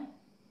Japan?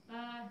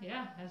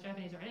 Yeah, has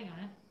Japanese writing on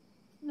it.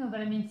 No,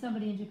 but I mean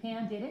somebody in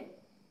Japan did it?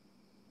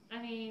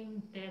 I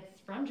mean, it's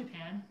from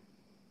Japan.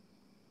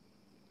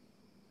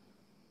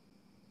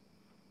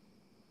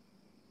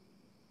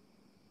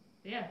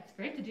 Yeah, it's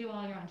great to do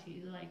while you're on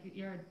TV, like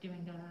you're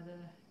doing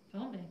the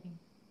filmmaking.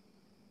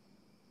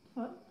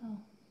 What? Oh.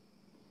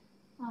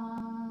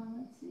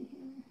 Let's see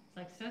here. It's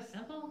like so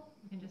simple.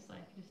 You can just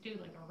do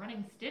like a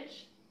running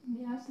stitch.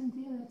 Yeah,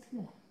 Cynthia, that's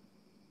good.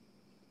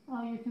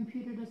 Oh, your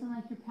computer doesn't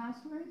like your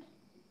password?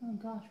 Oh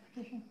gosh,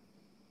 Patricia.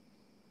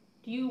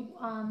 Do you,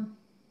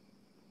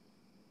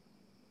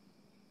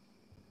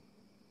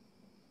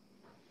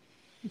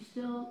 you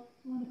still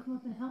want to come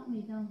up and help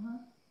me though, huh?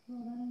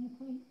 Roll that on your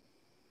plate.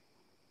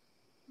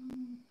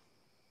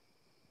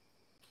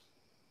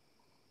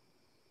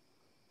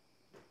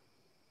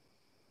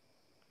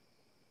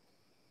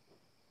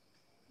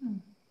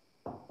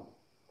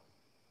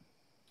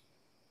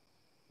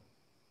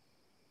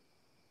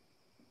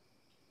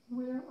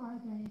 Where are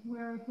they?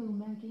 Where are who,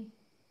 Maggie?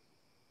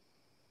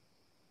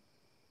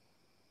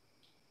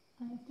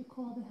 I have to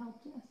call the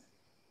help desk.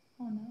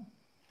 Oh no.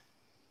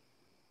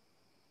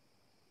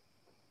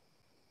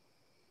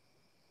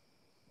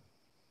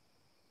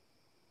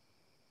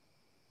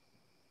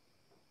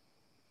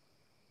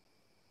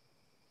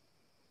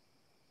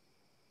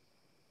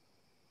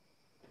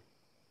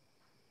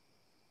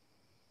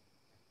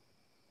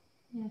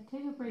 Yeah,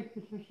 take a break,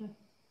 Patricia.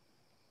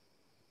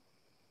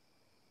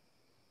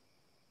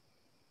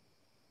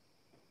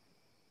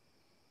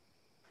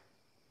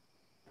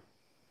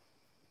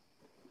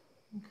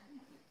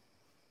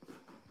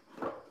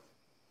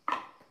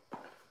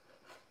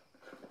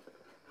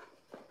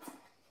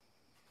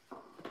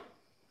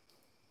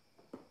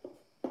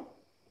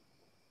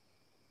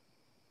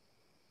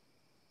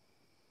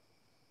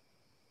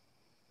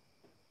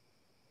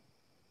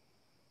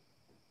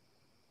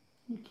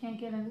 You can't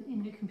get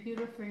in the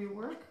computer for your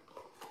work?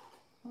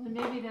 Well,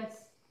 maybe that's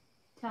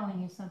telling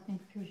you something,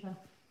 Patricia.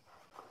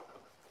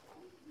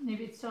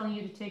 Maybe it's telling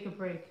you to take a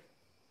break.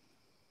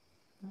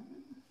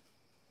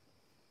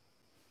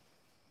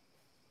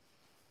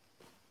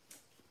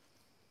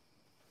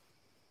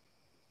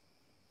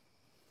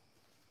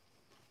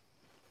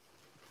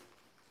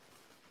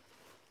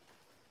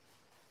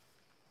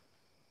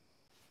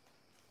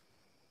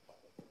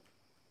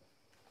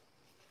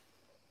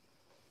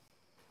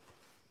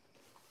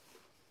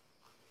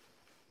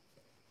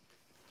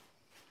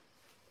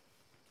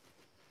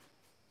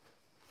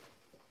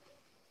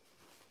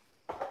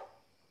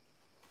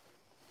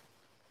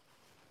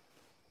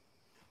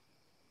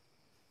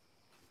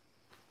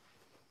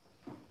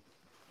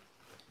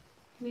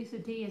 Lisa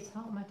D is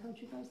home. I told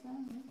you guys that,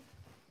 right?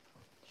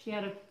 She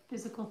had a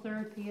physical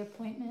therapy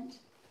appointment.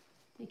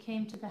 They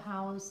came to the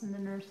house, and the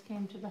nurse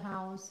came to the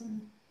house,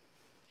 and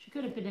she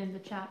could have been in the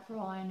chat for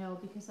all I know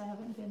because I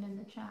haven't been in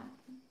the chat.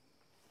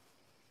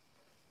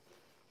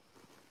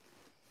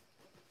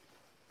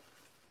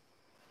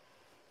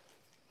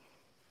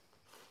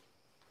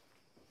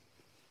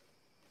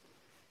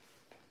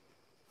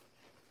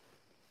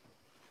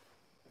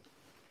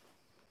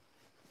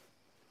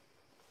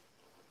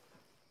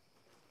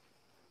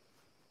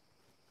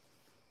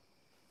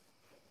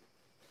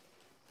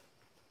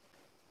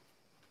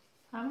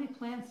 How many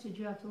plants did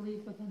you have to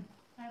leave with him?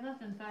 I left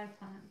them 5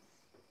 times.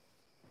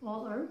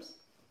 All herbs?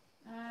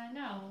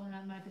 No,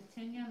 my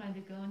petunia, my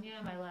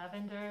begonia, my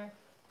lavender,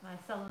 my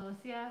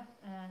celosia,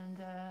 and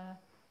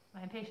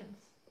my impatiens.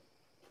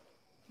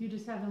 You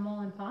just have them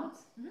all in pots?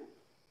 Mhm.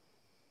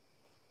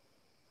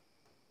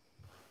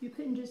 You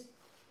couldn't just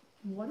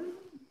water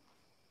them?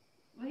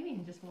 What do you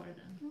mean, just water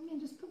them? I mean,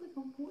 just put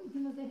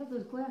like they have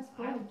those glass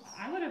bulbs.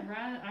 I would have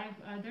rather.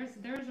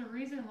 There's a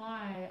reason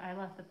why I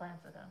left the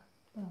plants with them.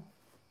 Oh.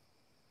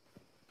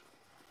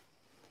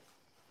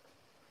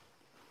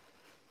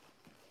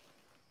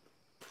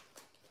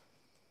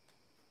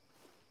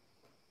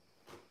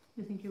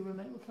 You think your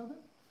roommate will kill them?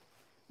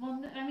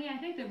 Well, I mean, I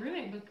think the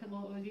roommate would.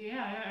 Well,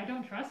 yeah, I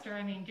don't trust her.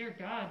 I mean, dear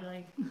God,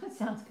 like. That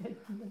sounds good.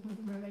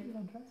 The roommate you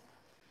don't trust.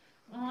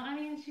 Well, I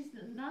mean, she's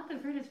not the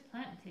greatest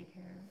plant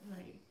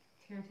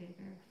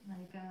caretaker.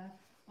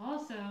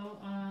 Also,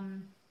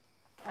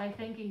 I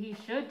think he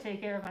should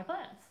take care of my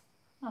plants.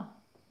 Oh.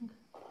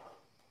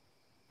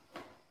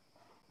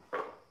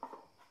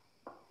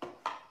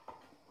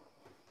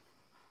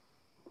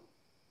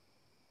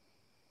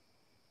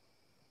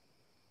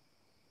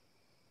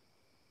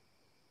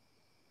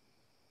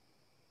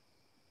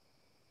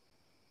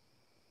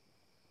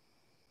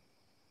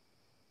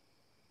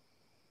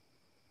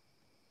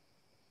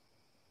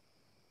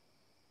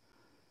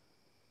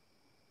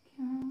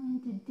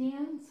 Did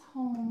Dan's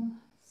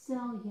home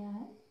sell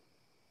yet?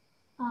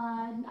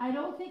 I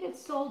don't think it's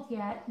sold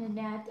yet,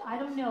 Nanette. I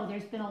don't know.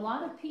 There's been a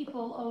lot of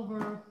people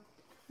over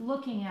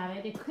looking at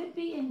it. It could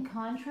be in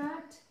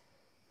contract.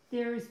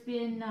 There's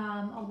been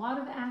a lot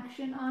of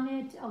action on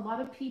it, a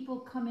lot of people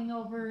coming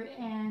over,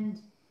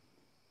 and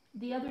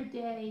the other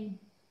day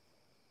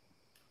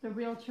the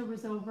realtor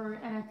was over,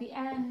 and at the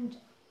end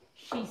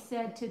she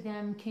said to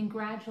them,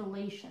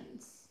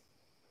 "Congratulations."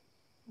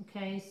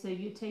 Okay, so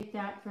you take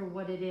that for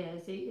what it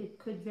is. It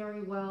could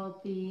very well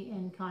be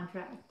in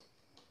contract.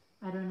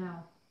 I don't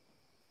know.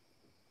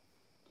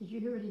 Did you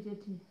hear what he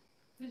did to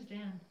Who's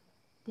Jan?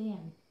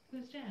 Dan?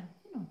 Who's Jan?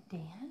 You know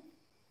Dan.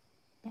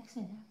 Next to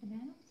that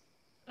bananas.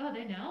 Oh,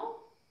 they know?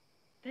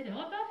 They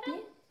know about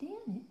him?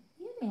 Dan,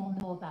 yeah, they all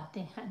know about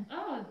Dan.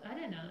 Oh, I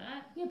didn't know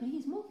that. Yeah, but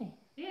he's moving.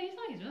 Yeah,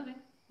 he's moving.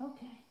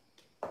 Okay.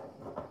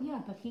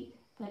 Yeah, but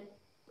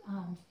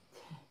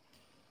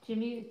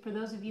Jimmy, for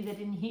those of you that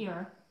didn't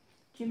hear,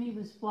 Jimmy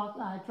was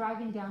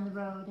driving down the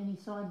road, and he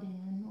saw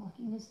Dan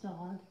walking his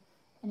dog,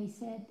 and he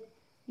said,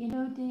 "You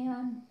know,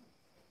 Dan,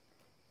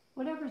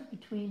 whatever's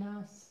between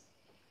us,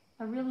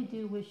 I really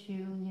do wish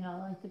you,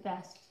 like the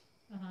best."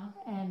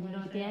 And you know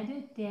what Dan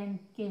did? Dan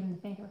gave him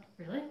the finger.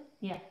 Really?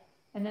 Yeah.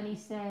 And then he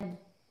said,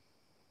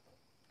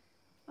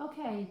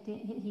 "Okay,"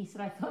 he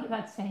said, "I thought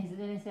about saying it."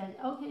 Then he said,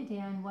 "Okay,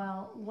 Dan,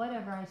 well,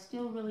 whatever, I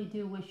still really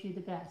do wish you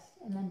the best."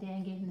 And then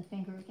Dan gave him the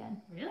finger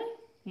again. Really?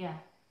 Yeah.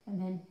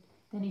 And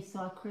then he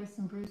saw Chris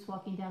and Bruce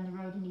walking down the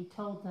road, and he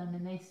told them,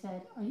 and they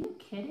said, "Are you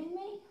kidding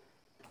me?"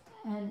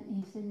 And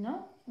he said,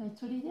 "No,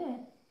 that's what he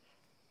did."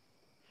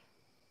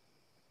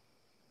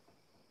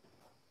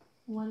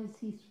 What is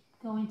he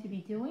going to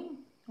be doing?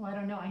 Well, I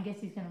don't know. I guess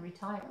he's going to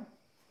retire.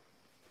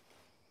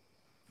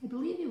 I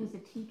believe he was a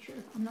teacher.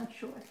 I'm not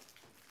sure.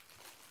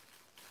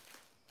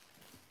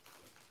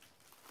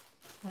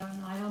 I don't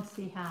know. I don't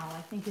see how.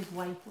 I think his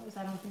wife was.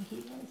 I don't think he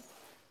was.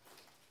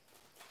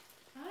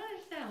 I don't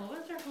understand. What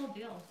was their whole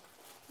deal?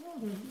 Yeah,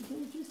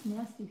 they're just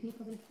nasty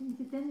people.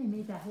 Then they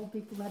made that whole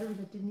big letter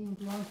that didn't even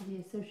belong to the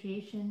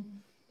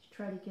association to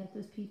try to get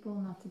those people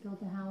not to build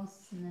the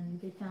house, and then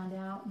they found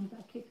out and he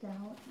got kicked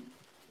out.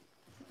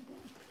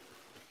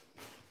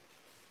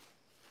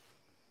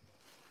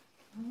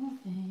 The whole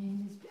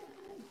thing is bad.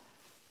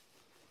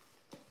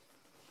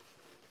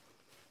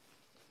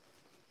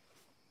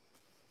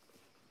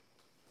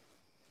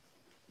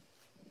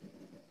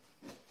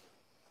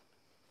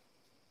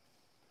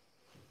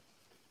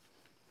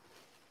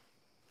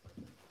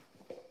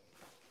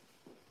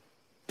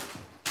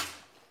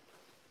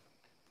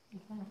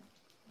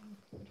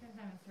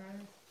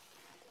 cars.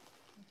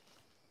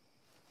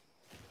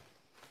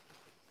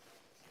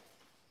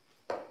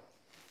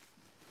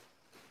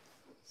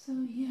 So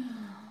yeah,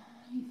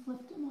 he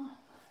flipped him off.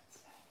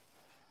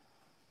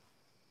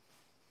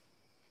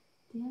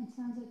 Dan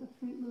sounds like a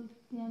Fruit Loop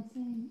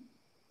dancing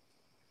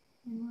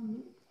in one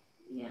loop.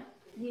 Yeah,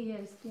 he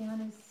is.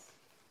 Dan is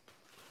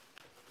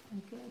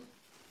good.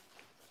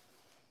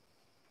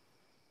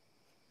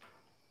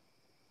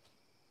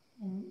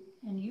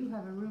 And you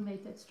have a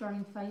roommate that's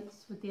starting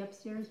fights with the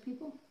upstairs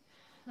people?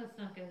 Let's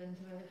not get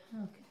into it.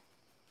 Okay.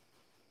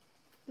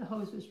 The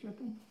hose was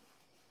dripping.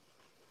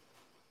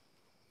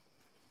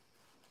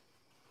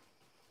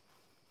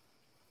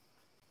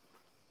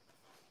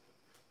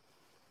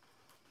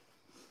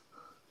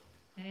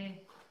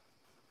 Hey,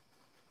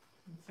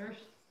 search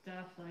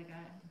stuff like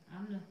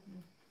I'm the.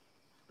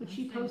 But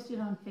she posted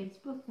on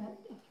Facebook that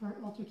her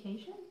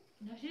altercation?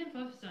 No, she didn't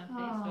post it on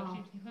Facebook.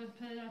 She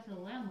put it out to the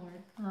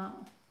landlord.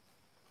 Oh.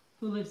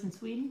 Who lives in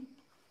Sweden?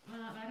 I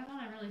don't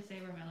want to really say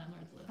where my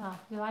landlords live. Oh,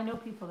 well, I know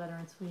people that are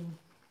in Sweden.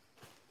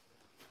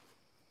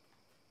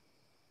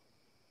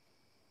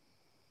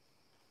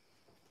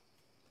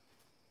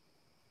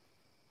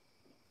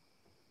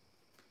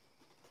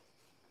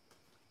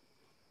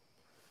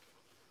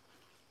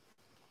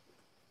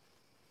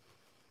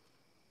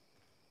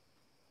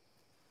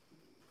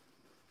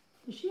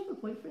 Does she have a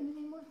boyfriend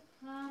anymore?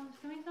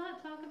 Can we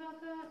not talk about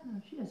that?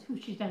 No, she does. Who?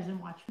 She doesn't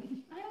watch me.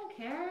 I don't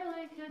care.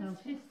 Like, it's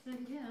Okay.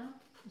 just, you know.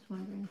 Just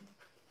wondering.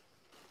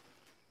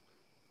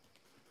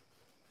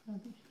 Oh,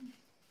 there she is.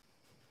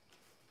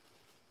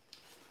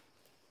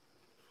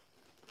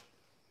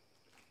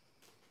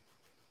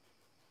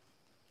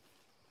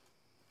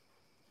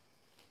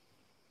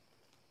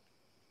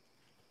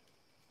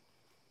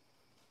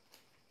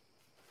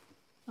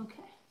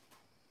 Okay.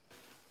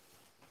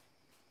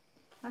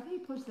 How can you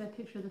post that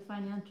picture of the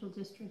financial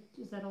district?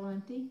 Is that all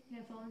empty? Yeah,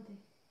 it's all empty.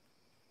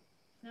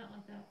 It's not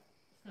like that.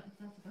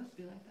 It's not supposed to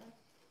be like that.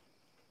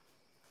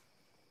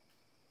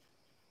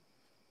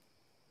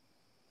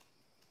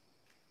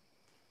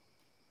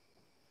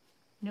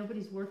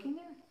 Nobody's working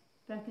there?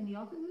 Back in the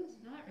offices?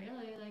 Not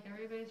really. Like,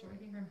 everybody's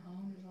working from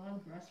home. There's a lot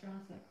of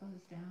restaurants that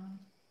closed down.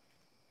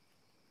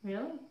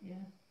 Really?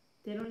 Yeah.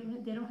 They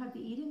don't have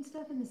the eat-in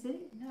stuff in the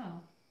city?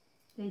 No.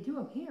 They do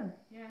up here.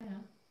 Yeah, I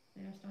know.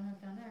 They just don't have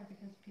it down there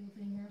because people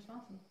being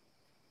irresponsible.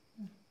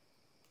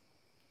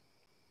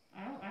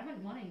 I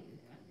wouldn't want to eat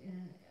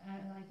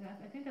like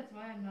that. I think that's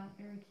why I'm not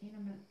very keen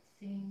on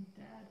seeing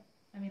Dad.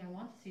 I mean, I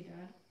want to see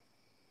Dad.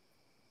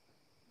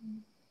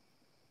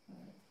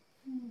 But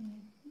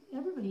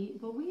Everybody,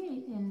 well, we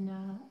ate in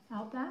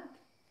Outback,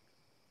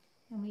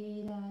 and we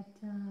ate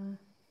at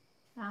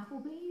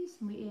Applebee's,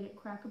 and we ate at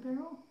Cracker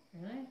Barrel.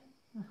 really?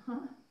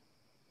 Uh-huh.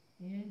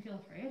 You didn't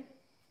feel afraid?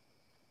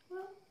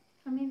 Well,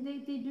 I mean, they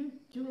do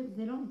it,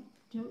 they don't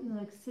do it,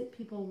 like, sit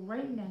people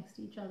right next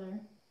to each other.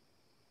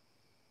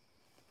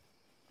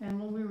 And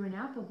when we were in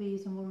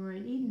Applebee's and when we were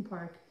in Eden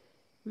Park,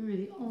 we were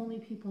the only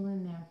people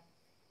in there.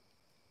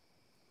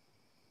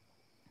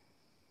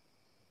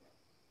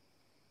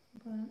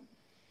 But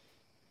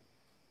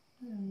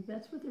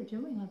that's what they're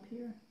doing up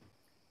here.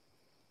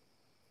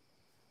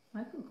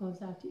 Michael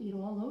goes out to eat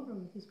all over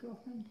with his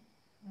girlfriend.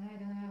 I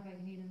don't know if I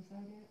can eat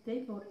inside yet.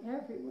 They go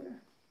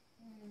everywhere.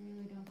 I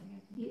really don't think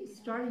I can eat.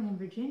 Starting in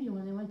Virginia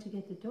when they went to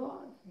get the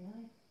dog.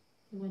 Really?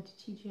 They went to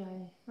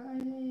TGI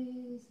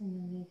Fridays and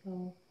then they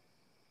go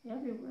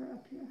everywhere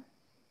up here.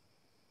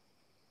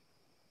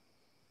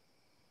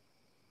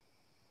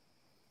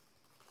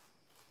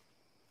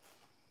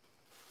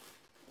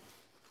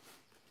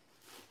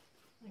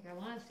 Like, I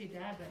want to see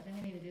Dad, but I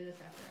didn't need to do this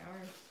after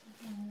hours.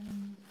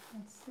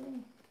 Let's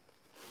see.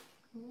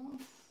 Who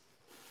else?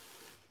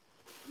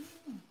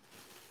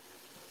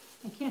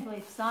 I can't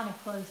believe Sonic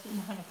closed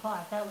at 9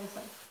 o'clock. That was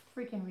like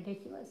freaking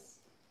ridiculous.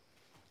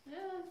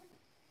 Yeah.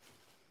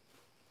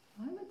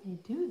 Why would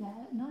they do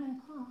that at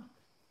 9 o'clock?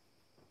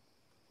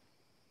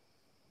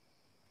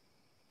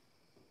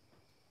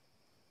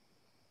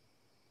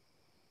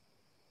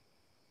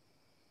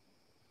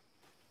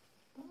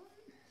 I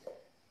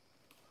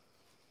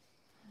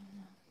don't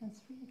know.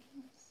 That's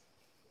ridiculous.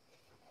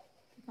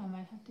 I think I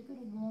might have to go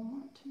to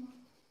Walmart tomorrow.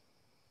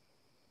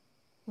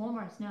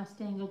 Walmart's now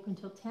staying open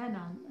till 10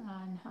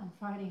 on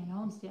Friday in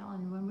Honesdale,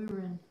 and when we were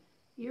in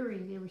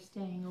Erie, they were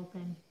staying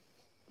open.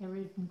 They were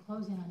even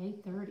closing on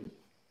 8:30.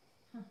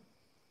 Huh.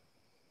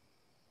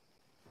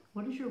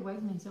 What is your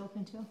Wegmans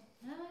open till?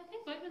 I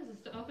think Wegmans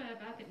is open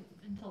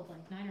until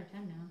like 9 or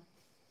 10 now.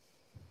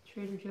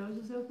 Trader Joe's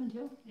is open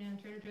too? Yeah,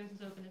 Trader Joe's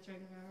is open its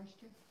regular hours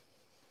too.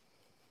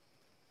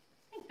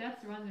 I think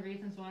that's one of the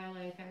reasons why,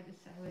 like, I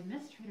would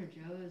miss Trader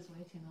Joe's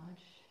way too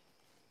much.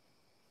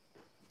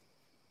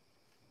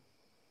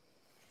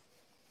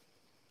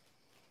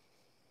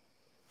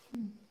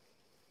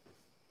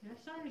 I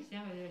just don't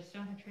understand why they just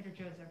don't have Trader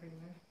Joe's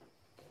everywhere.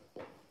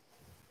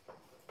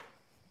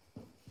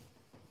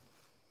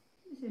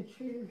 Is it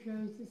Trader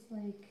Joe's is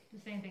like... The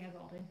same thing as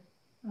Aldi.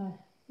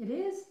 It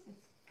is?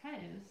 It's kind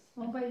of is.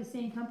 Owned by the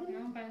same company?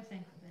 They're owned by the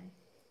same company.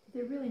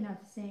 They're really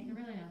not the same.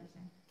 They're really not the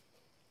same.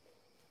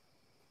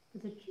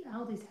 But the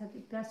Aldi's had the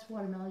best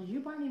watermelon. Did you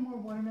buy any more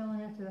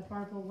watermelon after the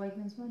Harville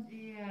Wegmans one?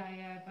 Yeah,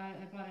 I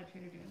bought it at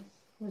Trader Joe's.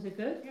 Was it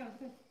good? Yeah, it was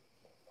good.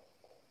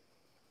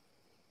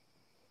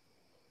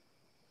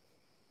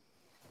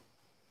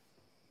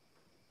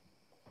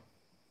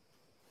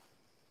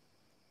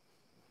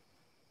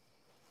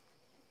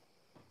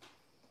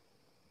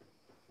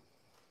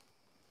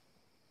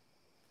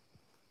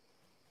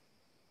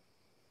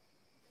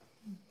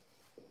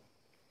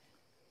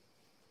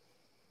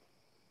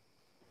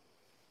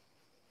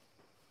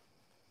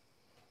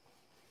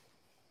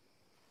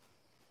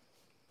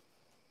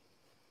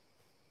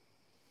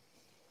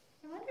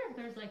 I wonder if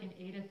there's like an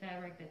Ada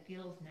fabric that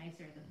feels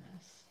nicer than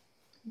this.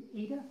 An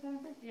Ada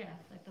fabric? Yeah,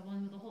 like the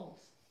one with the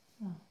holes.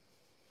 Oh.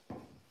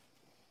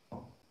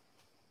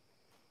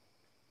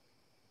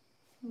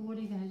 Well, what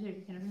are you going to do?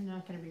 You're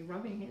not going to be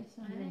rubbing it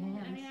on your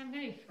hands. I mean, I'm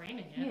going to be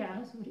framing it.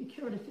 Yeah, so what do you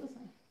care what it feels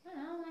like? I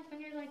don't know, like when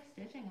you're like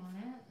stitching on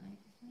it, like,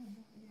 I don't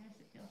know, I guess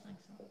it feels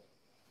like soft.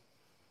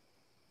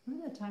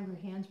 Remember that time your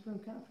hands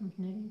broke out from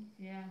knitting?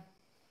 Yeah.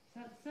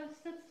 So that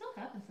still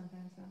happens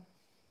sometimes though.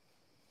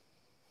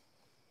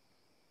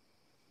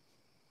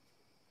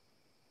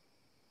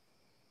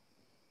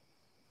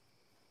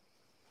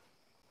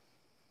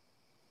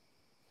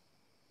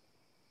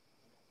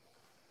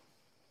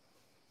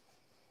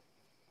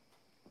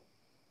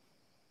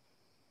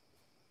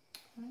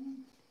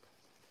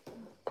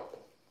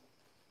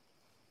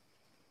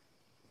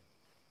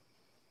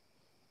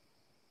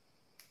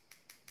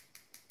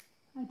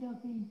 Hi,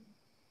 Delphine.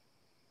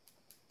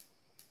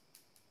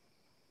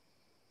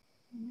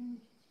 I know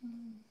she's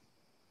fine.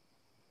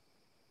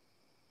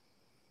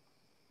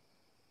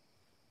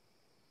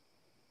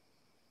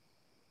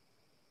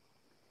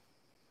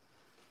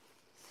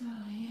 So,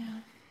 yeah.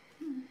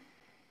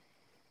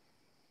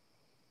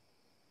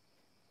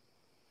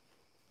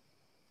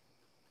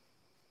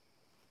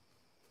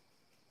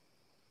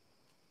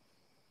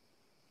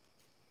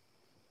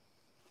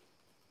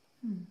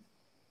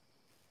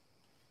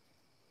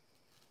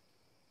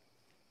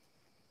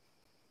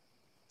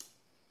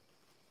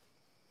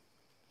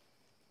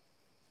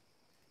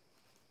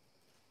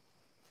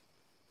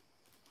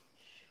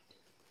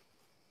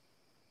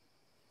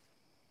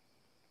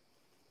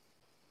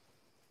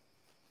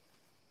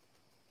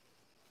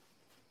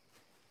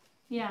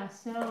 Yeah,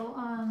 so,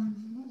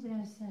 what was I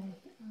going to say?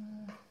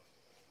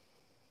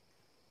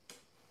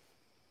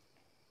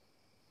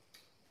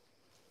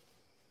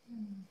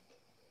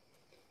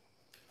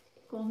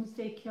 Golden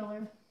State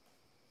Killer.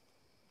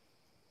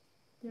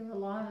 There were a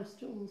lot of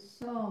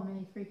so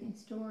many freaking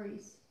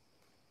stories.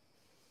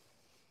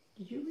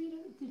 Did you read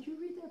it? Did you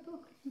read that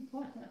book? You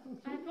bought that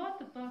book? I bought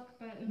the book,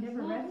 but it was Never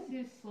a read little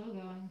too slow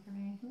going for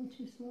me. A little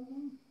too slow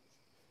going?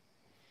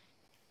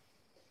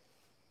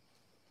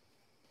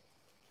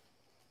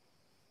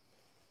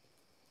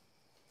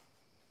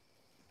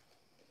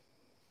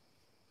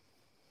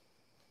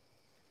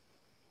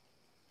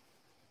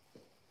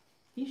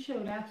 He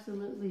showed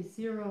absolutely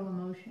zero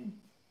emotion.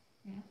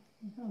 Yeah.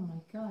 Oh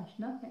my gosh,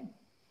 nothing.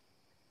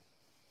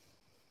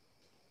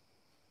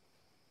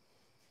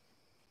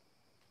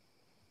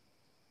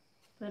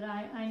 But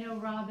I know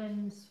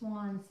Robin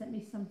Swan sent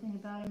me something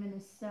about him in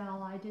his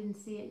cell. I didn't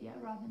see it yet,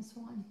 Robin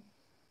Swan.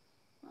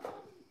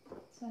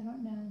 So I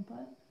don't know,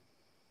 but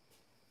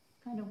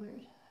kind of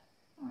weird.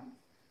 All right.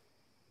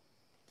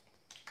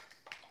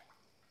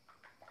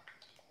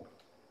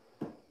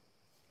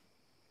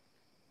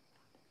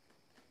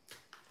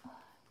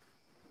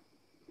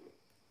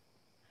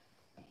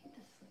 I hate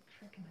this like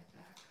trick in my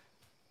back.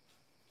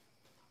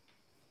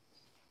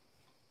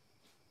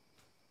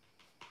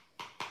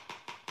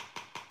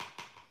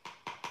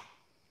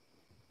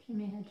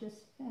 Jimmy had just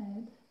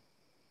fed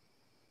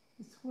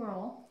the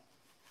squirrel.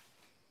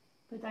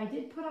 But I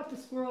did put up a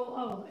squirrel.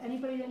 Oh,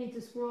 anybody that needs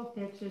a squirrel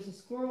fix, there's a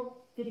squirrel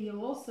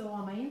video also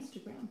on my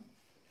Instagram.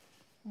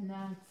 And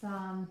that's,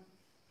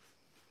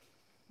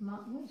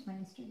 what's my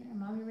Instagram?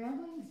 Mommy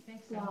Ramblings? I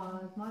think so.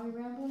 Blog. Mommy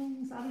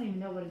Ramblings? I don't even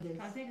know what it is.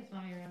 I think it's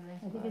Mommy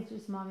Ramblings. I think it's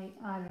just Mommy,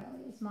 I don't know.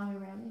 It's Mommy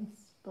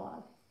Ramblings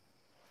blog.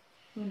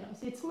 Who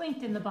knows? It's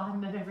linked in the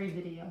bottom of every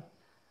video.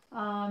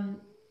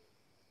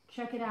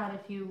 Check it out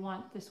if you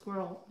want the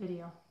squirrel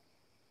video.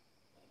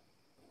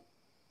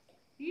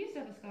 You used to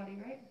have a Scotty,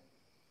 right?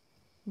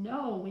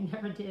 No, we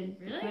never did.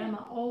 Really?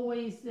 Grandma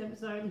always,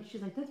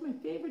 she's like, that's my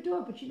favorite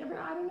dog, but she never,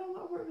 I don't know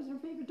what word was her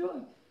favorite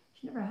dog.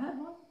 She never had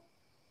one.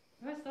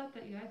 I always thought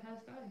that you guys had a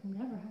Scotty.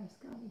 Never had a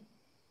Scotty.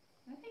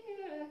 I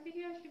think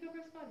you guys should go for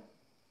a Scotty.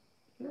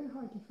 Very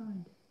hard to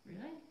find.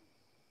 Really?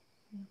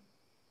 Yeah.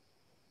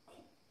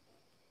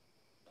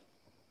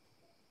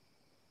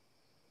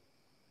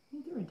 I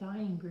think they're a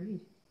dying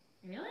breed.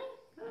 Really?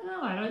 I don't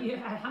know.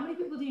 How many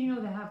people do you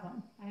know that have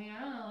one? I mean,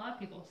 I don't know a lot of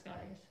people with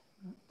Scotties.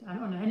 I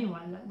don't know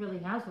anyone that really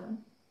has one.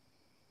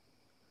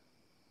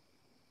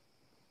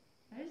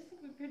 I just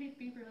think it would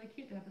be really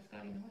cute to have a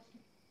Scotty in the Western.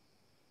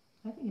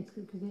 I think it's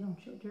good because they don't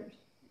show dirt.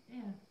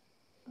 Yeah.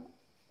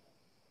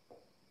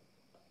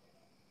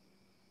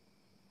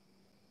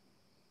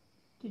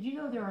 Did you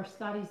know there are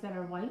Scotties that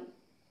are white?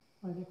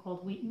 Or they're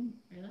called Wheaton?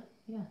 Really?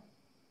 Yeah.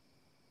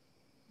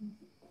 I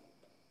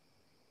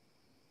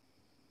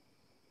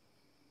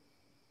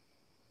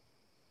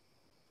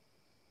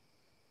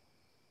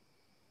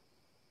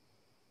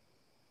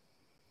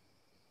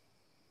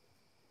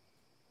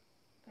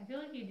feel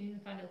like you need to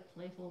find a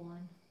playful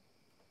one.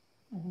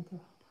 I think they're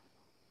all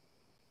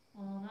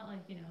playful. Well, not like,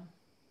 you know.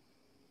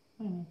 What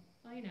do you mean?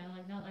 Well, you know,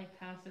 like not like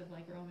passive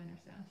like Roman or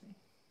Sassy.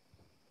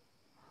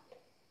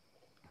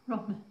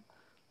 Roman.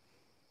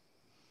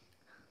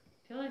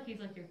 I feel like he's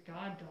like your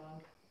god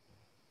dog.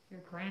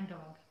 Your grand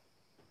dog.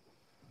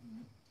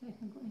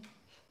 Technically.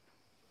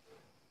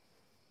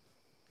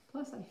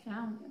 Plus I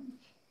found him.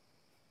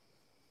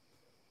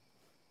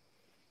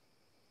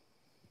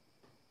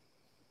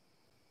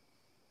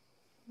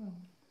 Roman.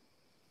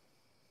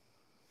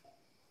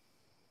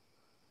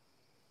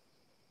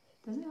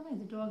 Doesn't it like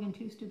the dog in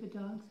Two Stupid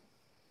Dogs?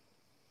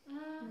 It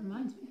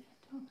reminds me of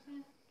that dog.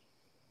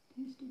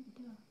 Two Stupid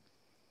Dogs.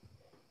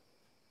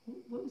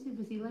 What was it?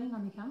 Was he laying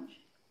on the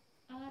couch?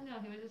 No,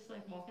 he was just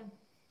like walking.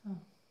 Oh.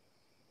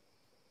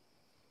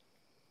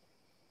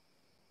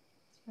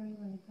 It's very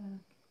laid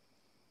back.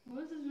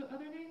 What was his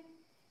other name?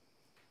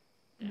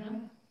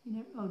 Denim?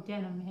 Oh,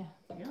 Denim,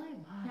 yeah. Really?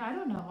 Why? Yeah, I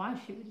don't know why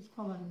she would just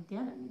call him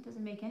Denim. It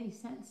doesn't make any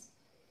sense.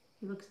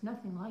 He looks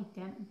nothing like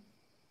Denim.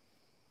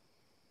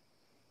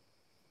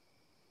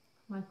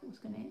 Michael was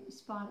going to name him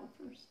Spot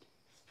at first.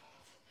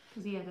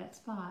 Because he had that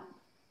spot.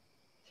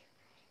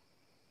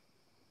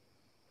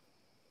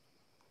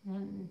 And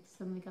then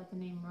suddenly got the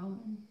name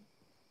Roman.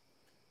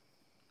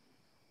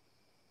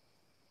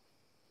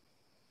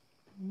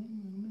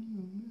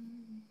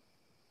 Roman.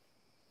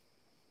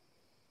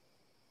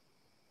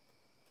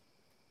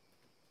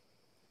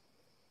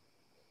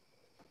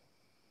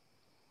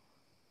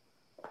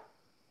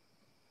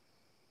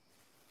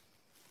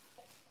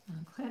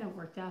 I'm glad it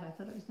worked out. I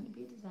thought it was going to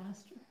be a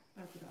disaster.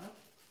 About the dog?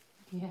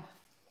 Yeah.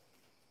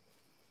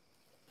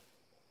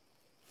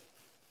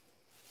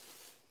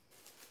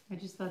 I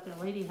just thought the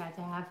lady had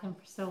to have him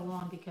for so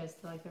long because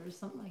like there was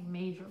something like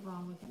major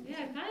wrong with him.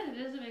 Yeah, it kind of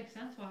doesn't make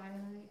sense why.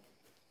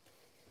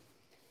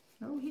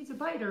 Like, oh, he's a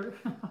biter.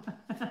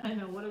 I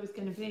know what it was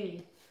going to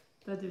be.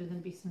 Thought there was going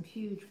to be some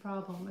huge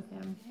problem with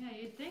him. yeah,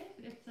 you'd think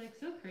it's like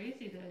so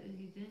crazy that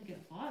he didn't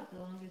get bought the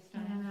longest I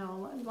time. don't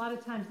know. A lot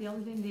of times the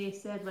only thing they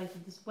said, like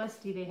this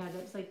Westie they had,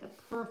 that's like the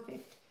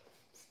perfect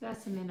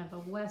specimen of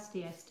a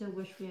Westie. I still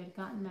wish we had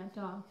gotten that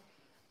dog.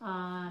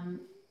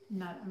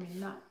 Not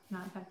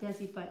have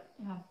Desi, but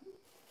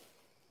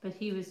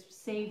he was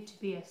saved to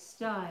be a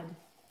stud,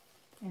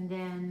 and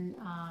then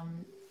I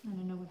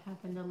don't know what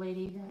happened. The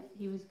lady that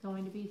he was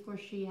going to be for,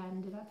 she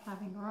ended up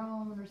having her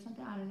own or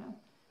something. I don't know.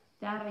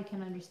 That I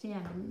can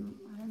understand.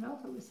 I don't know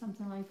if it was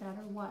something like that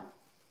or what.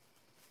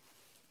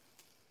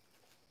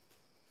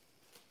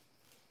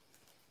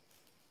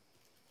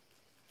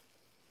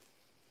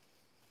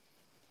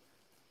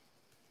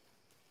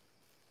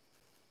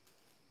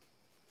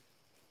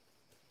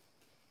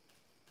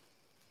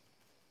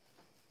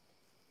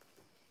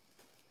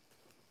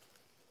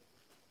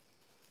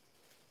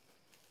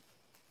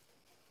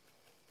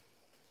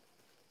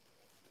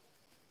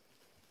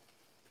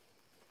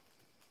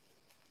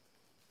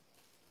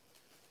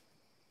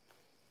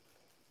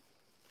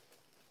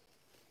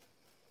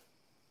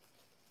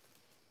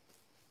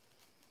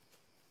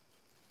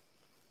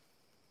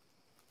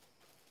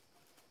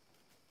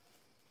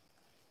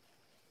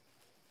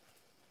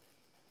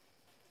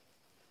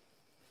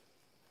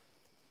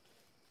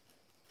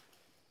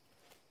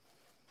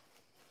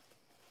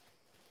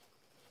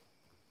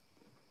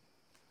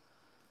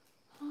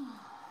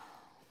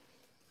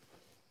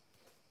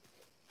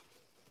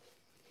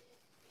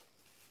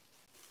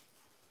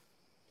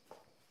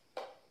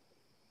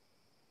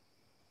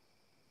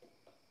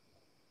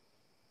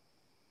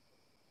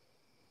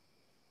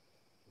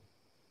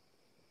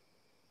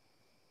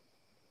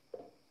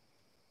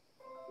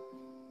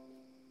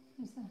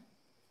 Who's that?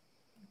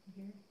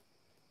 Here.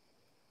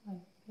 Right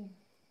here.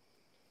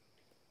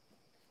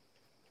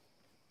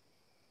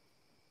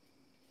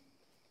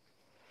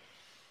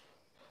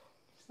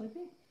 Sleepy?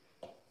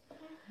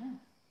 Yeah.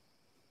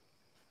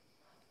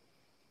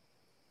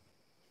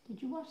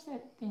 Did you watch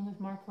that thing with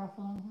Mark Ruffalo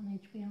on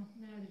HBO?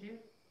 No, did you?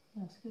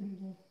 No, Scooter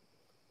did.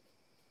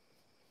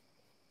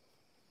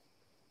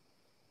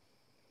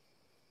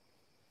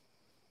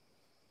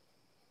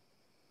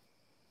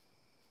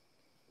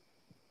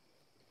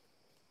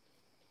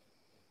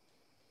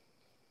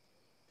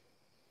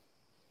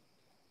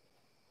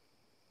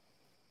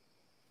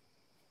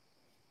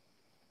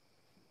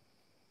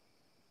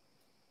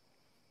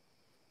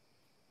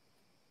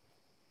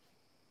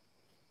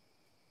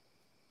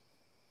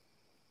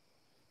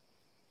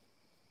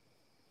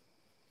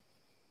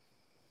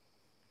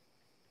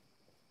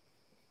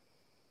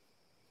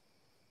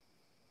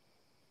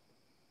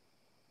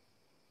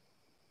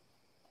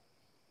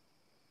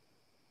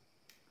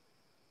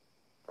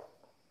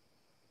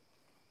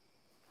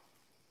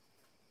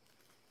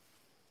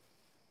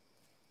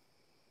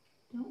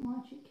 Don't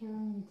watch it,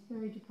 Carolyn. It's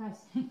very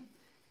depressing.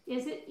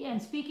 Is it? Yeah,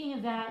 and speaking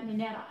of that,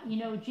 Nanette, you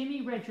know,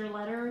 Jimmy read your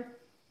letter,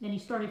 then he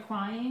started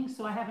crying,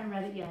 so I haven't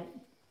read it yet.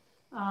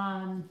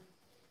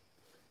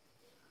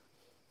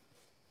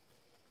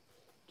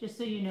 Just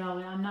so you know,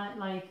 I'm not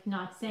like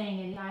not saying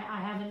any.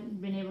 I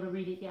haven't been able to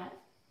read it yet.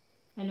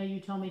 I know you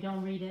told me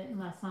don't read it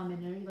unless I'm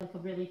in like a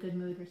really good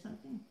mood or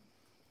something.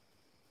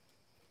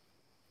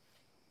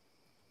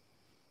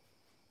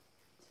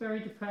 It's very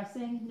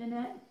depressing,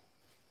 Nanette.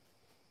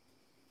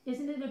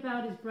 Isn't it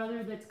about his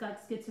brother that's got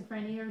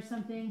schizophrenia or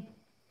something?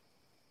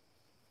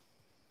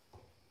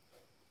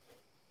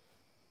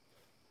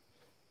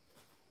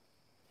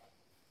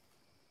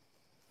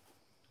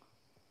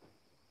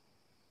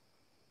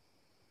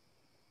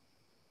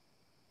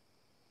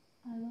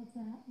 I love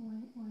that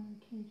white wire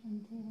cage on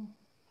the table.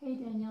 Hey,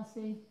 Danielle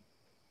C.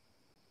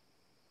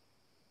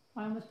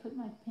 I almost put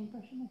my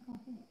paintbrush in my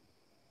coffee.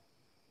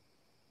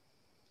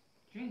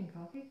 Drinking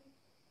coffee?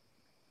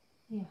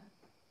 Yeah.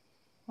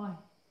 Why?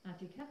 Not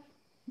decaf?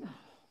 No.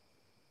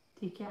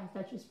 Decaf,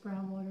 that's just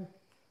brown water.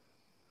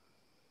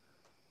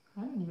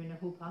 I don't even know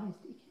who buys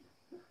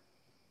decaf.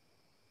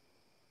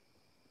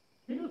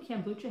 You know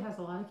kombucha has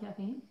a lot of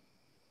caffeine?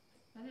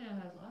 I didn't know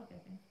it has a lot of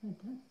caffeine. It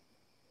does.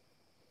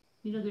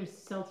 You know there's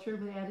seltzer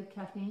with added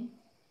caffeine?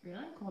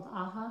 Really? Called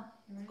AHA.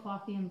 Right. It's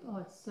coffee and, oh,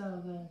 it's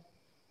so good.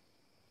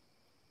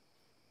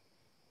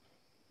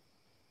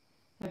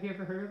 Have you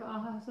ever heard of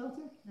AHA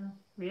seltzer? No.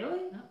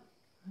 Really? No.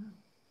 Oh,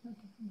 okay.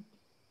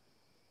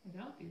 I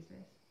don't these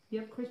days. You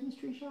have Christmas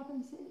tree shop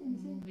in the city?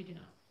 We do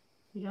not.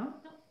 You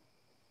don't? No.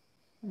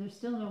 And there's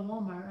still no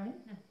Walmart, right?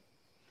 No.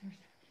 There's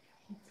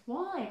That's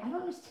why. I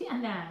don't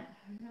understand that.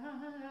 I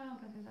don't know,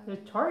 but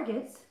There's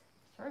Targets.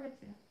 Targets,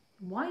 yeah.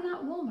 Why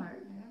not Walmart? I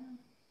don't know.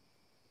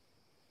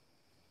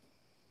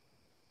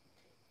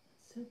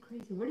 That's so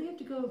crazy. Where do you have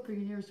to go for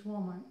your nearest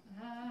Walmart?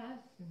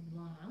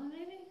 Long Island,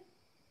 maybe?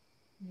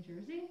 New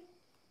Jersey?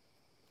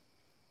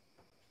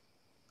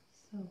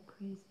 So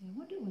crazy. I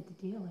wonder what the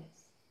deal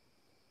is.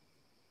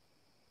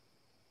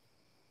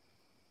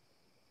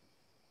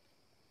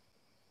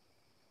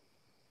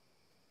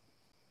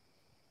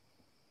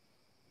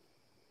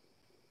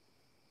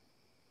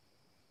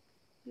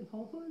 You have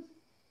Whole Foods?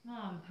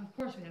 Of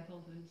course we have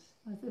Whole Foods.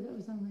 I thought that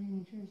was only in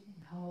New Jersey.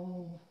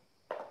 No.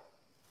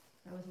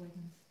 That was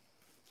Wegmans.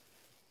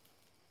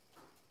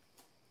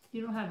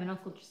 You don't have an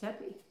Uncle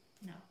Giuseppe?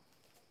 No.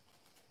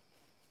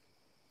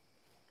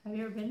 Have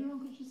you ever been to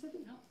Uncle Giuseppe?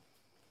 No.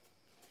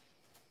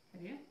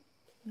 Have you?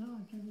 No,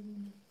 I've never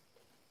been there.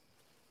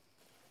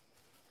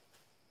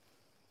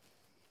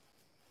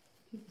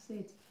 People say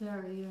it's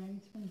very, very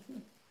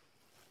expensive.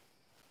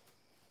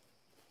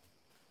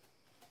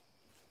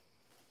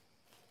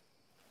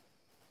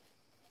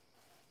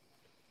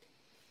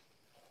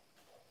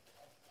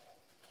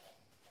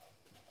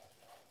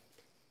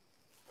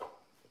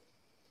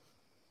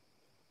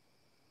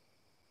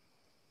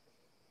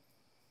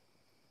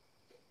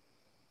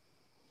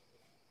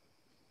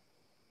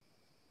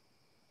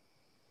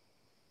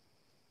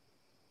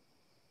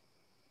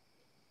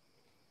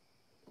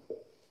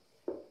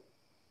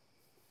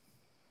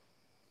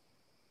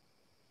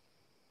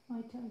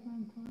 White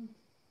Telegram points.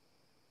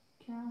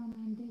 Carolyn,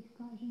 I'm big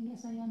Persian.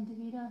 Yes, I am,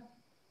 Davida.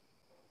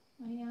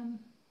 I am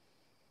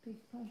big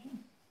Persian.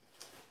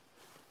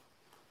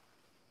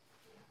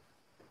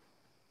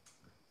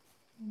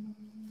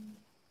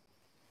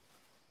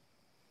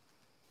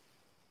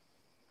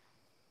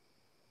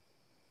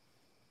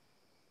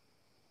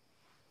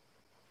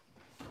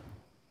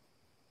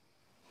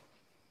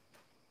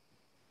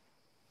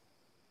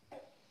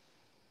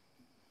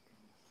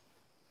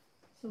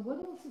 So what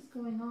else is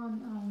going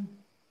on,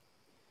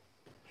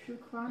 true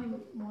crime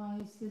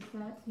wise, is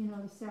that, you know,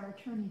 the Sarah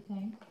Turney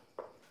thing.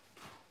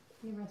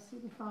 They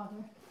arrested the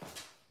father.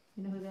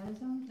 You know who that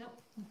is on?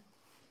 Nope.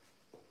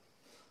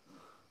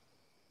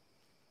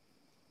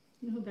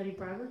 You know who Betty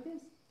Broderick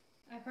is?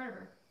 I've heard of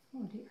her.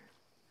 Oh dear.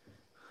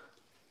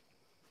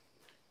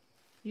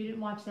 You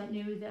didn't watch that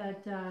new,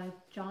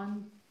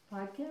 John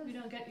podcast? We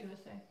don't get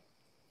USA.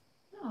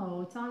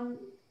 No, it's on,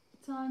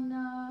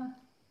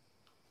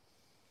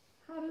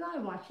 how did I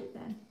watch it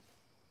then?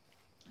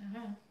 I don't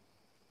know.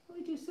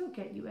 We do so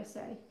get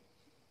USA.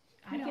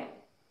 I don't.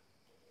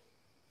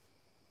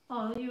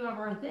 Oh, you have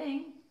our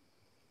thing.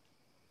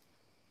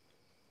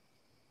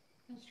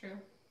 That's true.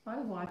 I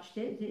watched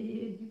it.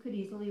 You could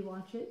easily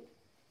watch it.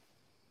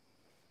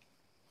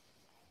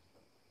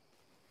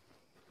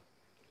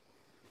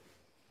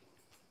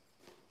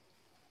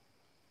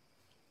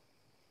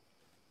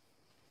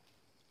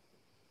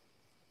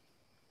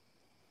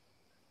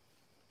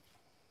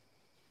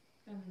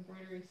 An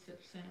embroidery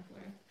stitch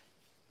sampler.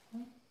 Huh?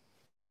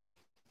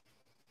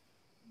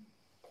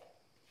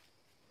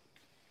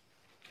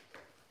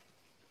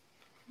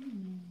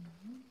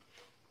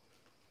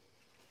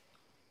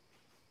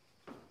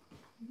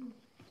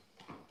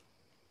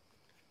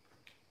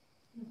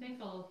 I think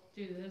I'll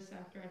do this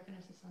after I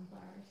finish the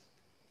sunflowers.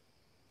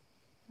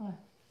 What?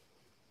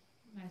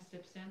 My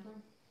stitch sampler.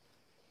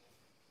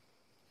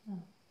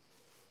 Oh.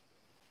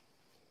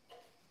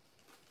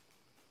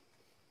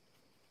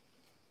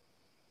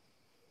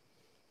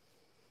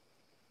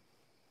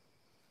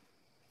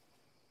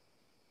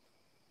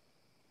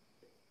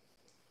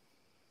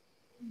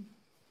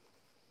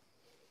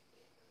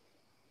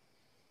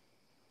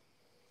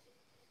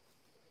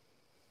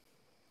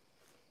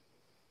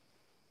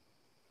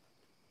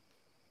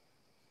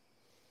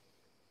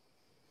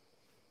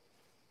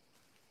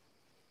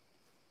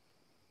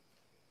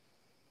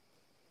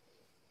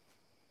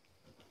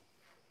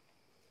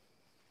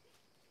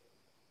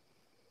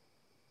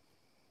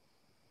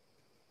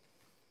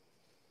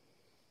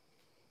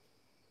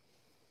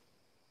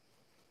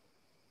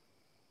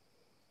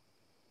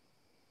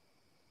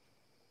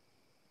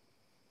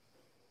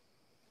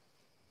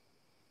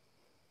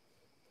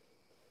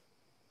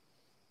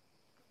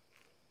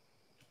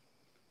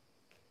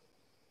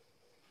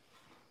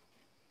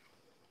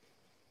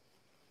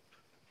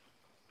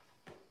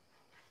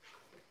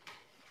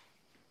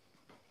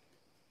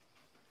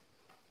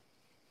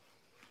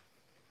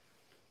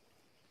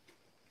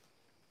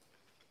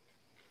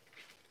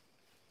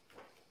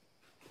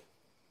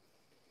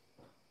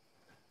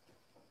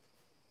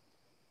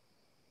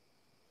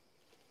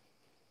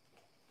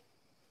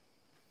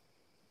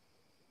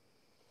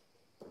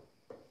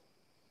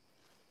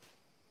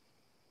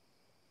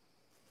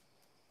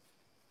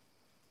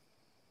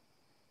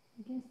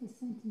 guess the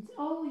sentence.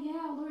 Oh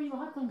yeah, Lori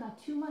Loughlin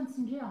got 2 months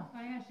in jail.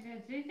 Oh yeah, she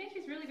did. Do you think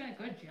she's really gonna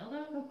go to jail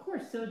though? Of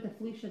course, so did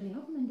Felicia the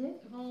Huffman did.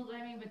 Well,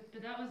 I mean,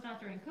 but that was not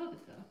during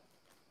COVID though.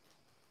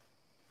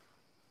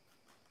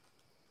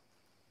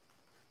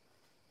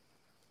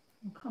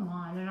 Oh, come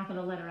on, they're not going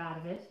to let her out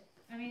of it.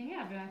 I mean,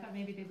 yeah, but I thought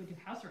maybe they would do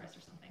house arrest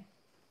or something.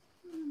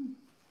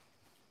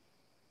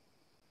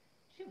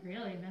 She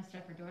really messed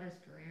up her daughter's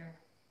career.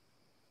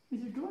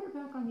 Is her daughter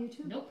back on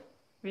YouTube? Nope.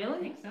 Really? I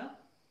think so.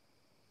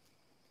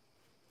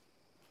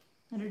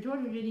 And her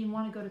daughter didn't even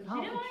want to go to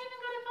college. She didn't want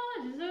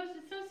to even go to college.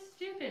 It's so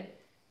stupid.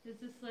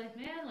 It's just like,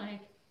 man,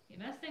 like, you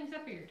messed things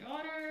up for your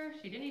daughter.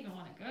 She didn't even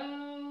want to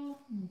go.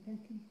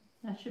 Becky,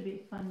 that should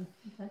be fun.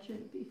 That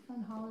should be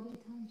fun holiday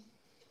times.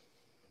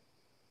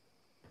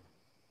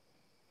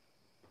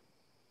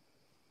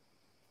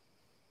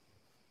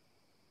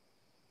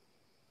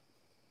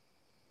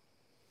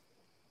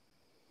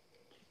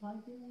 Should I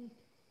be like,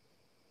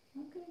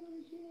 I'm gonna go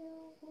to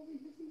jail all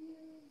because of you.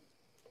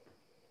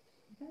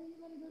 Why do you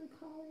want to go to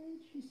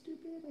college? You're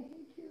stupid. I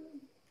hate you.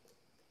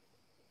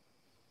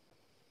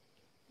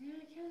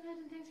 Yeah, I can't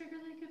imagine things are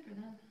really good for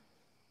them.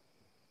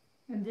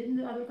 And didn't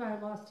the other guy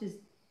lost his?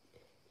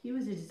 He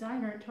was a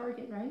designer at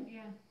Target, right?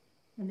 Yeah.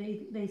 And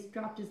they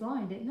dropped his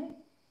line, didn't they?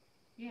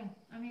 Yeah.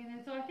 I mean,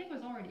 so I think it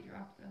was already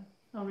dropped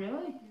though. Oh,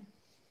 really? Yeah.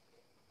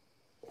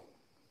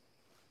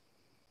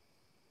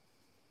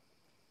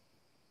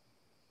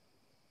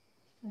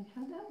 Like,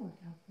 how'd that work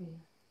out for you?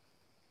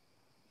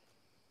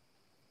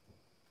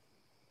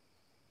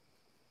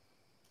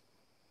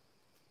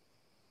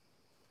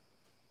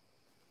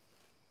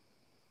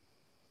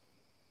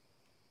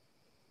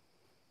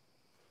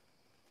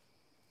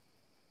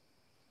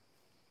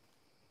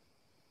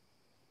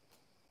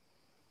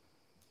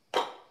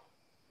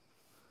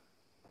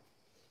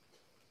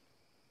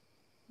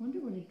 Wonder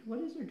what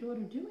is her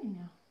daughter doing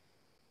now?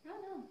 I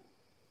don't know.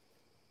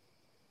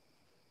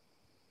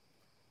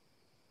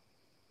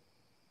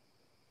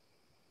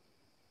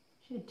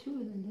 She had 2 of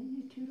them, didn't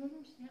you? 2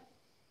 daughters? Yep.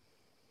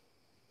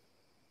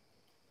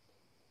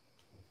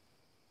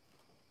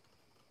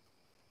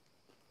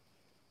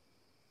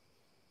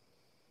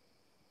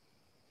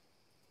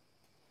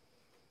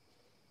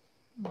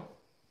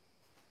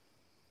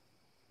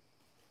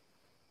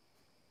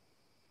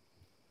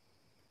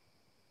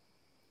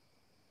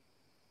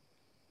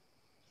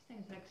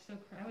 Things like so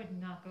I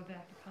would not go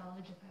back to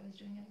college if I was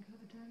doing it in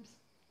COVID times.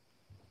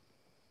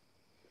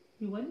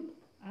 You wouldn't?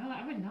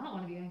 I would not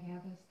want to be on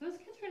campus. Those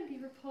kids are going to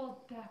be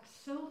recalled back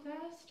so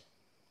fast.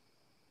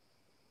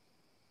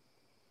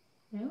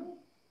 Really?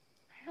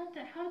 How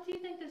do you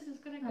think this is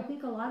going to go? I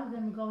think a lot of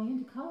them are going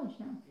into college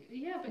now.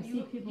 Yeah, but I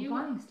see people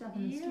buying stuff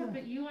in the store. Yeah,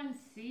 but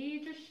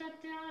UNC just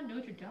shut down.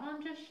 Notre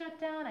Dame just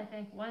shut down. I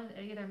think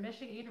either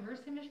Michigan,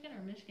 University of Michigan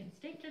or Michigan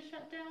State just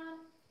shut down.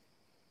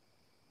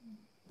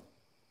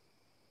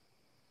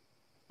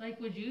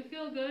 Like, would you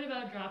feel good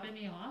about dropping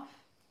me off?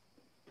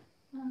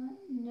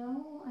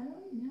 No, I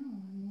don't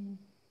know.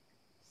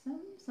 I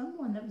mean,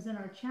 someone that was in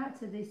our chat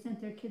said they sent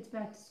their kids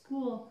back to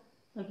school,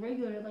 like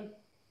regular, like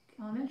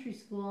elementary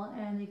school,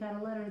 and they got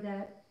a letter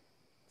that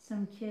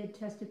some kid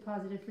tested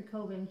positive for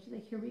COVID. And she's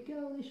like, here we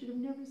go. They should have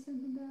never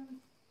sent them back.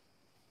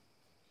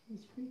 She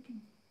was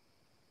freaking.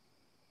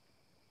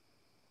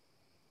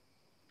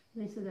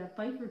 They said that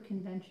biker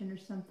convention or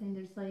something,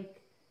 there's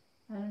like,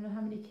 I don't know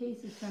how many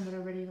cases from it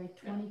already, like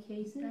 20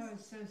 cases? That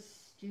was so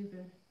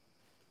stupid.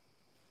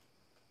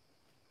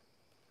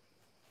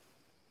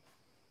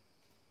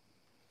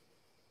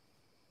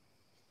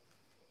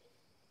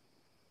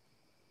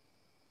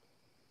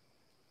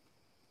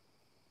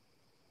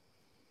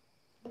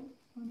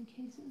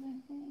 Cases, I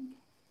think.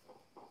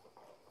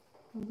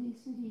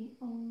 Obesity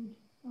owned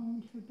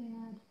her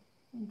bad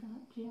and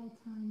got jail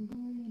time.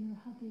 Lori and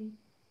her hubby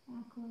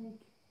act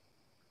like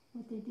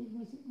what they did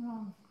wasn't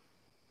wrong.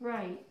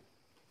 Right.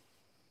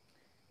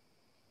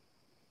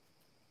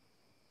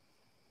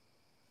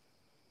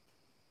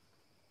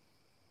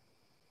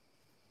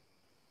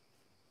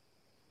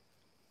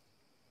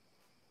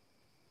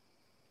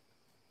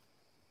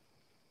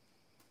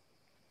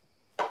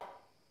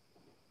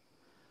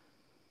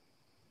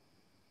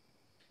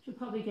 She'll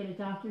probably get a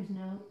doctor's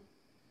note.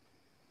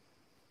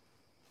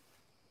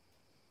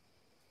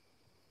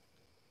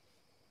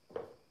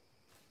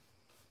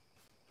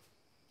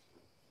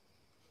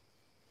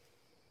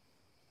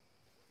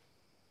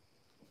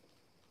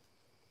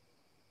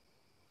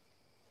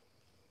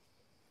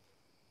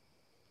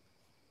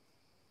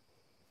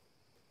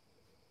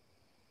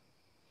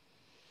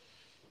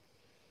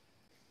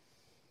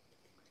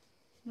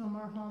 No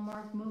more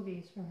Hallmark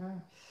movies for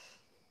her.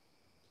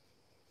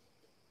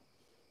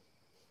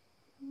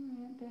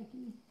 Alright,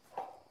 Becky.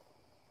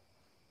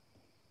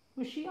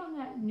 Was she on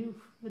that new,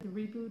 with the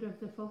reboot of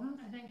the Full House?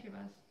 I think she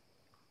was.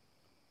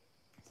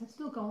 Is that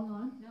still going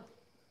on? Nope.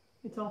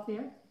 It's off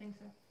there? I think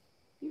so.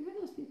 You hear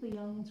those people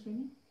yelling and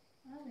screaming?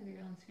 I don't think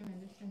they're on screen.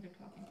 I just think they're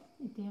talking.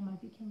 Dan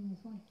might be killing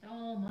his wife.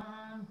 Oh,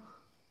 Mom.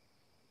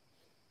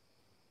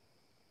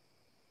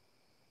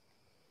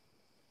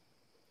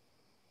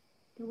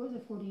 There was a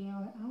 48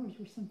 hours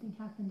where something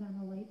happened on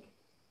a lake.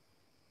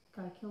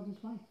 killed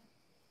his wife.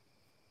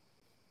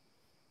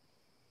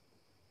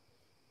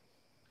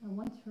 I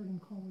once heard him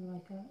call her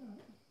like a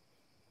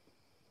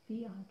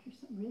biatch or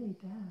something really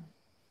bad.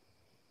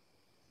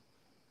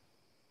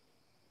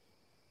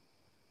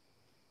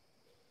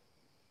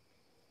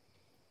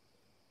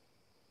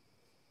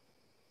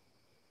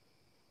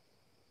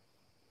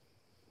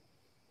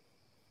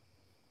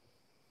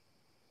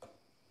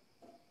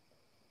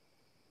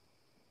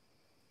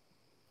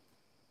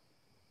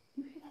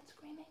 You hear that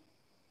screaming?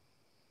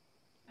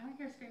 I don't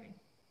hear screaming.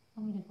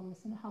 I'm gonna go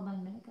listen. Hold on a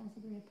minute, guys.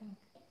 I'll be right back.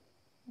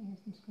 I hear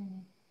some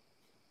screaming.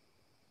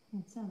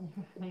 It sounds like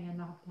we're having a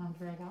knockdown,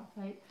 drag out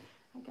fight.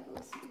 I gotta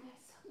listen to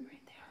this. I'll be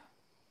right there.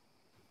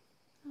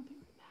 I'll be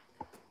right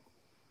back.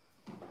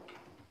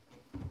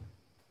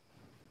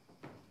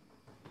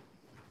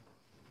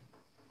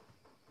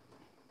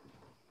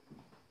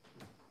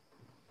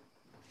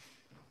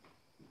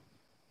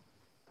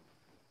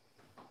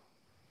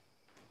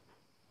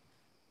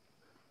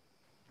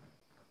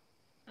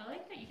 I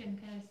like that you can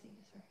kind of see.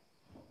 Sorry.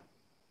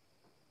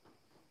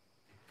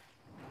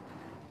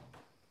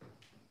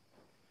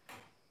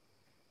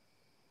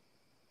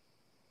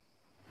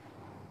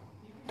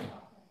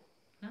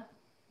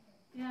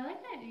 Yeah, I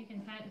like that you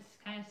can kind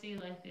of see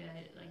like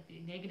the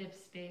negative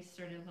space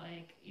sort of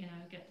like, you know,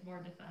 gets more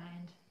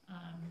defined.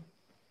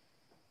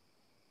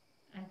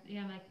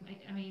 Yeah,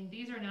 I mean,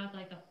 these are not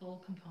like the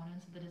full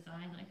components of the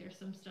design. Like there's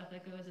some stuff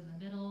that goes in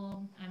the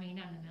middle. I mean,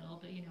 not in the middle,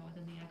 but you know,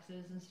 within the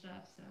X's and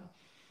stuff. So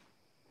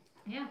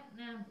yeah,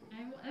 no,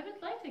 I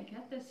would like to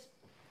get this.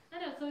 I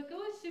know, so it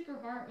goes super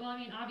hard. Well, I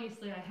mean,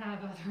 obviously I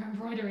have other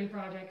embroidery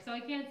projects, so I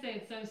can't say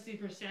it's so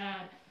super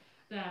sad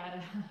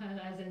that,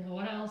 as in,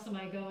 what else am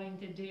I going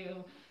to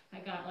do? I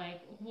got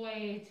like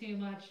way too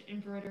much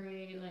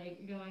embroidery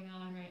like going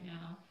on right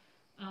now.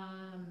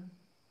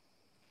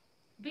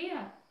 But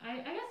yeah, I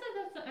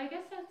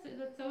guess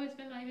that's always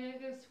been my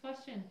biggest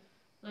question.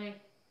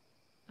 Like,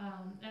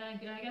 and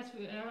I guess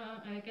we, I don't know,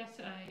 I guess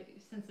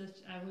since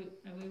this,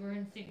 we were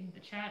in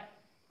the chat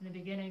in the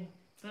beginning,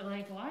 but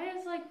like, why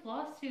is like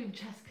Flosstube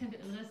just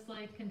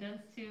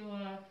condensed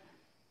to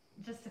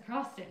just a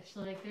cross stitch?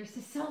 Like, there's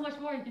just so much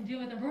more you can do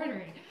with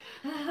embroidery.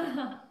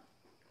 Not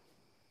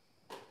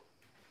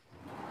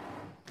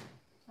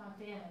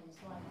Dan, it's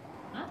like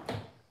Huh?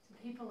 the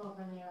people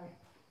over there.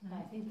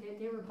 I think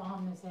they were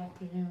bombed this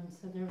afternoon,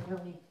 so they're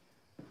really.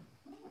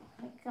 Oh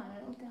my God, I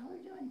don't know what the hell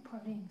they're doing,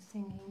 partying,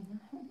 singing.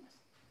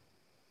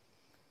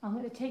 I'm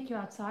going to take you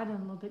outside in a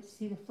little bit to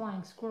see the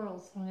flying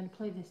squirrels. I'm going to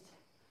play this.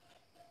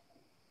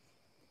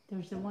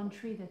 There's the one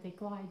tree that they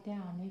glide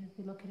down. Maybe if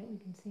we look at it, we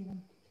can see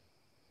them.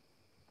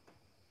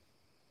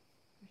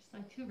 There's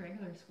like two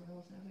regular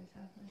squirrels that always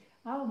have like.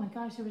 Oh my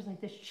gosh, there was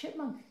like this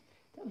chipmunk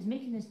that was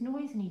making this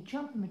noise, and he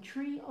jumped from a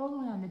tree all the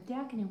way on the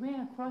deck, and he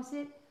ran across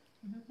it.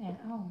 Mm-hmm. And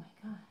oh my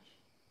gosh.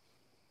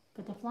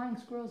 But the flying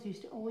squirrels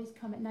used to always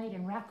come at night,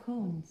 and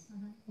raccoons.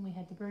 Mm-hmm. And we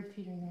had the bird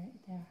feeder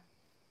there.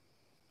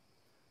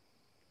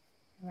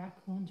 The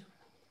raccoons were.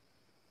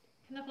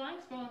 Can the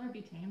flying squirrel ever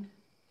be tamed?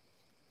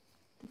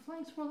 The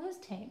flying squirrel is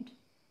tamed.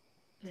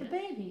 It's It a is?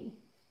 baby.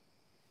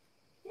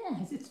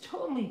 Yes, it's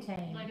totally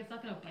tamed. Like it's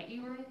not gonna bite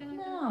you or anything like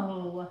that?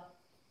 No.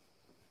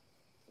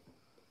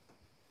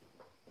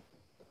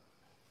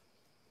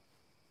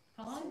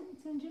 How long?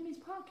 It's in Jimmy's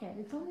pocket.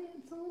 It's a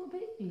little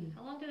baby.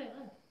 How long do they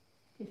live?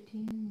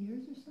 15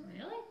 years or so.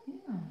 Really?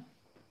 Yeah.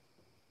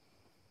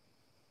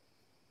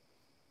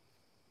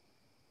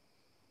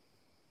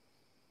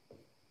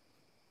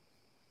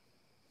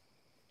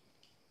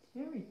 It's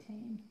very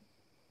tame.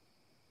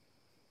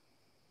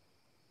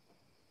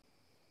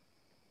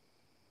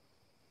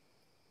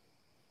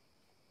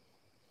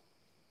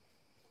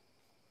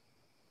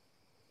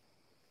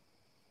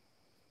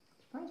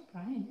 Surprised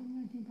Brian didn't know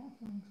anything about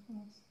flying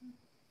squirrels.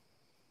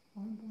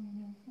 Horrible and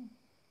everything.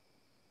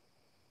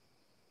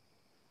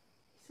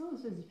 He still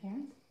lives with his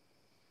parents.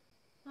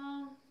 I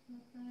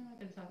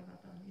didn't talk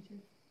about that on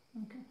YouTube.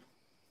 Okay.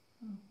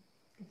 Oh,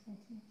 guess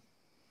that's nice.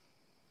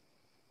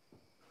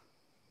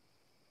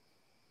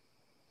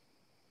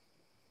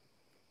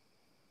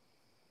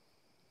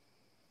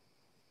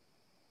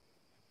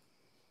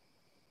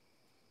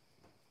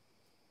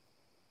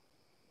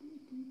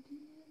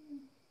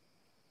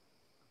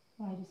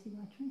 Why does he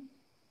watch me?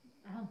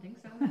 I don't think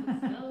so. But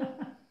still.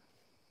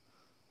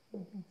 I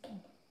don't think so.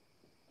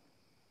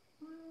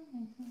 I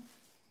don't think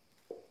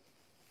so.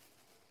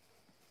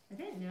 I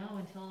didn't know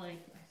until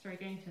like I started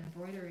getting to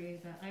embroidery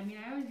that I mean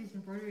I always use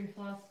embroidery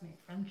floss to make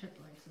friendship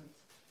bracelets.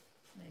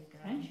 Like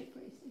Friendship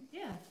bracelets.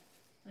 Yeah.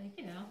 Like,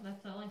 you know,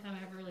 that's the only time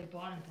I ever really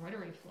bought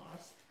embroidery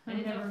floss. I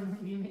never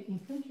remember you making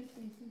friendship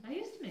bracelets. I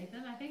used to make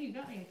them. I think you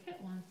got me a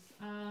kit once.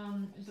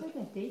 It's like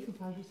that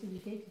decoupage. You said you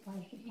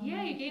decoupaged it.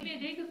 Yeah, you gave me a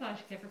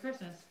decoupage kit for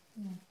Christmas.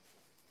 Yeah.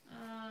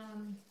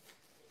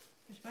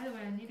 Which, by the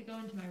way, I need to go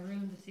into my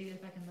room to see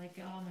if I can like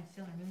get all my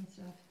Sailor Moon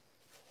stuff.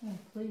 Oh,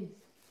 please.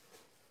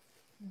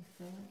 And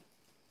fill it.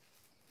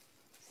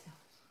 So.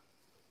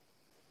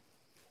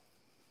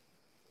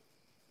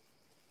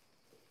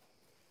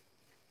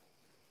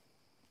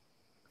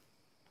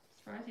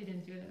 Surprised you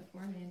didn't do that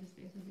for me and just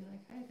basically be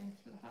like, hey,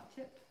 thanks for the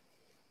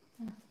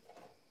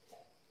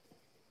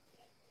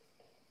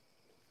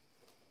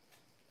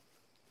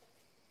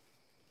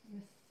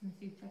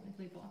unless you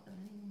technically bought them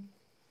anyway.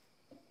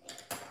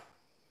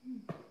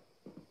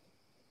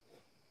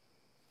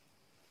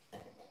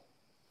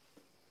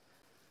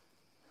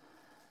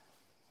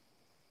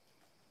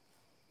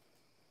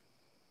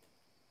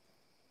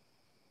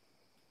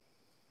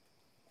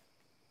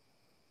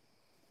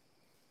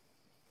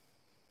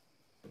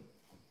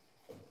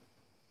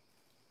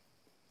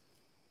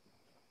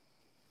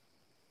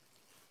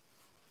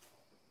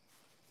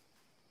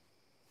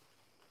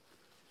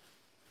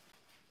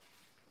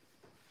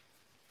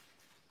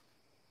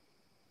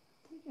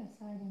 Take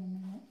outside in a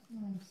minute,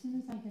 as soon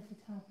as I get the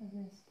top of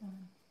this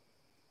done,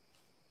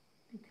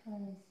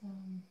 because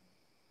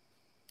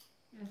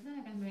Isn't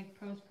that gonna make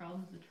pros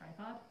problems with the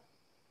tripod?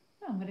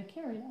 no, I'm gonna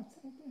carry it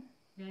outside there.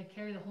 You're gonna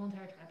carry the whole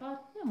entire tripod?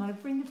 No, I'm gonna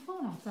bring the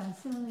phone outside and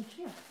sit on the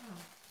chair. Oh.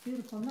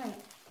 Beautiful night.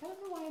 I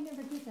don't know why I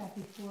never did that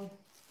before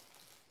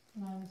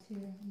when I was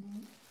here.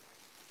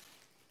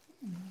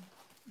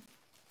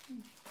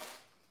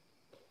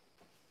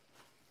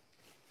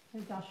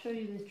 I'll show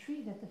you the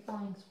tree that the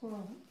flying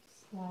squirrel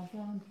slid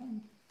down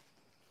from.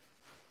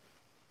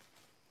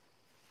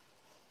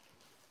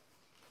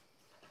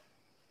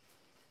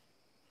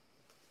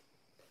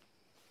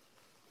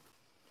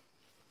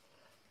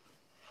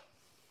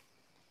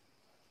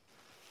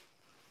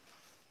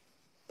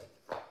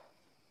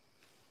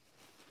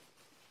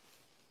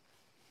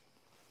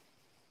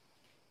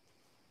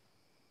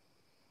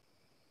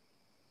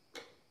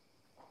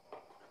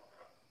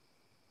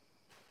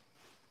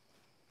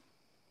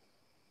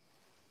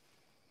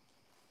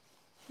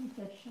 I think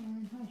that's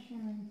Sharon. Hi,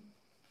 Sharon.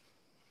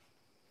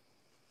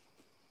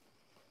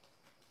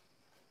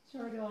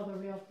 Sorry to all the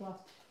real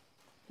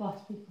floss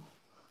people.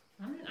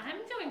 I'm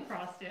doing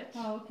cross stitch.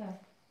 Oh, okay.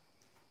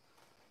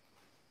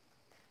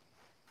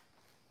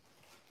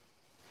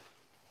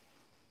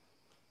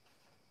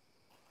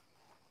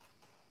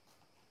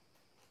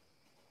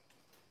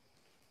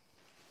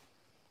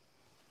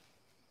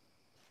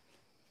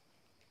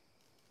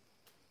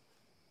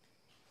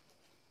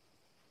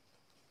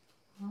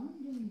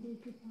 I'm doing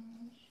decoupage.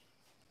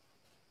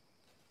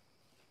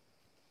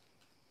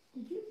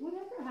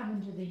 Whatever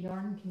happened to the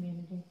yarn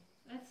community?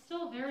 It's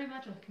still very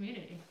much a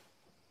community.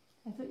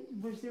 I thought,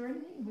 was there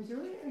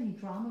any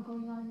drama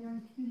going on in the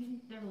yarn community?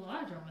 There's a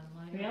lot of drama in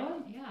life.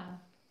 Really? Yeah.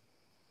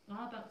 A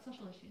lot about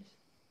social issues.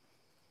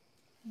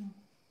 Yeah.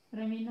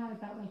 But I mean, not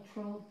about like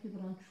people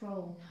don't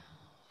troll.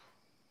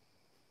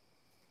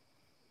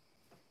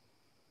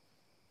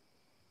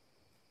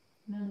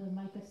 None of the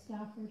Micah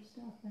Stafford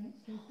stuff, right,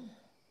 Stacey?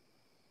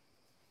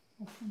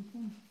 That's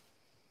something.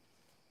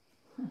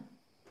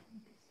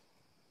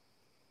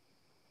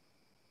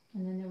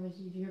 And then did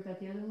you hear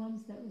about the other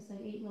ones? That was like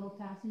 8 little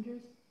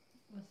passengers.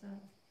 What's that?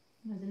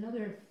 There's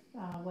another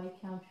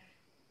white couch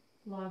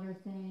blogger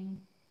thing,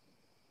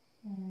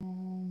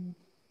 and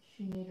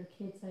she made her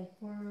kids like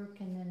work,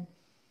 and then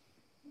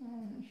I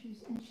don't know,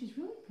 she's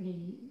really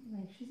pretty,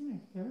 like she's in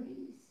her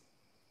 30s.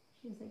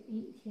 She has like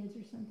 8 kids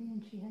or something,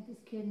 and she had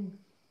this kid, and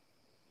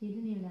he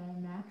didn't even have a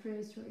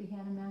mattress, or he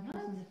had a mattress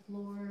on the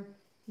floor.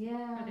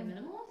 Yeah. Are they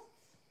minimalists?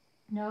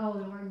 No,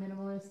 they weren't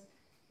minimalists.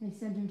 They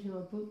sent him to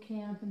a boot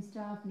camp and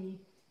stuff, and he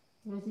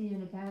wasn't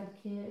even a bad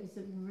kid. It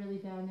was really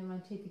bad, and they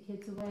wanted to take the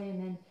kids away. And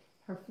then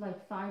her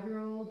like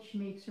 5-year-old, she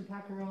makes her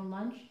pack her own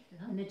lunch.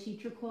 Yeah. And the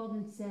teacher called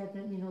and said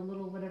that,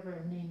 little whatever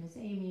her name is,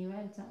 Amy,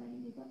 right? It's not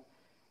Amy,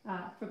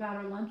 but forgot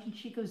her lunch. And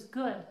she goes,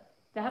 good,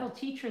 that'll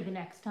teach her the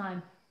next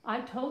time.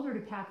 I told her to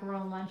pack her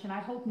own lunch, and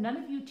I hope none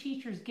of you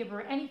teachers give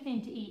her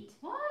anything to eat.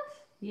 What?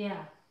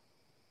 Yeah.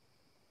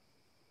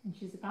 And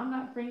she's like, I'm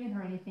not bringing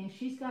her anything.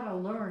 She's got to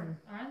learn.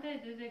 Aren't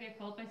they? Did they get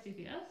called by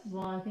CPS?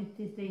 Well, I think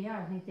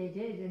I think they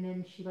did. And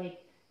then she her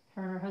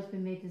and her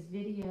husband made this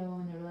video,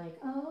 and they're like,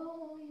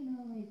 oh, you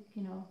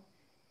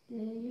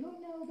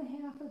don't know the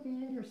half of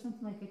it, or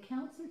something like a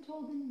counselor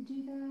told them to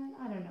do that.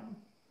 I don't know.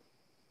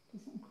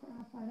 Just some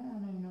crap. I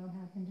don't even know what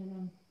happened to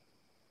them.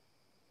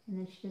 And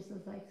then she does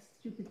this like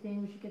stupid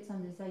thing where she gets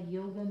on this like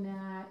yoga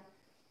mat.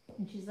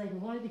 And she's like,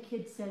 one of the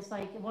kids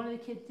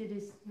did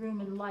his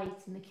room in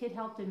lights, and the kid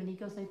helped him, and he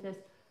goes like this,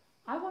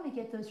 I want to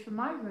get those for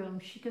my room.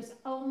 She goes,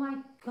 oh my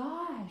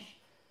gosh,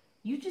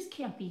 you just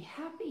can't be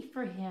happy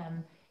for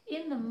him.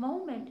 In the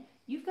moment,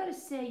 you've got to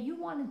say you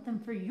wanted them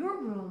for your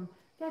room.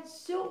 That's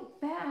so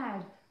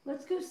bad.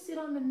 Let's go sit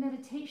on the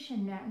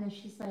meditation mat. And then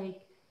she's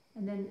like,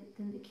 and then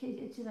the kid,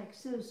 it's just like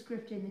so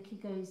scripted, and the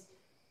kid goes,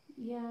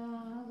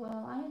 yeah,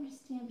 well, I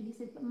understand. But he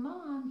said, but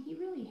Mom, he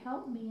really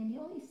helped me, and he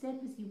only said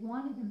because he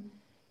wanted them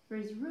for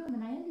his room,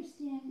 and I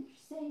understand what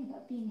you're saying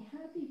about being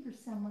happy for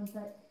someone,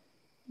 but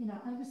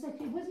I was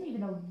like, it wasn't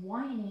even a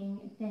whining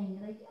thing.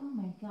 Like, oh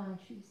my God,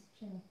 she was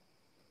such a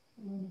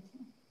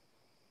lunatic.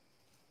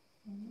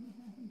 I don't know what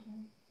happened to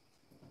her.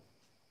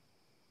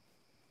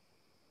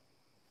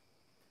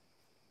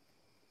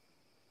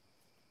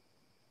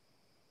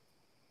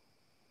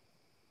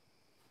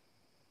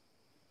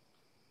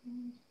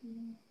 Who's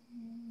being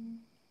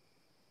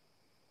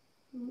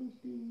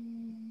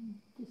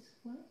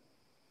what?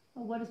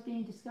 Oh, what is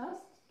being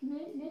discussed?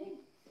 Knitting?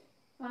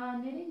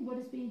 Knitting, what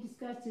is being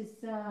discussed is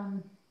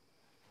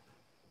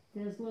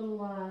There's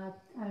little,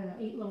 I don't know,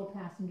 8 little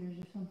passengers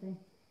or something.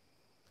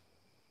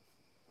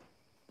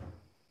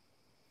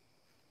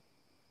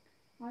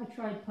 I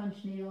tried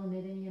punch needle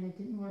knitting and it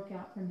didn't work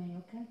out for me,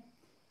 okay?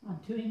 I'm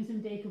doing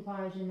some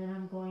decoupage and then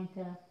I'm going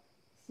to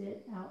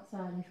sit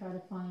outside and try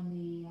to find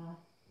the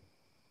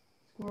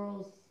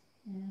squirrels,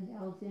 and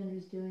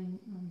Alexander's doing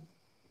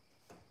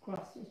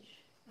cross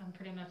stitch. I'm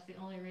pretty much the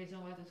only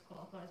reason why this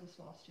qualifies as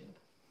Flosstube.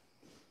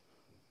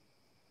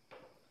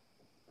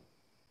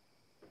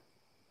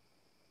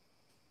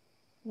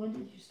 When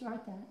did you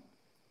start that?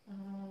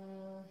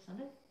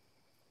 Sunday?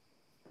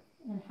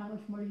 And how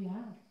much more do you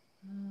have?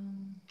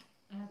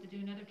 I have to do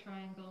another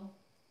triangle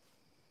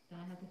that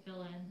I have to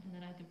fill in, and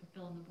then I have to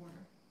fill in the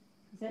border.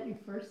 Is that your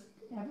first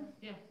ever?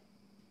 Yeah.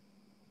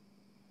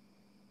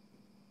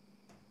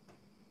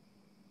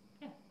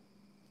 Yeah.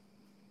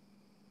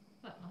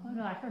 What, Mom? Oh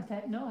no, I heard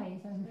that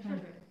noise. I'm trying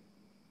to... Refrigerator.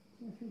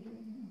 The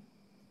refrigerator. No.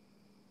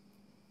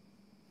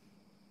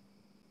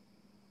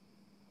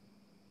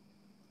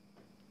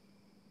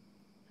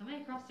 How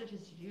many cross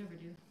stitches did you ever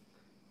do?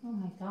 Oh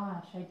my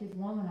gosh, I did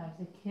one when I was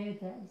a kid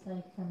that was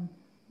like from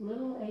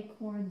little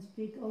acorns,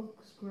 big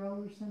oaks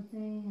grow or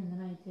something, and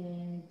then I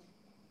did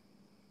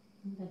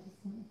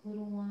some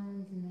little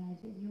ones, and then I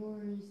did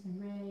yours and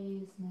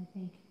Ray's, and I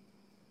think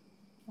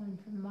one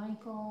from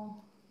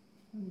Michael,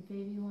 from the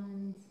baby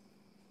ones.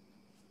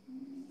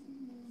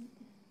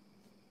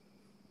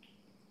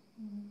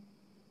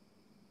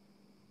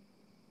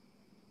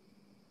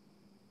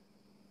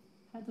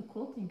 How'd the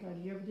quilting go?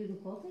 Did you ever do the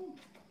quilting?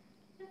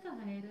 It's a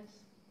hiatus.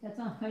 That's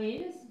on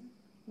hiatus?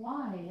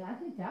 Why? I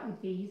think that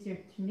would be easier,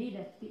 to me,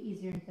 that'd be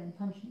easier than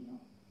punch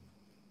needle.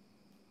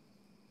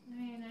 I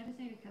mean, I just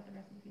need to cut the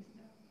rest of the pieces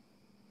out.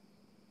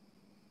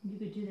 You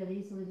could do that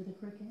easily with a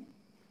Cricut.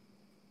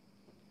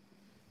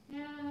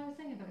 Yeah, I was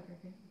thinking about a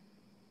Cricut.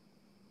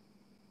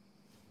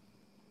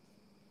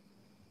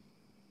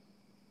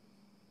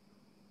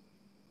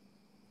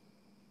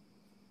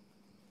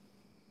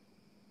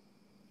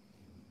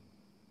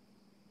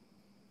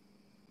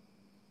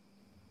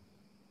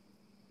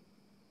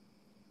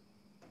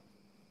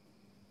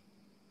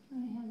 Hi,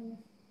 Heather.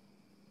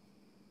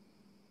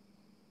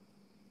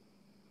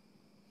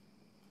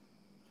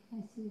 Hi,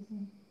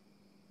 Susan.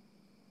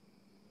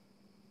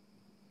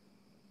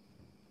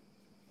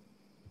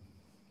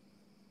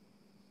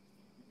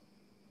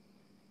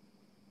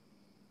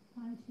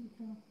 Hi,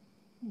 Chico.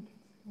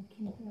 I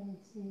can't really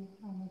see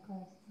all my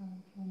glasses on.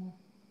 I'm trying to...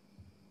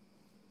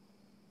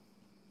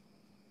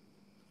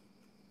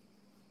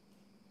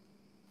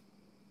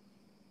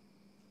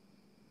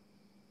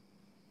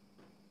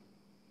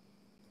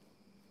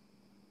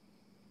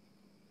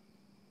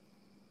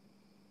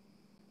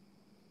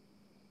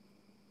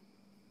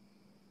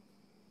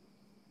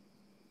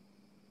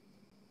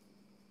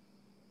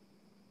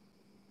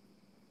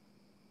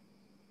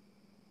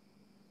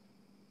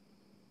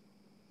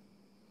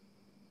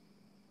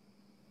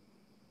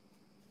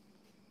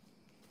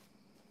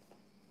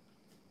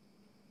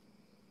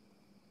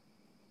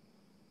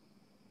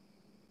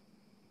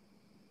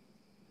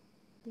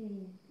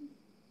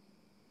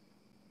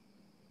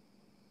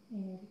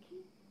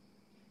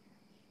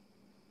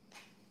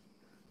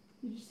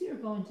 Did you see her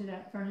go into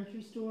that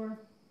furniture store?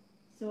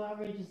 So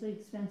outrageously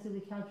expensive,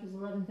 the couch was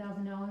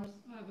 $11,000.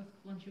 What,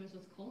 when she was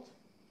with Colt?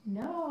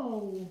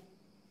 No,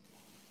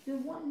 the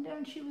one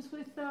when she was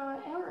with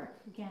Eric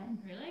again.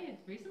 Really?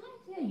 Recently?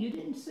 Yeah, you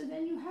didn't. So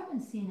then you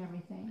haven't seen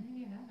everything.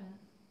 Maybe you haven't.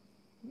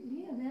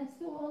 Yeah, that's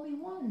the only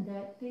one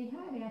that they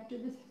had after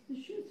the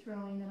shoe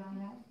throwing that I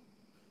had.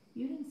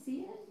 You didn't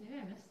see it?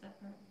 Yeah, I missed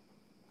that part.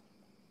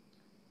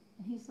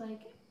 And he's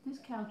like, this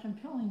couch, I'm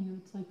telling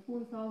you, it's like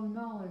 $4,000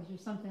 or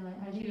something like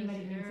that. I think he might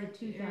have even said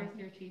 2,000. Eric,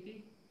 you're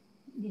cheapy.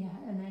 Yeah,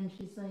 and then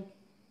she's like,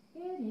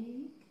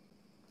 Eric.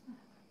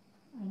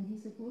 And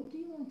he's like, what do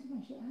you want too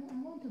much? I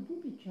want a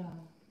booby job.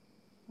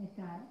 Like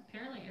that.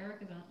 Apparently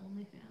Eric is on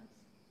OnlyFans.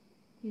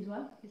 He's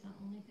what? He's on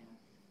OnlyFans.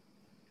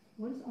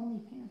 What is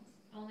OnlyPants?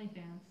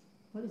 OnlyFans.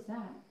 What is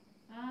that?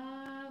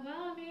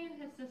 Well, I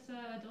mean, it's this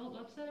adult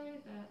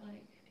website that,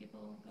 like,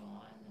 people go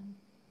on and...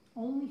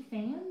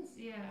 OnlyFans?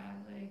 Yeah,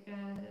 like,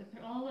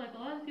 a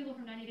lot of people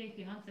from 90 Day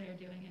Fiancé are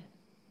doing it.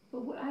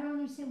 But what, I don't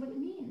understand what it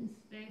means.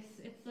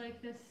 It's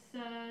like this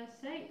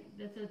site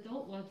that's an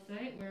adult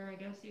website where I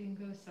guess you can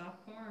go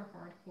softcore or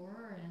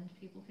hardcore and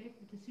people pay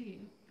to see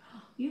you.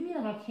 You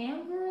mean like a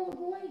cam girl or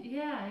boy?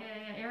 Yeah,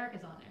 Eric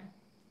is on there.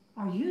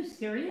 Are you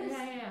serious?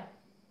 Yeah.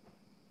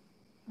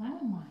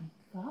 Oh my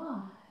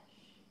gosh.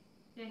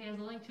 Yeah, he has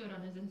a link to it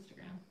on his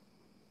Instagram.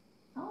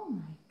 Oh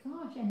my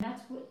gosh. And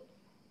that's what,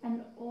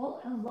 and a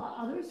lot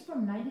others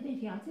from 90 Day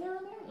Fiancé are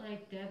on there?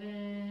 Like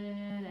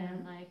Devin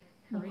and like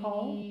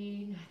Nicole?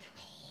 Karini.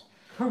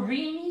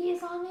 Karini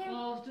is on there?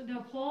 Well,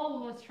 no, Paul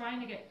was trying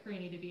to get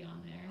Karini to be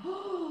on there.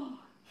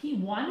 He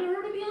wanted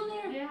her to be on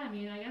there? Yeah, I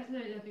mean, I guess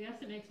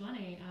it makes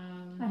money.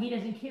 He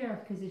doesn't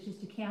care because it's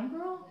just a cam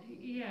girl?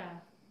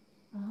 Yeah.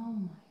 Oh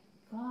my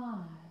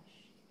gosh.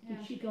 Yeah.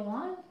 Did she go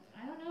on?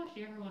 I don't know if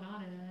she ever went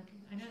on in it.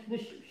 I know.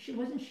 She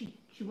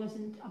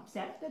wasn't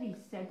upset that he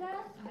said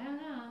that? I don't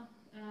know.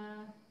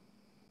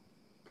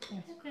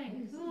 I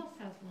think, who else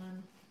has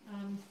one?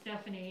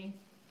 Stephanie.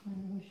 I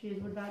don't know who she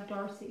is. What about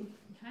Darcy?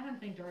 I don't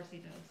think Darcy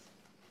does.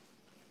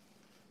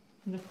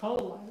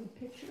 Nicole, I would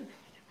picture.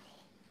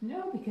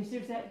 No, because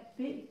there's that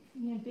big,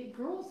 big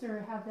girls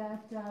there have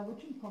that,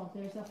 whatchamacallit,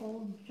 there's a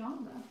whole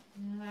genre.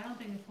 No, I don't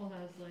think Nicole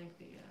has like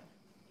the,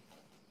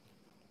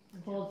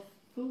 Called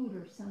Food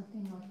or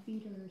something, or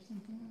Feeder or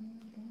something, I don't know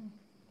what the heck.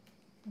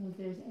 Oh,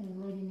 there's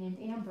a lady named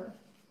Amber.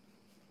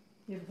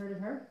 You ever heard of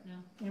her?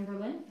 No. Amber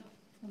Lynn?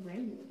 No. Ray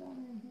knew about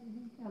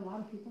her. A lot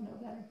of people know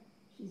about her.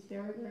 She's a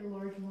very, very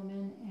large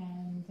woman,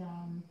 and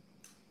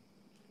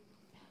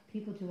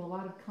people do a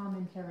lot of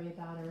commentary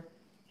about her.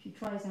 She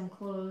tries on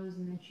clothes,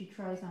 and then she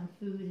tries on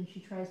food, and she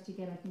tries to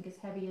get, I think, as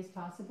heavy as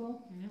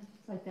possible. Yeah.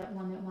 It's like that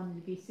one that wanted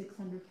to be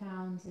 600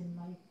 pounds in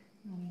like,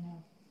 I don't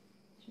know,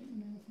 certain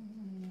amount of time,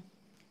 I don't know.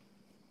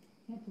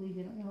 Can't believe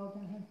you don't know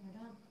about her. I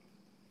don't.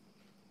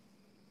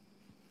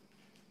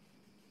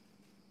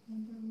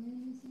 Amber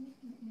Lynn, is it?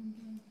 Or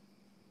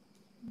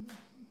Amber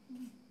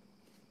something?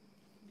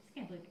 I just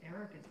can't believe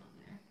Eric is on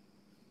there.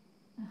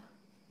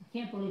 I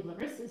can't believe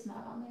Larissa's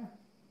not on there.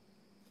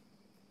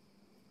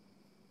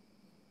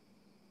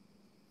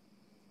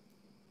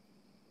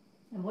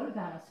 And what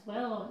about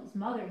Oswell and his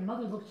mother? His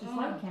mother looks just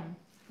like him.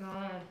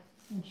 God.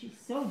 And she's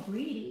so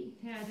greedy.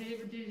 Yeah,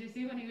 did you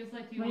see when he was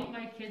like, do you When want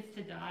my kids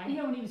to die? You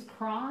know, when he was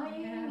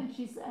crying, Yeah. and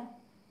she said,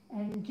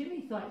 and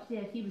Jimmy thought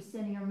that he was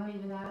sending her money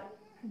without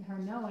her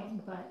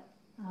knowing, but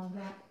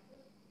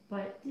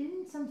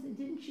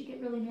didn't she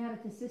get really mad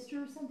at the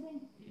sister or something?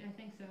 Yeah, I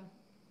think so.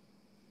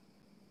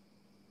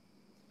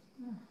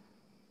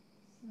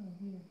 So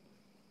weird.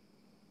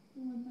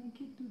 You want my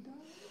kid to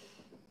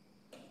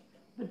die?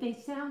 But they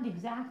sound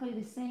exactly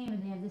the same,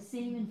 and they have the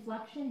same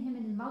inflection, him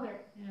and his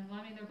mother. Yeah, well,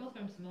 I mean, they're both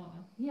from Samoa.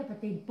 Yeah,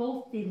 but they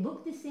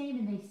look the same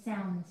and they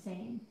sound the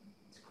same.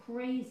 It's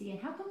crazy.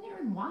 And how come they're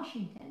in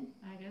Washington?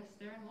 I guess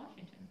they're in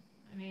Washington.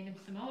 I mean,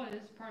 if Samoa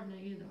is part of the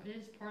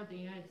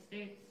United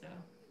States, so.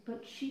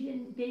 But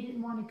they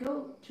didn't want to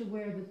go to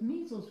where the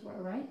measles were,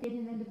 right? They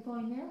didn't end up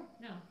going there?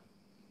 No.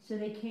 So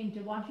they came to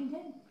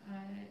Washington?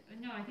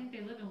 No, I think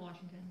they live in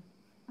Washington.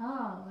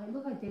 Oh, it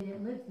looked like they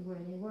didn't live where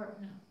they were.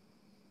 No.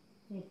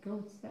 They had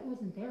goats. That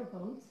wasn't their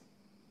boats.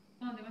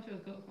 Oh, they went to a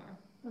goat farm.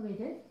 Oh, they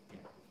did? Yeah.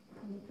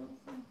 Oh, they built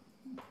some.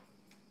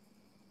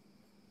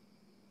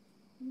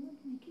 You want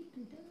my kid to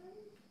die?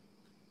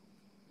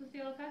 Was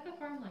the alpaca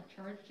farm like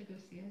charged to go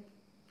see it?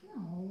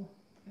 No.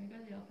 Can we go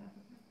to the alpaca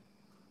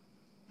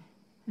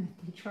farm?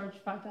 They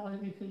charged $5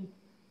 if you couldn't.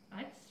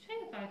 I'd pay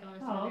the $5 to Oh,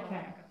 go to the okay.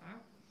 alpaca farm.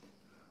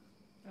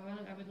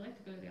 I would like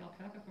to go to the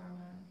alpaca farm.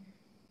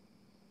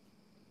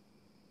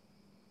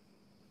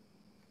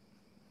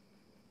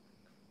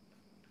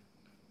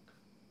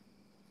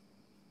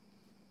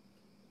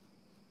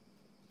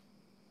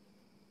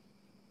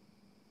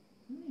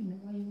 I don't even know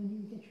why you wouldn't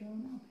even get your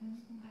own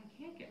alpaca. I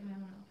can't get my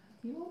own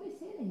alpaca. You always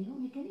say that. You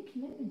don't make any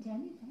commitment to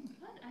anything.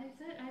 What? I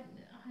said I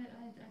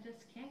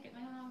just can't get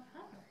my own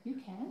alpaca. You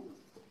can.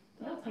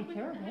 They'll I take would-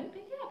 care of it.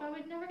 But yeah, but I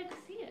would never get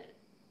to see it.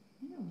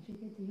 You know, but you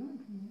get the urine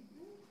from it.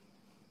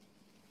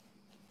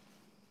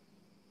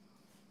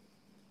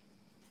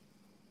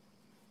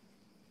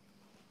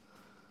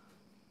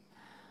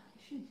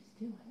 You should just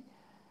do it.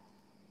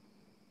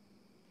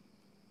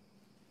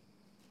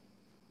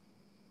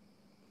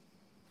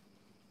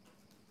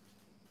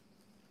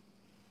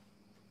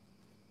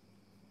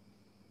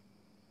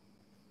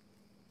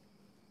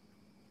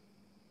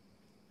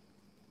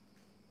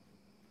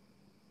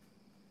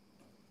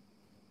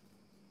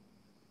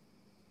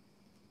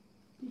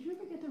 Did you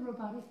ever get the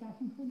robotic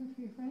vacuum cleaner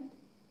for your friend?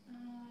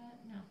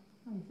 No.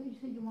 Oh, I thought you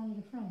said you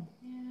wanted a friend.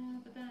 Yeah,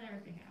 but then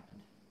everything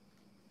happened.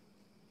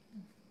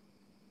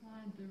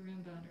 Wanted the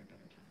Roomba under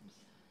better times.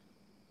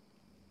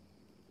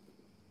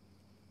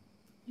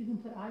 You can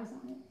put eyes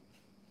on it.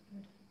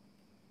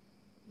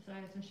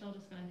 Besides, Michelle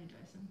just got a new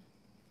Dyson.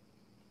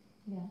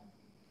 Yeah.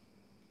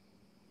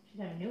 She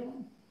got a new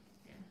one.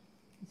 Yeah.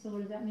 And so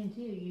what does that mean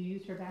to you? You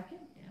use her vacuum?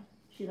 Yeah.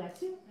 She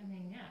likes you? I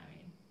mean,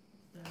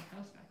 it's the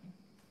house vacuum.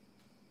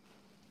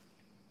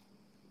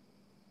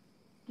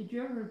 Did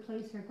you ever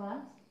replace her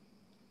glass?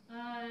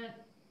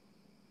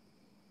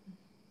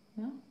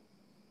 No?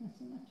 Not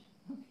so much.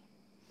 Okay.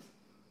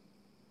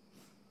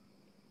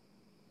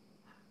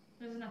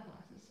 There's enough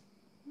glasses.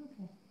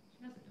 Okay.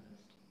 She hasn't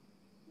noticed.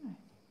 Alright.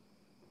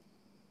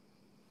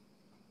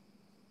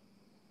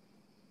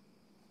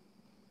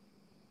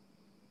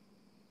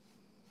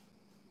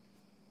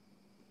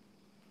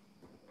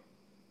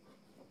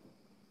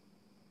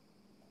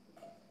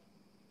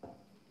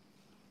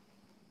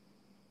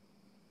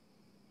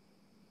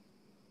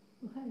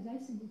 What kind of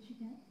Dyson did she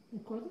get? The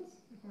cordless?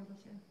 Regardless,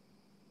 yeah.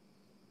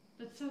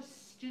 That's so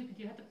stupid.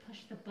 You have to push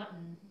the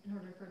button in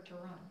order for it to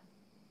run.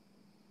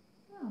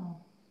 Oh.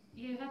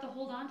 You have to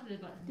hold on to the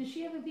button. Does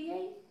she have a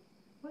V8?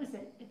 What is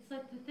it? It's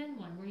like the thin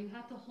one where you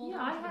have to hold Yeah,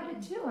 on I to the have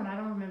button. it too, and I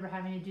don't remember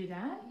having to do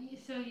that.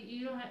 So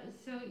you don't have,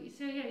 so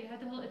yeah, you have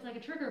to hold, it's like a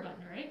trigger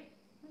button, right?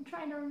 I'm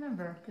trying to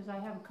remember, because I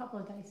have a couple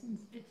of Dysons.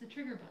 It's a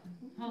trigger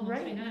button. Oh,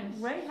 must be nice.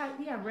 Ray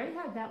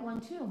had that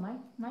one too.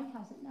 Mike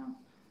has it now.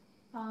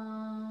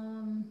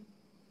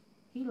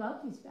 He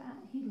loved his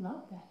he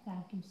loved that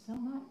vacuum so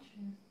much.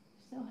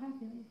 So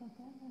happy that he got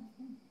that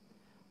vacuum.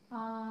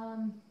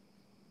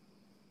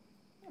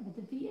 Yeah, but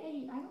the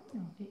V8, I don't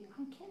know.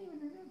 I can't even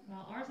remember.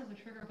 Well, ours has a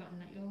trigger button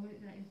that you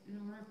always, that is,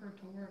 in order for it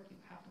to work, you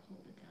have to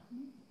hold it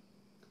down.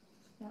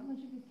 That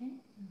much of a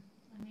pain?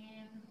 I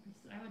mean,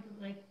 I would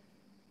like,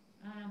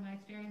 I don't know, my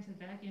experience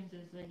with vacuums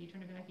is like you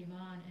turn a vacuum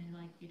on and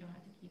like you don't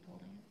have to keep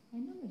holding it.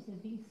 I know there's a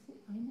V6.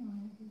 I know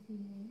I have a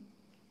V8.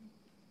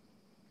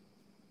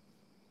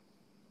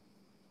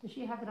 Does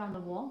she have it on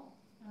the wall?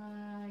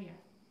 Yeah.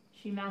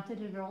 She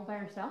mounted it all by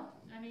herself?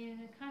 I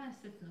mean, it kind of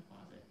sits in the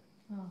closet.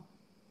 Oh.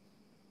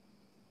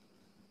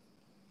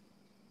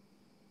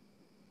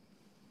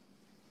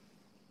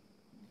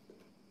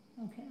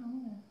 Okay, I'm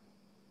gonna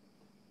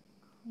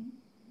clean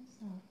this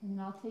up and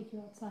then I'll take you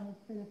outside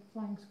for the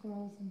flying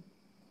squirrels and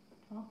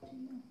talk to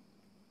you.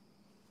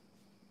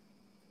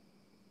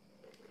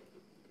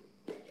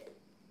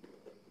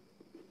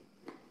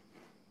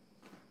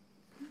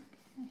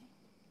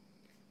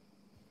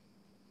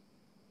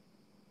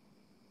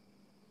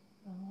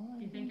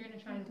 Do you think you're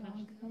gonna try to punch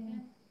needle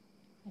again?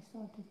 I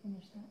still have to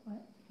finish that.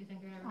 What? Do you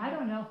think you're ever I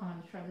don't know how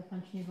to try the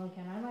punch needle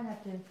again. I might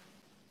have to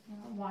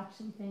watch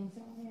some things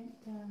on it.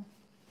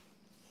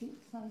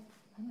 It's like,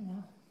 I don't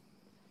know.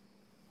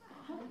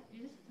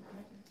 You just have to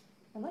practice.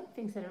 I like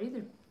things that are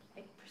either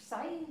like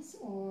precise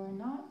or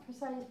not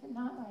precise, but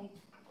not like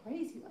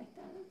crazy like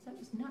that. That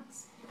was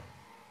nuts.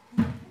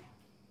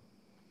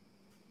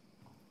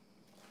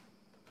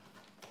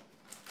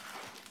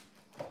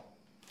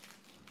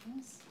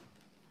 Yes.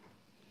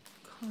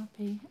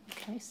 Copy.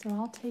 Okay, so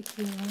I'll take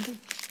you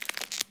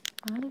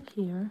out of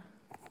here.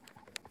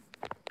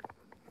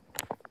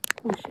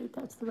 Oh shoot,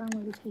 that's the wrong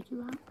way to take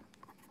you out.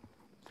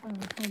 Sorry,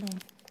 hold on.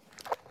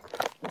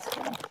 This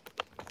way. Okay.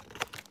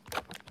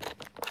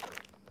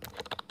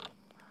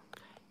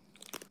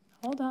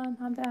 Hold on,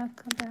 I'm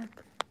back.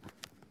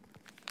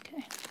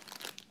 Okay.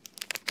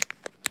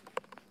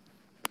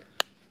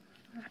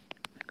 Alright,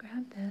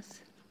 grab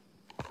this.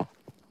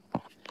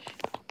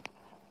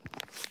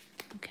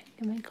 Okay,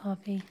 get my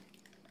coffee.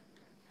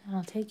 And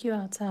I'll take you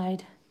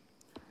outside.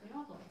 You don't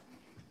have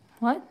lights.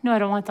 What? No, I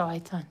don't want the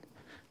lights on.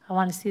 I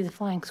want to see the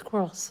flying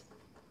squirrels.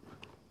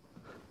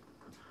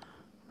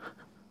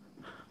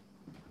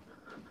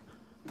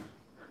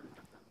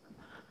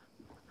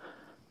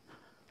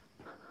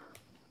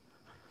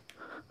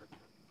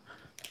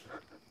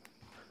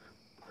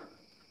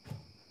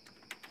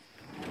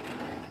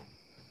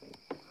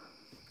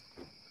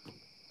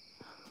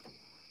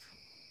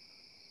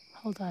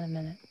 Hold on a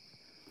minute.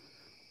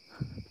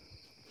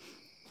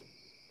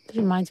 This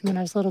reminds me when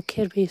I was a little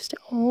kid, we used to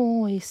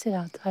always sit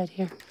outside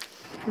here.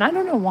 And I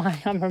don't know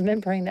why I'm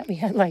remembering that we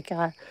had like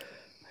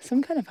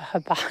some kind of a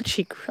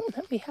hibachi grill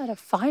that we had a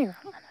fire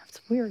on.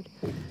 That's weird.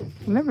 I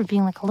remember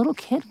being like a little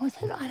kid, was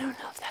it? I don't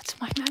know if that's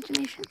my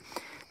imagination.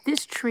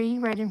 This tree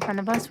right in front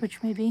of us,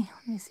 which maybe,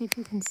 let me see if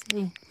you can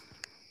see.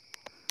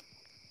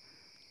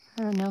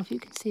 I don't know if you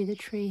can see the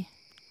tree.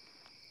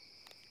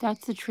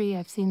 That's the tree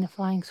I've seen the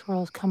flying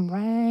squirrels come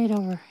right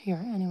over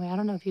here. Anyway, I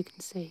don't know if you can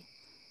see.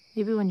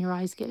 Maybe when your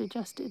eyes get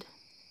adjusted.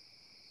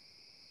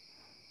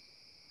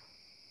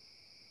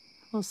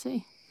 We'll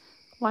see.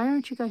 Why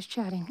aren't you guys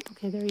chatting?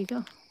 Okay, there you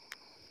go.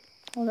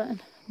 Hold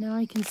on. Now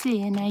I can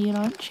see, and now you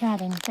don't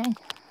chat anything.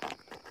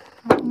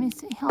 Let me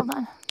see. Hold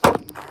on.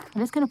 I'm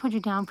just going to put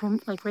you down for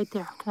like right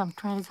there because I'm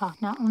trying to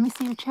talk. Now, let me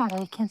see you chat.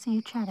 I can't see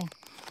you chatting.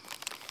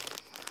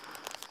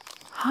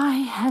 Hi,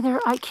 Heather.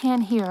 I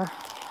can't hear.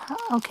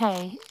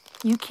 Okay.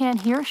 You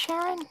can't hear,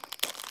 Sharon?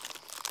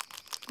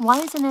 Why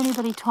isn't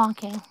anybody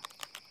talking?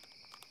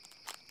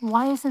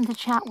 Why isn't the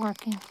chat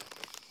working?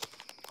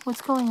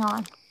 What's going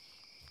on?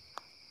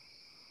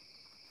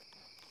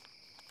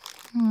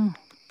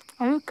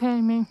 Are you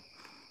kidding me?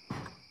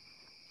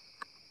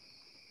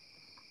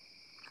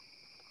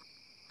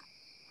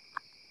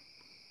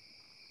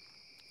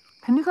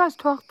 Can you guys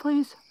talk,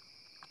 please?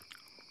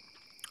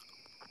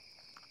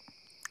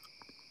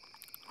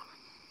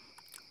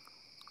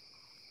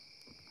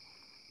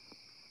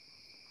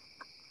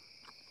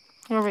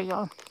 Here we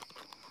go.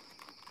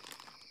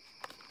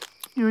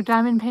 You're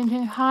diamond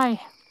painting?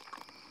 Hi.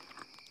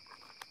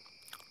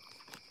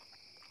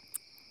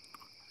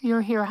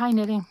 You're here. Hi,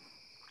 knitting.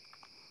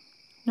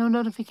 No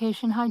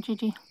notification. Hi,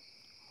 Gigi.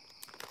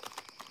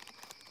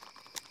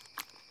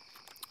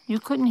 You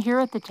couldn't hear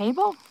at the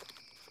table?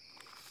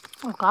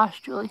 Oh,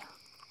 gosh, Julie.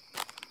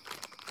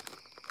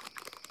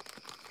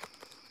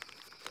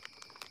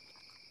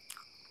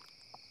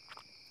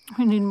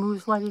 We need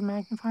Moose lighted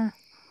magnifier.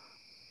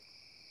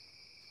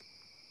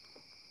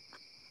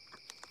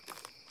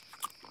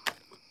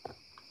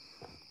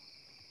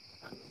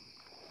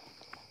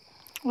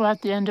 Well,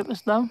 at the end it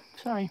was low.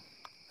 Sorry.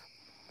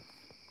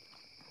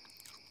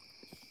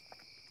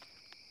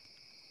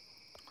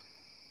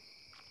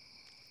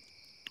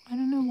 I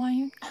don't know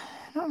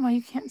why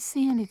you can't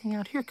see anything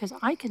out here, because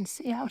I can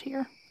see out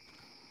here.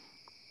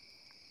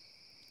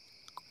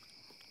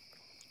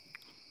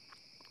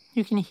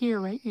 You can hear,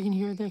 right? You can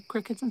hear the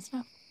crickets and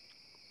stuff.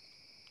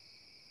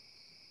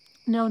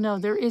 No,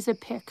 there is a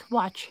pick.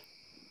 Watch.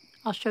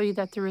 I'll show you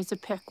that there is a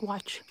pick.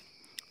 Watch.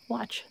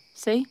 Watch.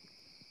 See?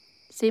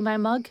 See my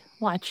mug?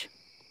 Watch.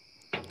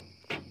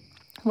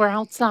 We're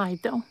outside,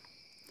 though.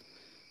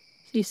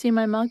 So you see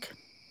my mug?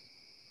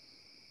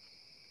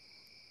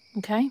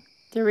 Okay?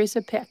 There is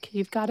a pick.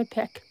 You've got a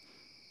pick.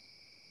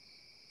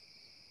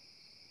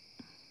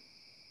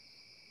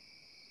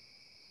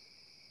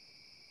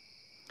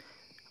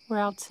 We're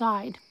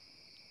outside.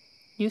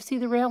 You see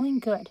the railing?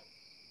 Good.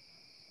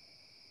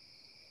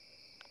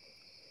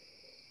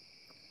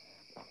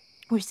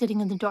 We're sitting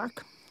in the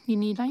dark. You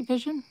need night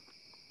vision?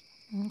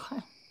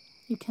 Okay.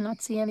 You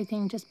cannot see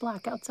anything, just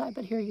black outside,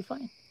 but here you're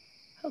fine.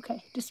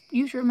 Okay, just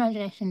use your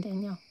imagination,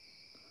 Danielle.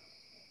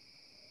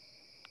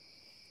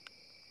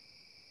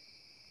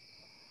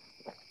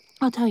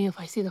 I'll tell you if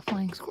I see the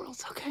flying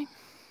squirrels, okay?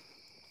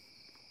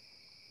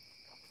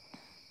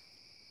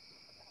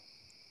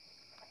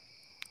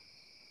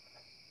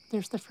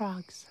 There's the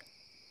frogs.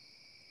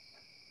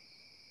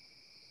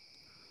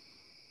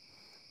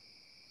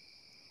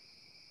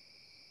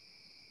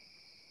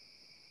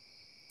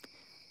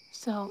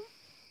 So,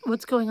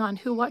 what's going on?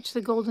 Who watched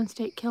the Golden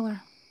State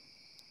Killer?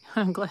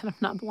 I'm glad I'm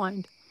not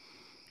blind.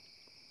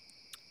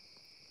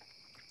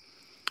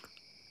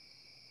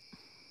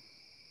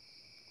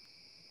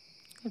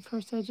 At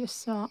first I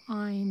just saw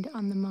 "Eind"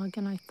 on the mug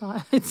and I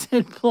thought it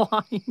said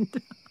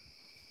blind.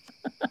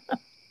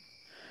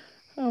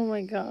 Oh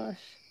my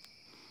gosh.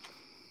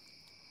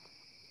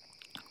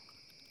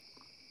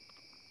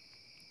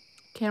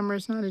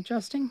 Camera's not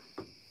adjusting.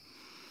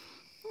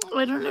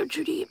 I don't know,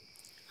 Judy.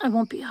 I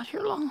won't be out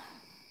here long.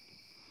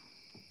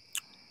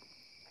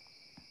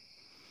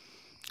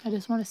 I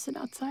just want to sit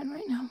outside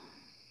right now.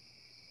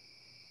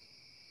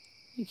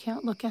 You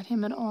can't look at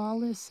him at all,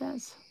 Liz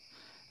says.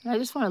 And I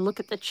just want to look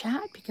at the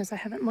chat because I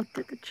haven't looked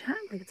at the chat.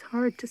 Like, it's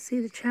hard to see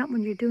the chat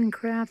when you're doing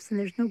crafts and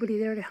there's nobody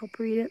there to help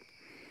read it.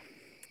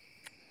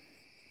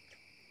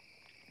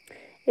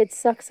 It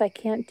sucks I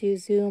can't do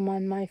Zoom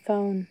on my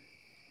phone.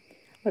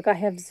 Like, I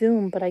have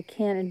Zoom, but I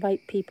can't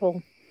invite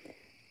people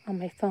on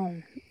my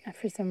phone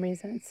for some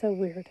reason. It's so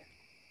weird.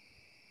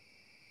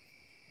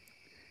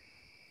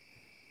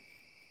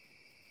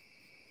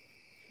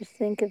 Just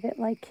think of it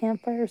like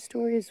campfire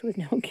stories with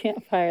no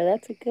campfire.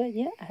 That's a good,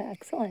 yeah,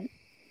 excellent.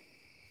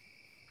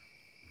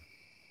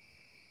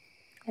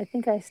 I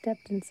think I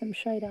stepped in some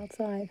shite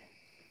outside.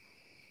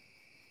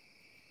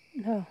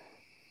 No.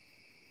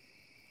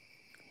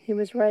 He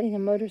was riding a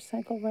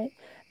motorcycle, right?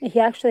 He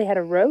actually had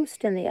a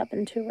roast in the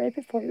oven, too, right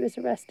before he was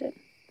arrested.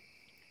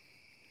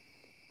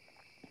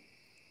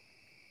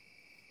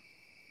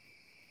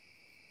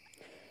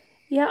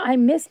 Yeah, I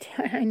missed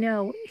him. I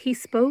know. He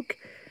spoke.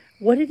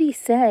 What did he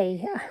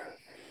say?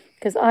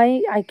 Because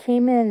I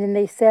came in and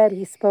they said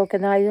he spoke,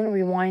 and then I didn't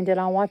rewind it.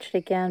 I'll watch it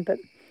again. But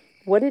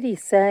what did he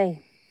say?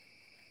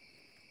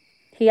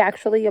 He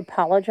actually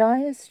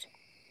apologized?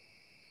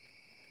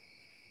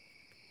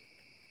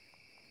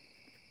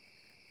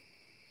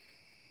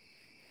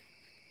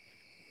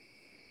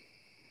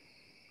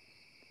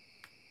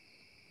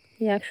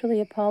 He actually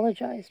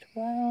apologized.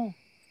 Wow.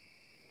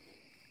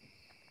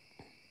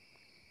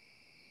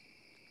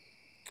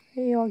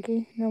 Hey,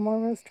 Yogi. No more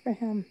roast for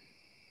him.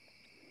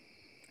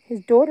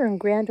 His daughter and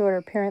granddaughter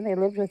apparently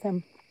lived with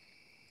him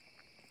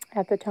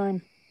at the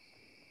time.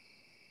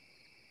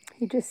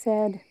 He just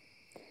said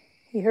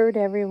he heard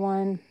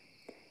everyone,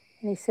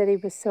 and he said he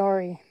was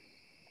sorry.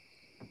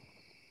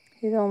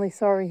 He's only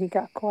sorry he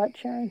got caught,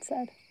 Sharon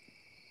said.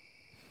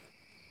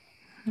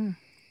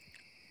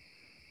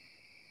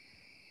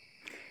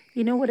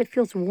 You know what? It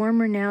feels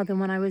warmer now than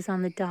when I was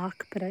on the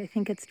dock, but I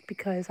think it's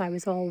because I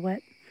was all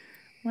wet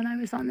when I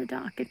was on the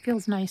dock. It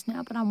feels nice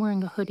now, but I'm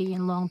wearing a hoodie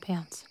and long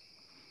pants.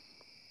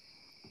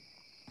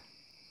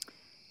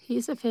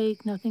 He's a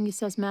fake. Nothing he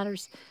says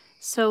matters.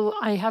 So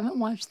I haven't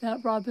watched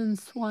that Robin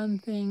Swan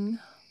thing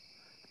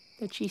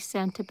that she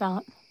sent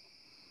about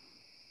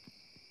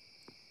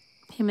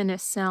him in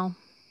his cell.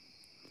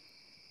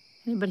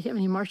 Anybody have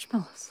any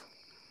marshmallows?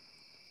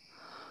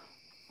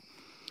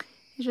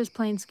 He's just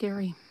plain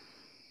scary.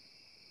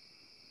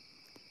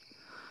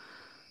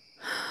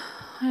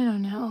 I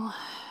don't know.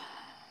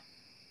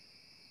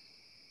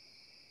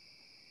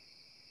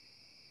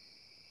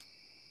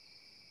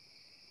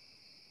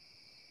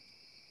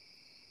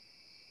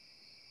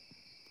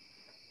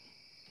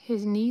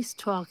 His niece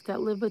talked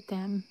that lived with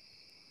them,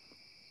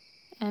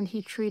 and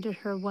he treated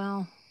her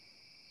well.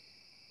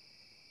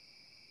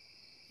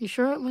 You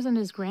sure it wasn't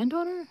his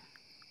granddaughter?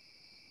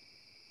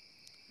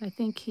 I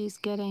think he's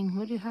getting,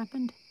 what had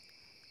happened?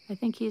 I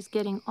think he's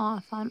getting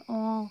off on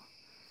all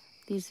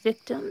these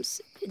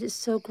victims. It is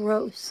so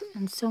gross,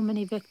 and so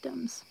many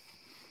victims.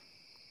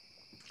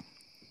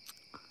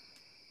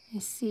 I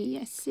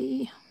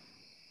see.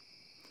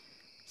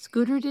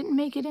 Scooter didn't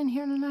make it in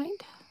here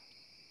tonight.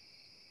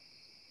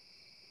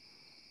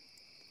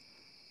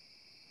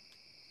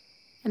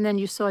 And then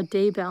you saw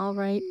Daybell,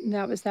 right?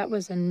 That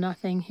was a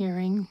nothing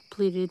hearing,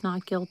 pleaded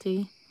not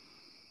guilty.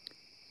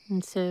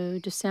 And so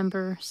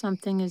December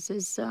something is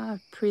his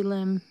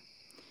prelim.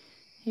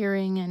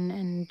 hearing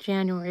in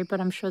January, but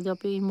I'm sure there'll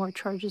be more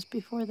charges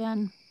before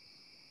then.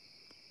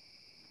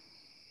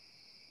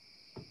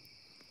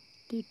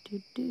 Do,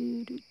 do,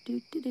 do, do,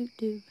 do, do, do,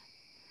 do.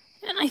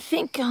 And I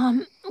think,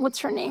 what's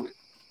her name?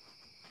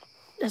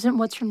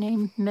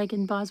 Doesn't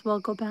Megan Boswell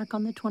go back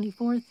on the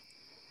 24th?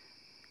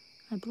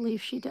 I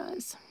believe she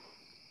does.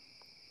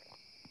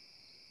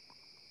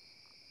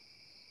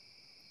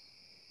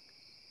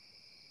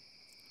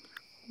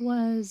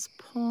 Was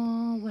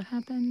Paul, what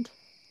happened?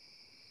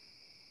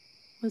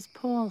 Was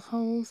Paul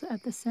Holes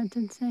at the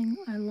sentencing?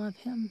 I love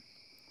him.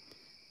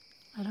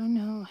 I don't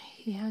know.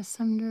 He has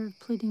some nerve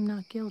pleading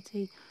not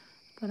guilty,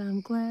 but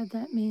I'm glad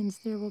that means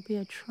there will be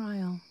a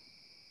trial.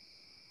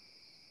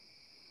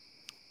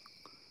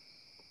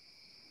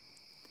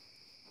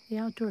 The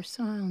outdoor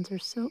sounds are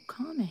so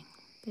calming.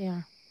 They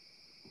are.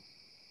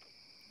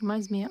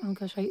 Reminds me, oh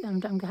gosh,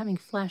 I'm having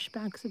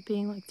flashbacks of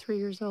being like 3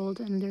 years old,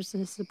 and there's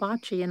this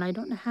hibachi, and I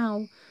don't know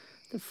how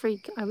the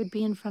freak I would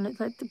be in front of,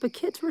 like, but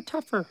kids were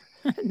tougher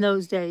in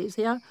those days,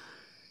 yeah?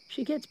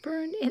 She gets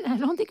burned, and I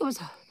don't think it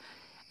was,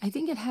 I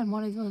think it had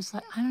one of those,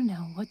 like, I don't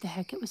know what the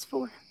heck it was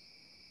for.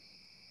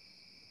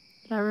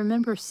 But I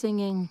remember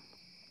singing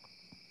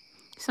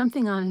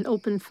something on an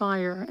open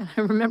fire, and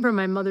I remember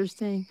my mother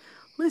saying,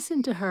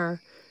 listen to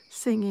her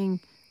singing,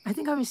 I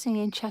think I was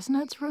singing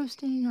Chestnuts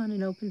Roasting on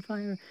an Open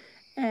Fire,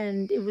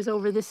 and it was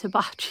over this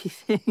hibachi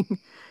thing,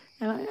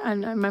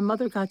 and my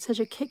mother got such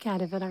a kick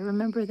out of it. I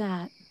remember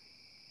that.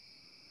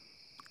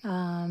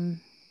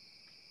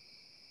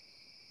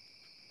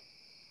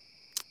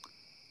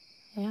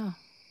 Yeah.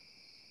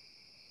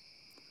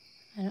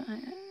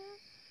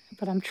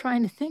 But I'm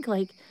trying to think,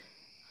 like,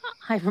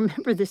 I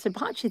remember this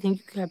hibachi thing,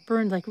 you got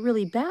burned like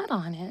really bad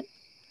on it.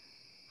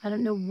 I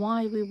don't know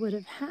why we would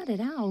have had it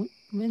out.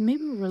 I mean,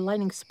 maybe we were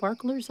lighting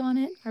sparklers on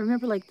it. I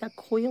remember like that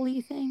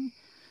coily thing.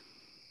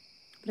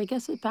 But I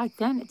guess back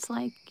then it's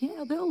like,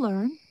 yeah, they'll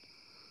learn.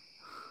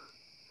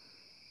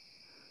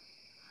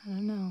 I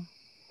don't know.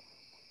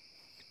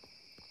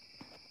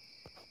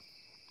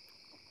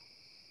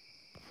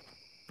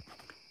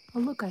 Oh,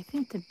 look, I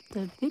think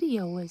the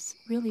video was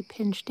really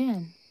pinched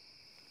in.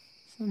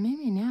 So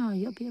maybe now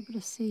you'll be able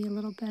to see a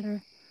little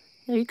better.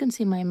 There, you can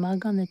see my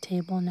mug on the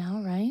table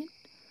now, right?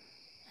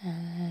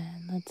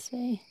 And let's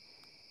see.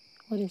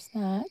 What is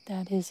that?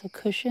 That is a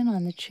cushion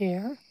on the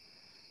chair.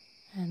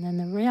 And then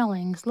the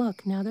railings.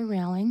 Look, now the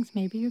railings.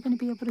 Maybe you're going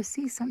to be able to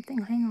see something.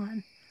 Hang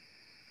on.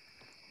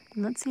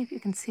 And let's see if you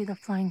can see the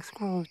flying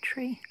squirrel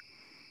tree.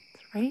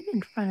 It's right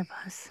in front of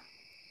us.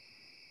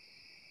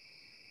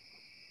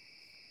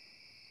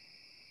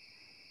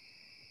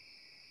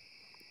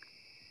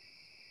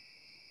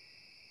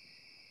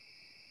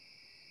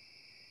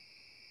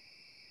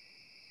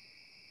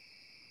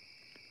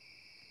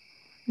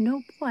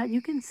 Nope, what?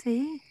 You can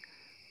see?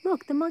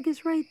 Look, the mug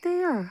is right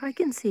there. I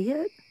can see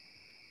it.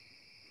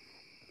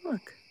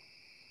 Look.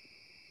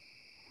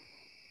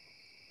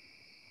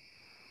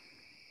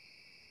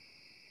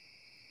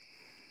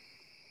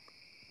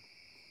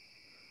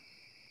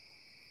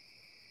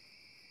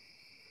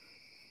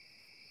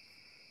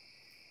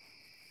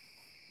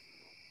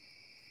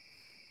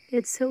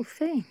 It's so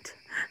faint.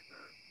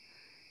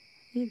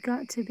 You've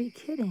got to be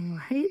kidding,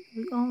 right?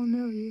 We all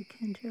know you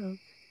can joke.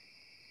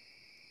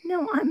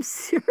 No, I'm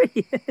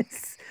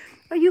serious.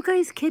 Are you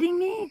guys kidding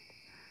me?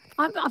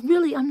 I'm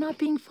not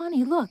being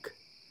funny. Look.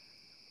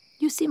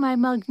 You see my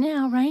mug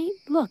now, right?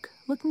 Look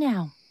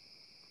now.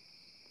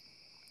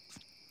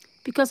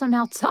 Because I'm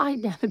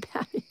outside now,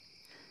 Patty.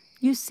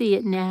 You see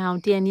it now,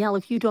 Danielle.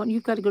 If you don't,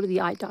 you've got to go to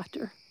the eye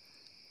doctor.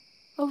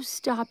 Oh,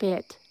 stop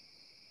it.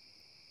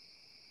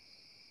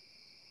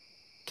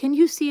 Can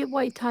you see it,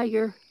 White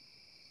Tiger?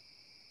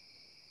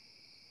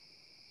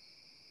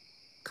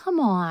 Come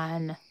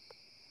on.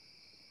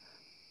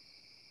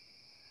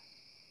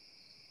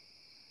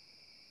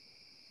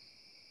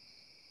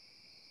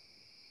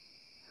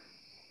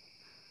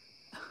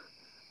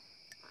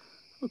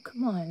 Oh,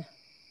 come on.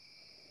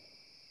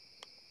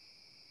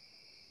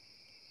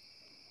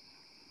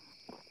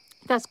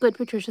 That's good,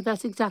 Patricia.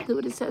 That's exactly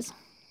what it says.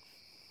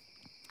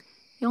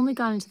 He only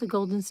got into the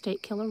Golden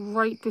State Killer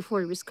right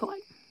before he was caught.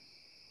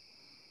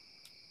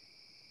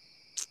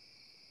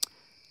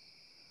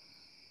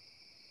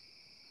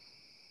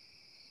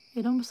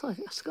 It almost like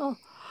a skull.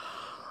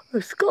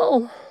 A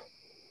skull.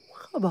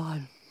 Come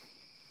on.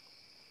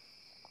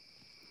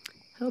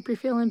 Hope you're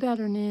feeling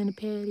better, Nana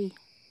Patty.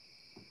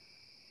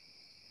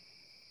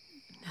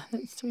 Now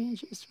that's 3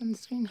 inches from the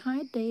screen.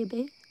 Hi,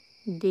 Davy.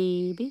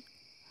 Davy.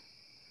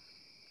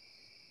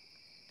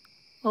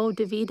 Oh,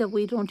 Davida,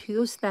 we don't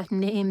use that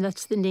name.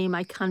 That's the name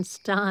I can't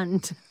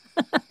stand.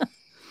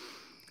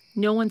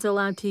 No one's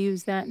allowed to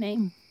use that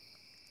name.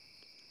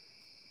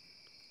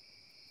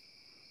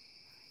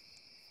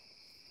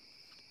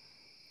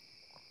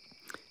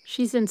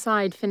 She's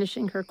inside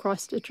finishing her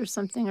cross stitch or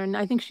something, or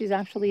I think she's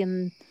actually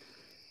in.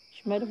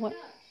 She might have went.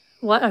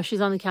 What? Oh,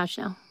 she's on the couch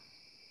now.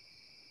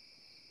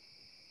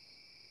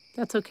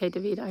 That's okay,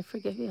 Davida. I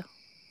forgive you.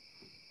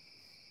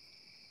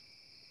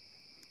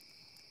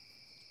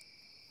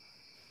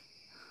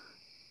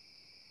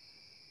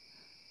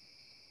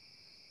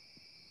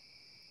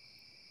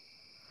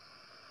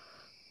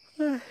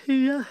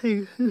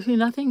 Nothing. You see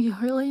nothing? You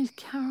really,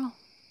 Carol?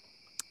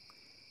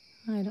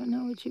 I don't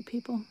know what you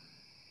people.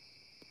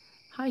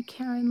 Hi,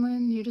 Karen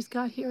Lynn. You just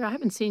got here. I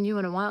haven't seen you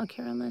in a while,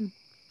 Karen Lynn.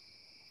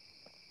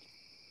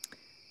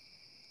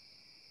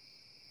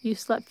 You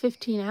slept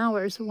 15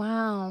 hours.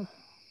 Wow.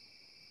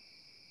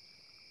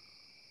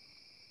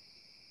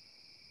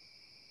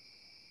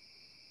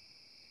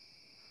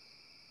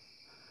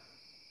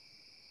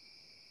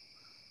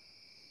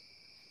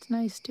 It's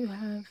nice to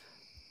have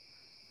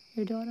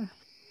your daughter.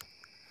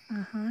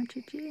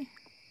 Gigi.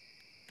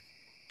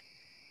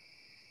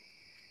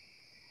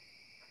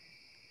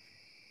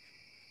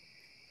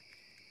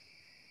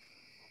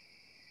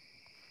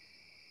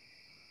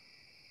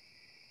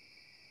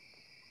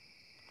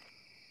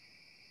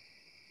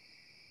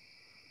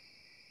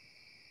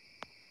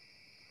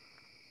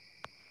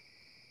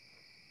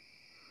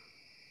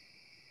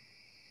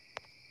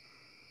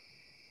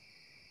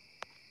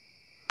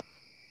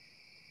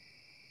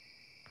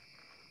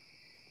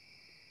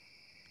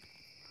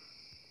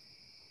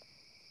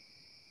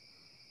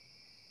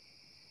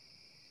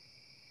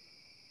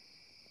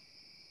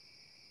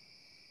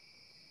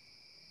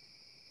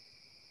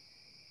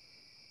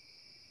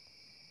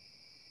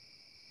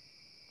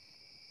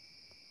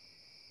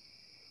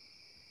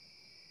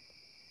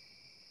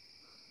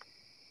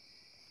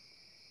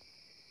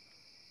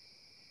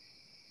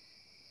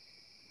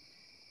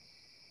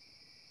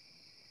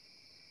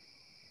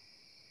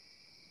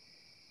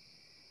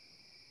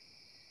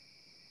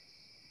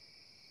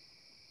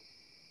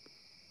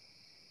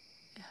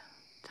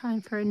 Time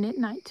for a knit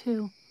night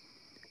too.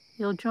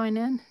 You'll join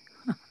in?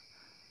 Okay.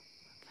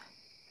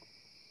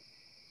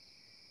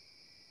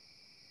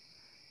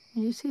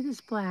 When you see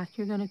this black,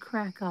 you're going to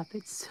crack up.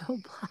 It's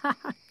so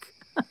black.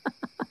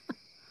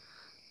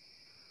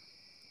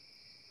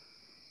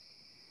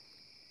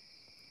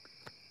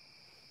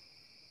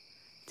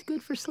 It's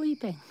good for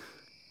sleeping.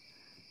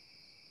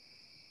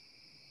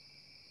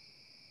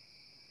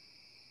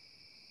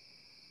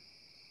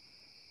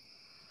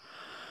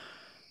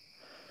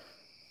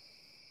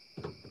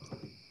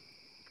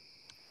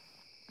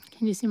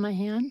 Can you see my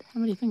hand? How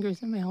many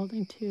fingers am I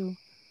holding? 2.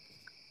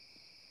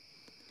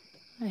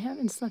 I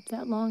haven't slept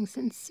that long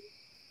since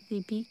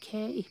the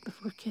BK,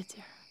 before kids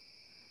are.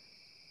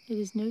 It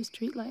is no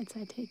street lights,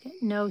 I take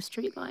it. No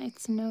street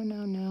lights. No,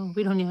 no, no.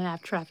 We don't even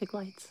have traffic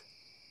lights.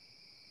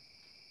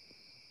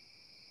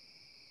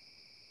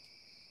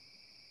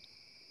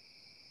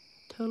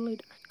 Totally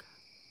dark.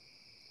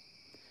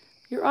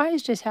 Your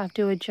eyes just have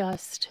to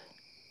adjust.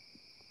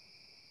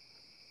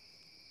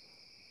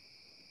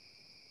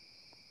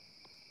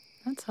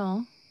 That's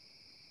all.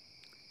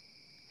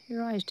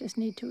 Your eyes just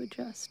need to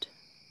adjust.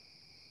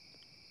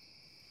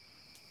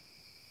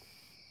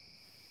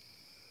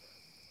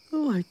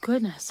 Oh my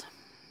goodness.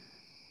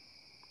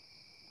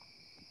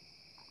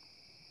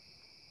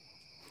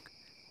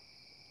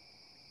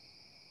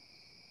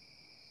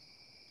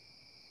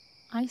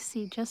 I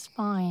see just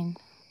fine.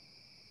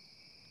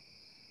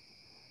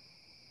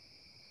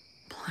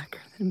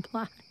 Blacker than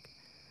black.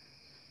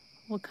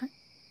 What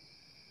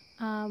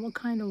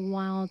kind of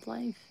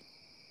wildlife?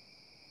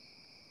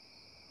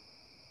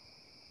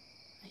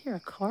 I hear a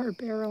car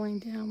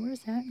barreling down. Where's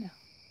that now?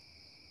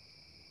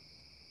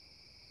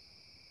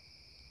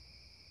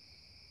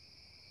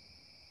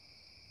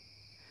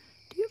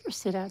 Do you ever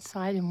sit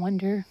outside and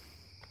wonder?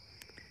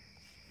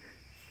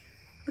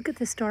 Look at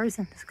the stars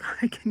in the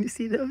sky. Can you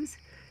see those?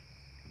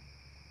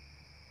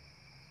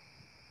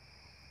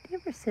 Do you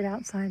ever sit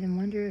outside and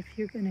wonder if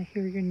you're going to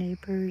hear your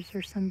neighbors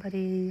or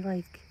somebody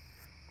like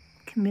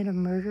commit a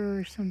murder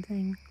or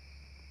something?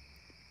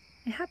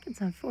 It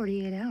happens on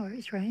 48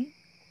 hours, right?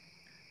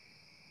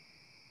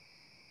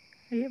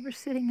 Are you ever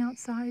sitting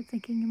outside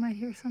thinking you might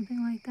hear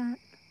something like that?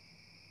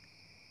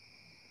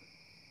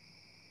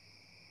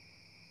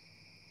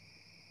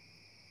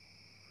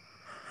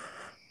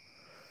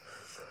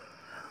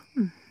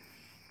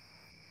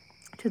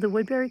 To the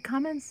Woodbury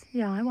Commons?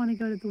 Yeah, I want to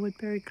go to the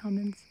Woodbury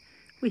Commons.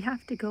 We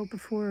have to go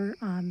before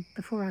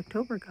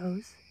October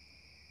goes.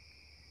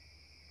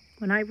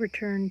 When I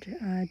returned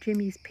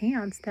Jimmy's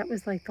pants, that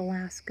was like the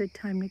last good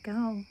time to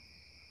go.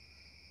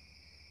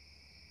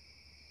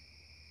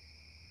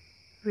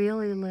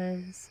 Really,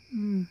 Liz?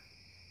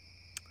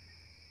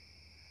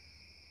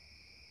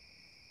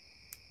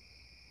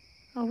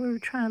 Oh, we were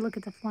trying to look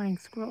at the flying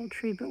squirrel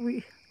tree, but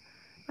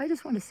I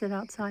just want to sit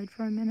outside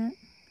for a minute.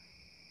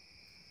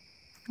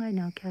 I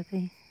know,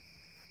 Kathy.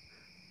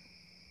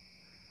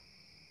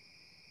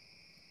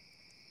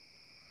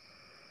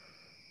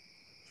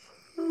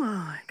 Oh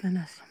my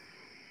goodness.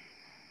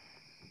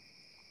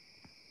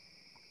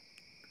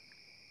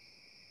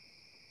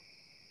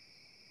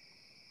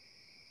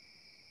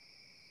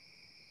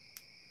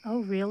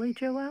 Oh, really,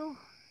 Joelle?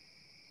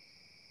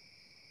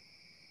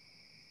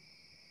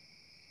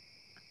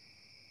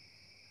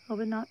 Oh,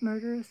 but not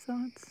murderous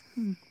thoughts?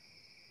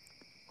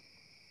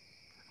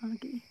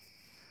 Okay.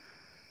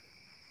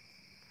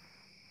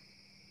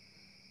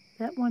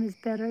 that one is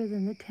better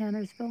than the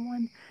Tannersville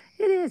one.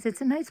 It is.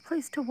 It's a nice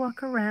place to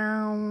walk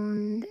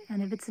around.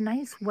 And if it's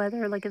nice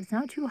weather, like if it's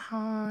not too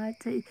hot.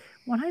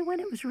 When I went,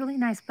 it was really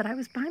nice. But I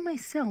was by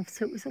myself,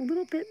 so it was a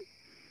little bit,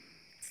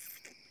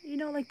 you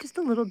know, like just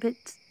a little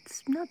bit,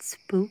 not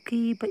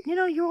spooky. But, you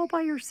know, you're all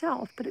by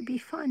yourself. But it'd be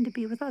fun to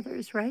be with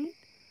others, right?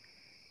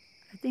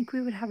 I think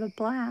we would have a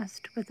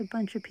blast with a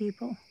bunch of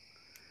people.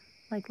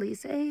 Like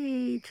Lisa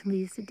H,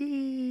 Lisa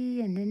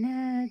D, and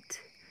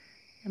Nanette,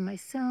 and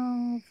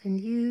myself, and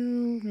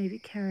you, maybe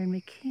Karen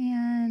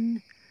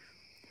McCann.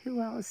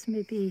 Who else?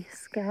 Maybe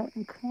Scout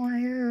and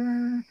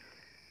Choir.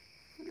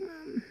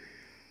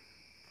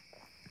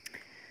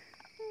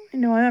 I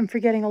know I'm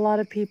forgetting a lot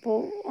of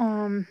people.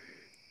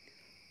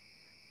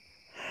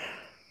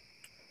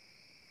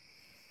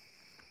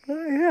 But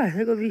yeah, I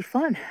think it would be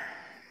fun.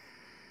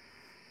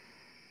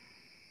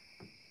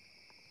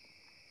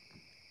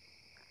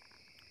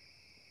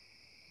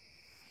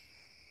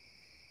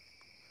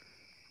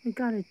 We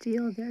got a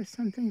deal there,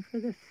 something for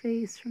the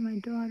face for my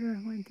daughter.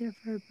 I went there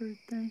for her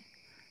birthday.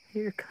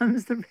 Here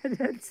comes the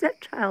redhead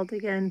stepchild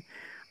again.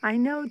 I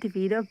know,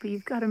 Davida, but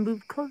you've got to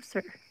move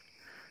closer.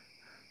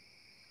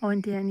 Oh,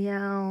 and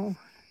Danielle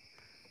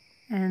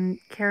and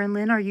Karen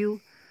Lynn, are you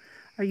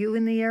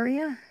in the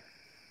area?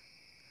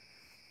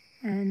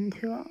 And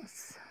who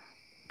else?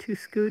 To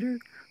Scooter.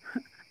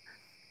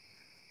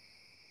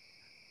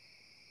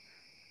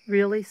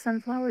 Really,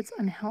 sunflower? It's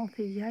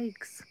unhealthy.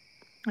 Yikes.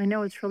 I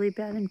know it's really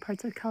bad in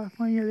parts of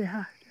California. They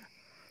have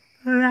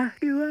to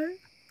evacuate.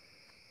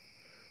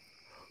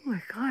 Oh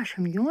my gosh,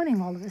 I'm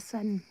yawning all of a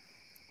sudden.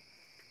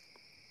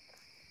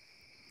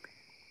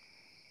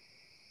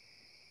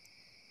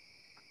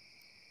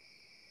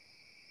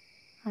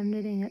 I'm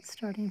knitting at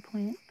starting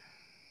point,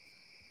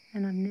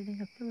 and I'm knitting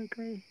a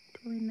filigree,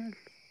 doing this.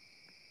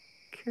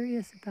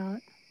 Curious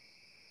about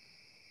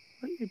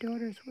what your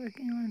daughter's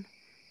working on.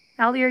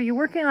 Allie, are you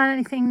working on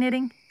anything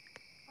knitting?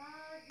 Yeah,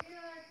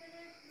 I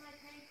finished my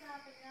tank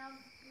top and now I'm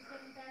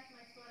getting back to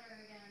my sweater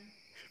again.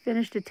 She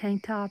finished a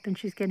tank top and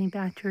she's getting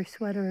back to her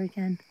sweater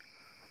again.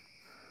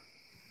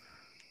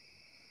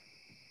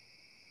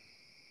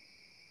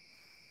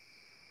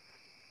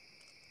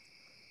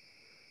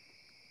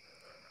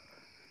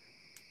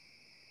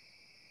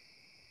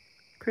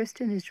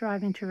 Kristen is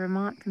driving to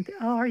Vermont from...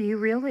 Oh, are you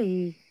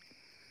really?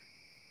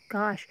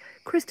 Gosh.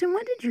 Kristen,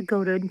 when did you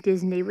go to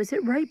Disney? Was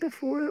it right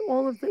before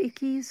all of the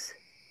ickies?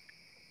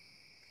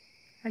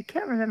 I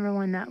can't remember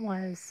when that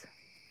was.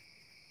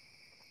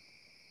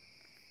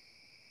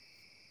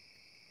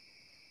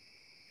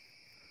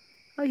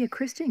 Oh, yeah,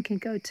 Kristen can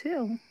go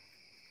too.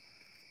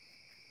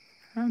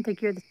 I don't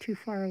think you're too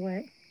far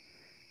away.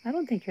 I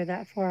don't think you're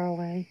that far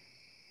away.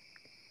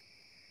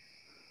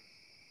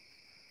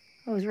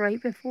 Oh, it was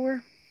right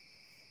before?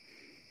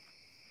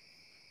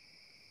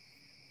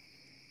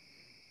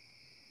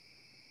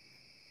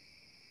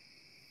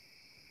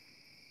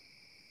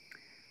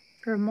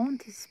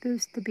 Vermont is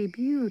supposed to be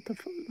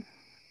beautiful.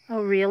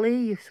 Oh, really?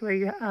 You swear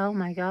you're... Oh,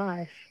 my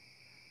gosh.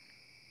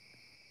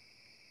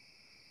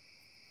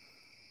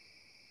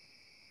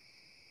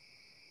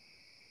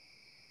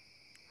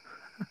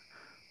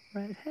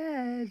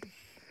 Redhead.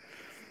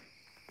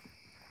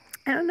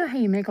 I don't know how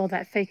you make all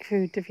that fake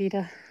food,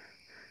 Davida.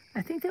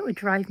 I think that would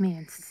drive me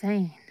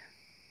insane.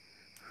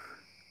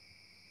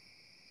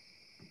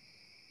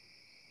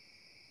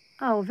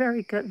 Oh,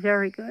 very good,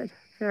 very good.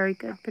 Very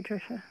good,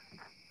 Patricia.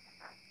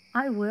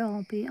 I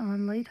will be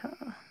on later.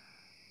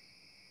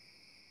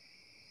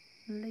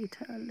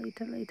 Later.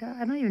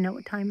 I don't even know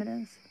what time it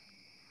is.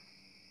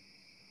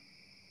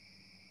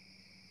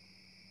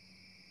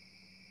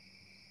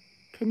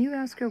 Can you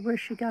ask her where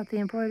she got the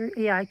embroidery?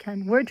 Yeah, I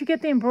can. Where'd you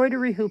get the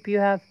embroidery hoop you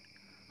have?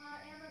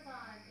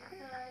 Amazon. It's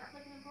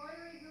like an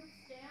embroidery hoop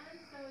stand,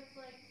 so it's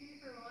like 2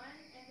 for 1,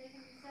 and they can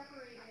be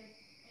separated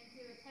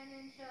into a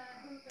 10-inch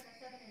hoop and a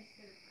 7-inch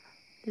hoop.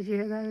 Did you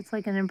hear that? It's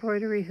like an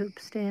embroidery hoop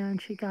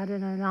stand. She got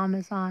it on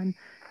Amazon,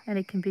 and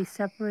it can be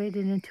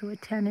separated into a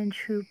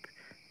 10-inch hoop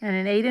and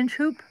an 8-inch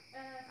hoop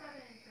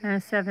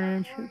and a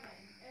 7-inch hoop.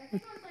 I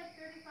think it was like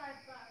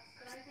 $35,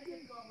 but I think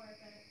it's well worth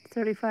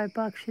it.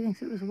 $35. She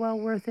thinks it was well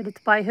worth it.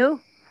 It's by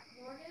who?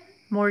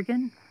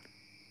 Morgan.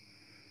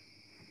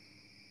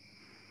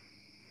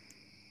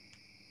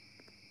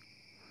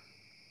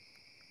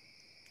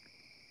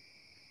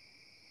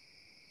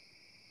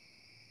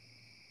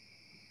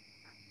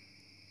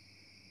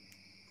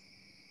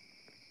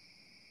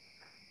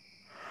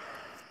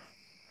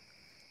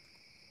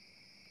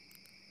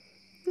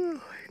 Oh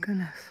my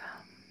goodness.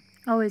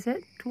 Oh, is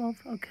it 12?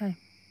 Okay.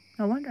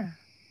 No wonder.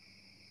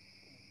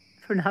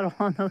 If we're not all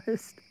on the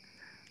list.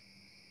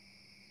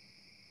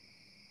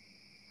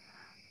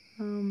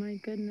 Oh my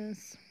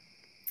goodness.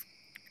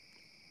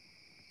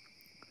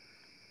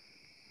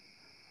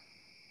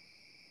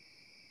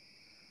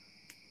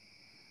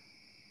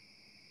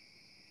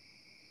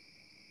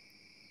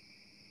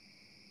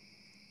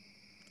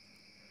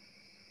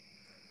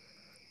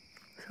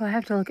 So I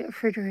have to look at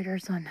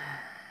refrigerators on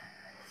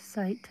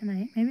site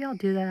tonight. Maybe I'll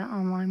do that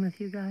online with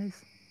you guys.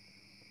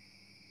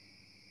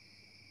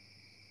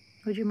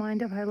 Would you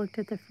mind if I looked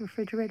at the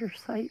refrigerator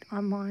site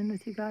online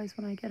with you guys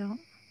when I get out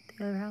to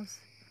the other house?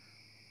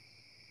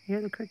 You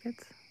hear the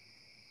crickets?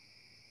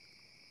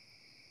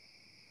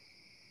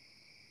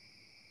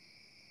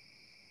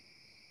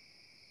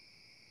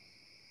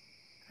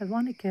 I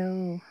want to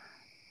go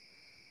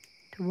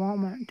to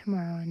Walmart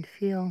tomorrow and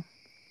feel.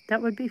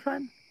 That would be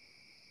fun?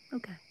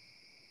 Okay.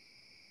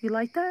 You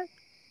like that?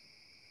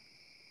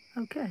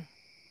 Okay.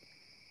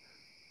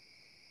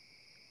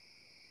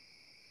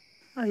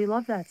 Oh, you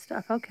love that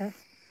stuff. Okay.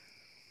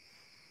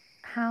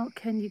 How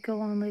can you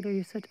go on later?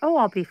 You're such. Oh,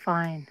 I'll be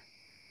fine.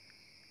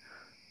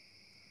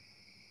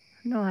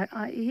 No,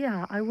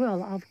 yeah, I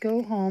will. I'll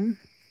go home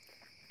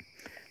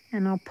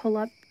and I'll pull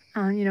up,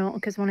 you know,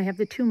 because when I have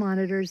the 2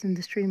 monitors in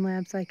the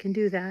Streamlabs, I can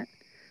do that.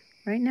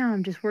 Right now,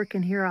 I'm just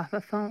working here off a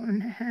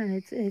phone,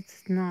 and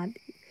it's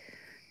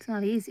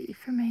not easy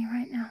for me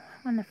right now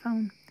on the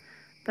phone.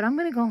 But I'm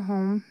gonna go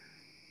home.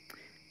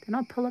 Then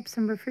I'll pull up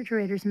some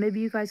refrigerators, and maybe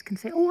you guys can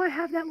say, "Oh, I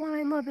have that one,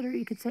 I love it," or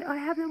you could say, "I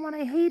have that one,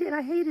 I hate it,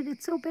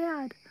 it's so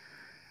bad."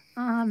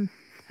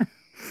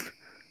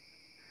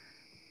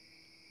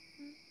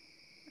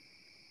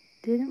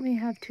 Didn't we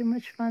have too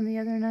much fun the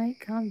other night?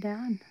 Calm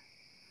down.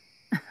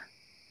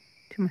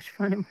 Too much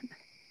fun in one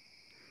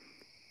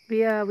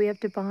night. We have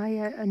to buy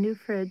a new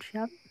fridge.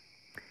 Yep.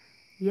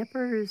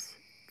 Yippers.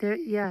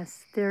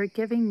 They're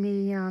giving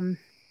me,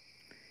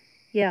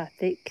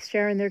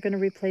 Sharon, they're going to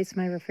replace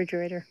my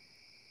refrigerator.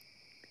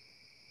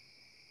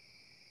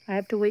 I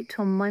have to wait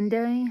till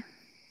Monday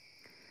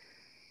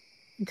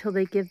until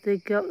they give the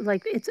go.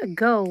 Like, it's a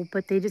go,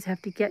 but they just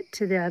have to get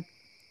to the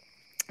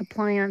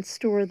appliance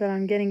store that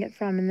I'm getting it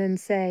from and then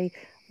say,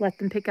 let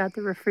them pick out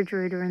the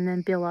refrigerator and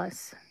then bill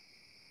us.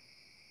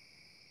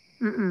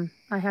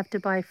 I have to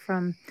buy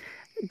from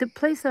the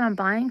place that I'm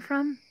buying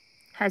from.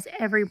 Has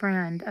every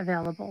brand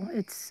available.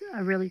 It's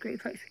a really great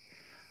place.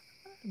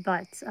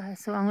 But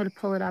so I'm going to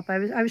pull it up. I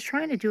was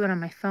trying to do it on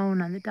my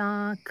phone on the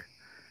dock.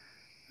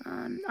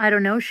 I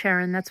don't know,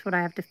 Sharon. That's what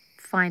I have to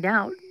find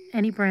out.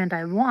 Any brand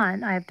I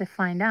want, I have to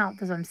find out.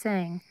 That's what I'm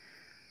saying.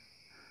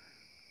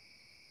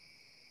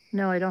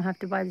 No, I don't have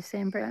to buy the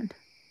same brand.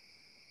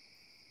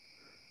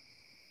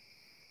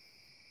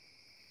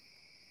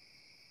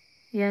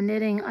 Yeah,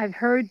 knitting. I've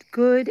heard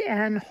good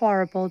and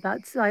horrible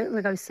about,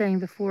 like I was saying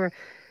before,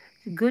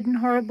 good and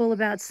horrible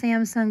about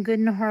Samsung, good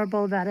and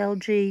horrible about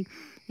LG.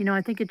 You know,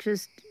 I think it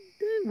just,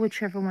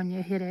 whichever one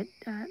you hit it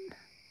at.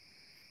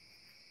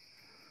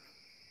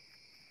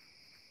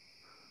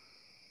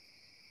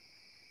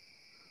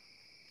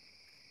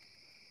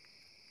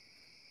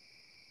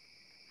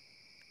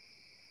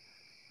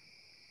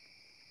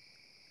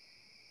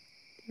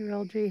 Your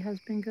LG has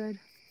been good.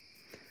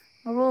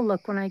 I will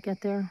look when I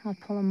get there. I'll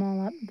pull them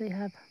all up. They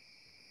have.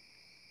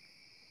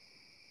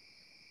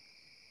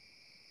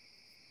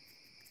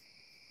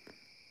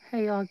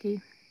 Hey,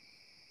 Augie.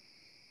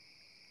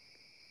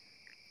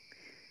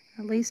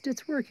 At least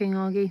it's working,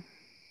 Augie.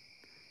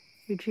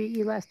 Your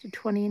GE lasted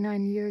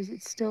 29 years.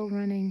 It's still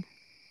running.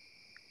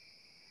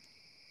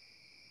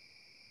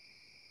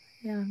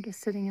 Yeah, I'm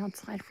just sitting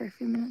outside for a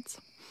few minutes.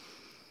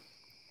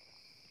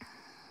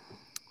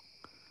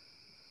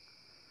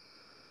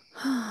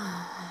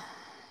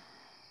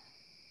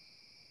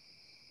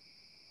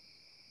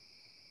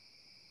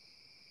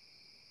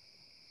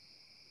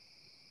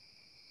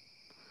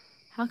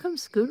 How come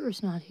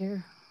Scooter's not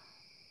here?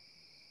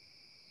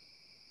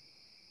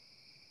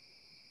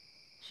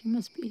 She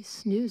must be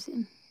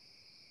snoozing.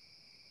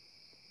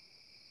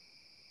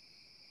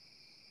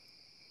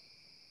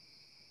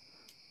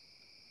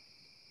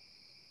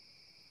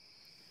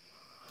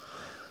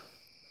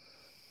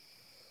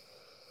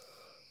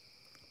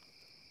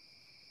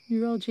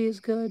 Your LG is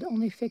good.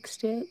 Only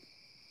fixed it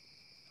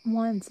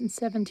once in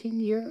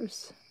 17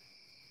 years.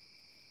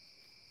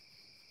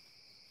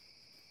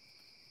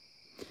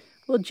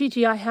 Well,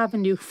 Gigi, I have a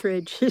new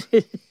fridge.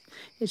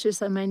 It's just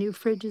that my new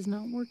fridge is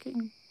not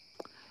working.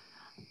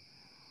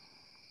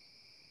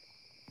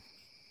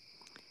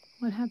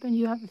 What happened?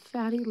 You have a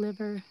fatty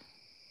liver. A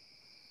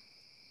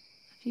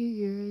few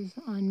years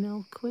on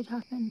milk. What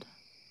happened?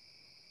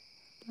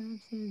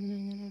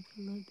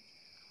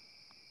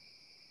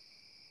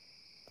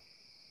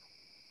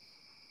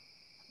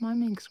 Mine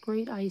makes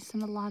great ice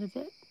and a lot of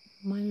it.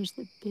 Mine is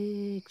the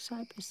big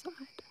side by side.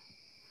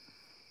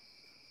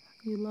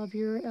 You love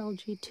your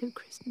LG too,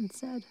 Kristen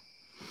said.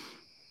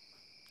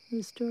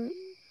 Restore.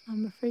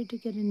 I'm afraid to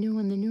get a new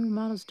one. The newer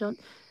models don't.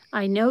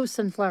 I know,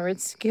 Sunflower.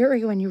 It's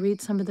scary when you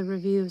read some of the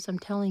reviews. I'm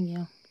telling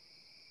you.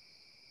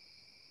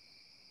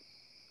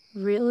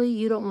 Really?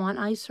 You don't want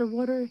ice or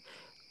water?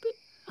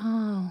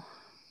 Oh.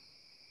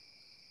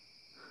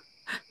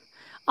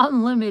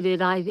 Unlimited,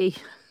 Ivy.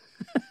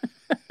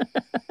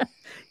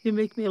 You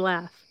make me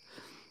laugh.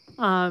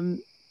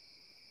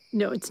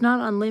 No, it's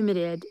not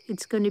unlimited.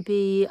 It's going to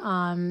be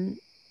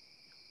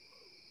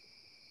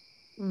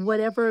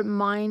whatever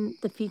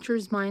the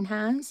features mine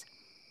has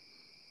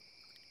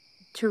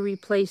to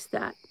replace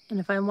that. And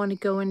if I want to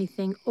go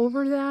anything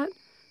over that,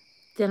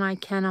 then I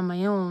can on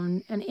my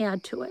own and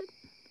add to it.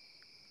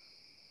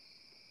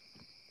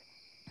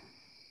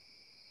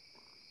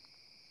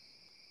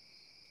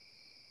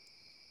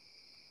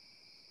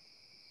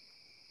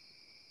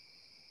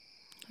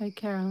 Hi,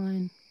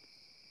 Caroline.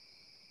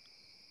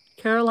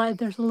 Caroline,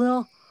 there's a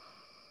little...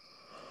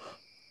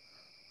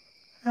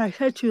 I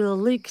sent you a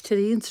link to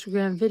the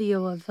Instagram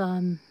video of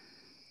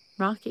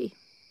Rocky.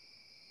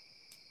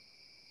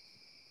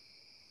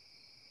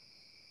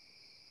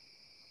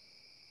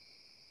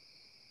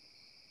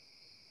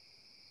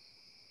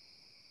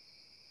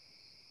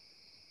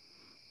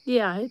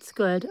 Yeah, it's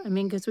good. I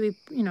mean, because we,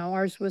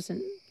 ours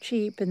wasn't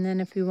cheap, and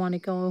then if we want to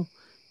go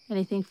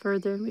anything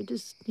further, we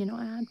just,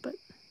 add. But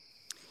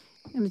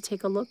I'm going to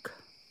take a look.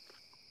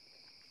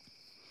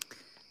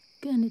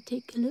 Gonna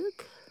take a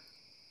look.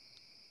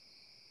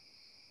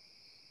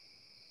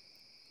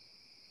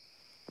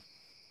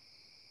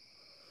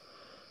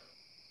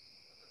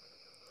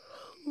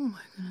 Oh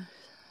my goodness.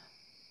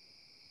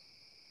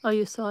 Oh,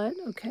 you saw it?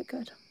 Okay,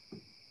 good.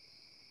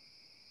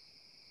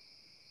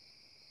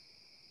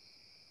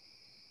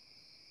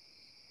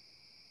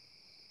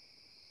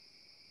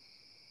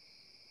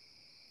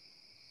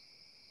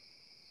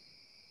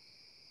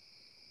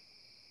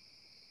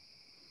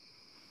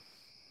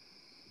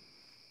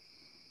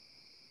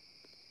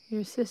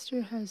 Your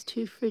sister has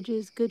 2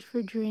 fridges, good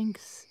for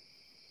drinks,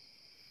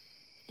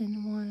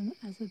 and one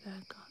as a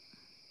backup.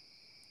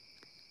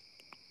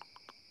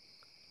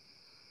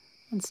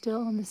 And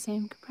still on the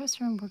same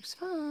compressor and works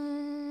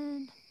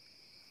fine.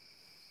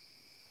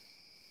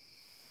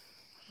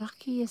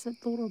 Rocky is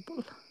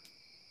adorable.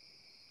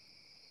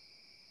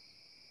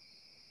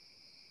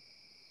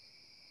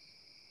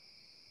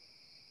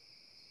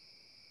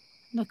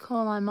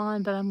 Nicole, I'm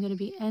on, but I'm going to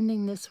be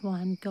ending this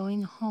one,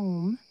 going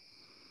home,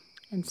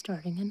 and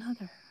starting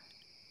another.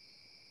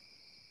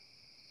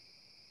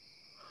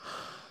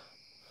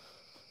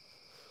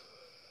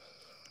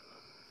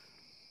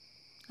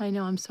 I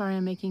know, I'm sorry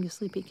I'm making you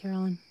sleepy,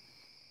 Carolyn.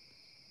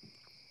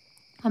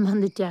 I'm on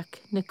the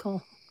deck,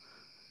 Nicole.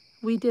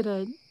 We did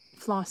a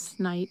floss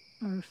night,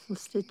 or a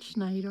stitch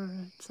night, or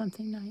a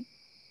something night.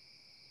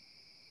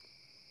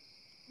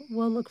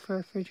 We'll look for a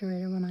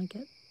refrigerator when I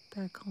get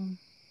back home.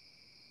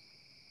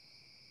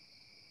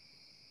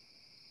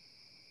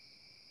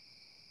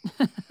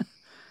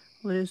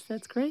 Liz,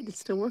 that's great. It's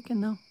still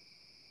working, though.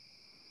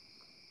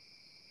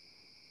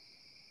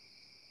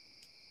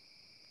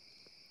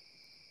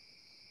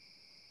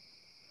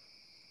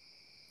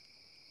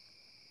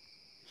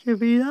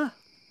 Shavita?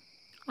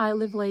 I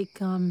live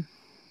like,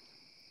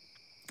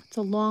 it's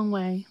a long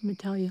way, let me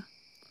tell you.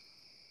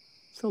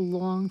 It's a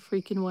long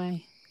freaking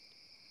way.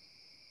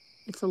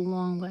 It's a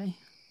long way.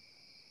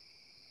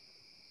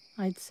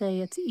 I'd say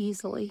it's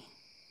easily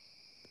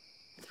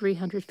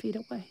 300 feet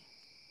away.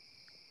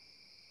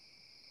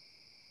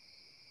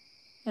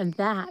 And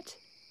that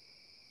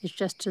is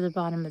just to the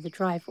bottom of the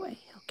driveway,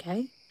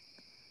 okay?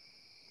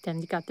 Then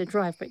you got the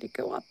driveway to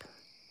go up.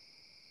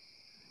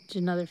 It's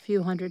another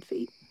few hundred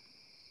feet.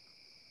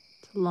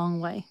 It's a long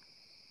way.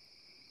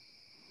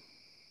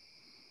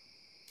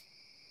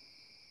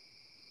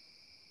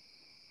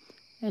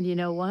 And you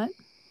know what?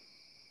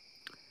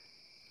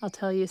 I'll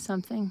tell you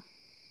something.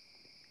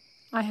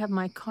 I have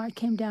my car,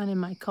 came down in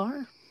my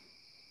car,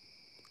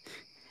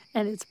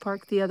 and it's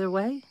parked the other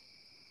way.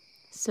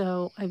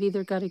 So I've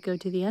either got to go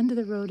to the end of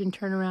the road and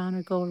turn around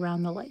or go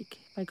around the lake.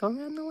 If I go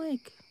around the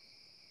lake,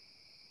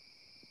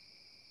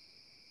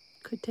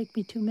 it could take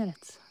me 2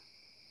 minutes.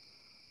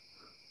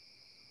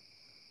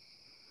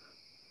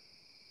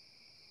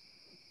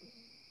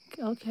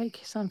 Okay,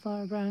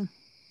 Sunflower Brown.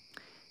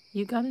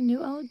 You got a new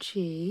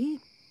LG.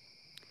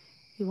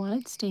 You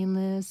wanted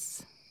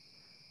stainless.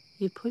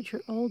 You put your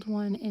old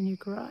one in your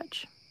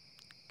garage.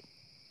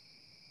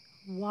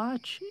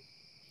 Watch,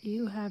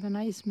 you have an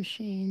ice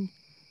machine.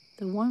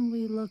 The one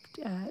we looked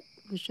at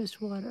was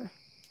just water.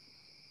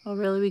 Oh,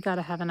 really? We got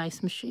to have an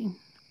ice machine.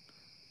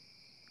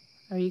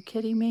 Are you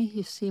kidding me?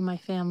 You see my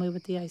family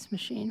with the ice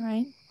machine,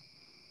 right?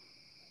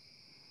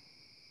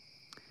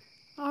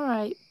 All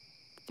right.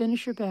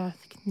 Finish your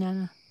bath,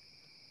 Nana.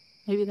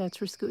 Maybe that's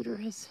where Scooter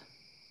is.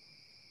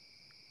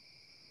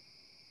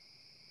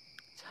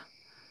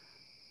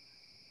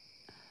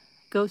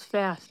 Goes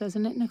fast,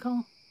 doesn't it,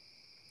 Nicole?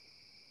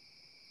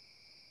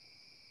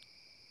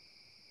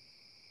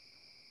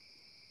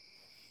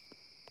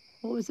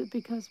 What was it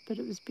because? But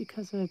it was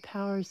because of a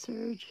power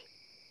surge.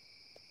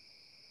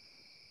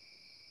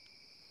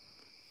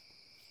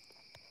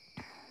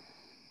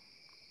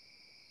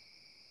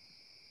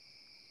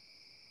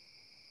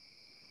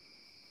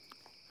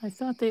 I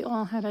thought they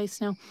all had ice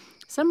now.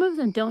 Some of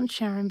them don't,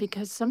 Sharon,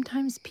 because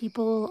sometimes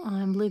people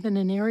live in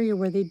an area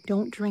where they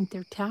don't drink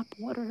their tap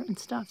water and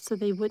stuff, so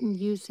they wouldn't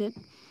use it.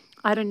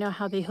 I don't know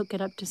how they hook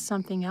it up to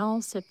something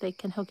else, if they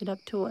can hook it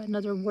up to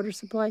another water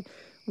supply.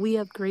 We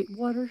have great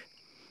water,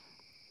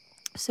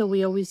 so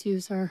we always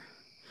use our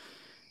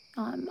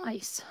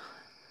ice.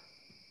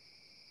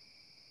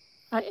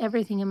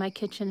 Everything in my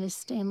kitchen is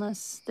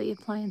stainless. The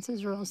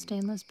appliances are all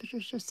stainless,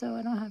 Patricia, so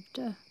I don't have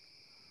to...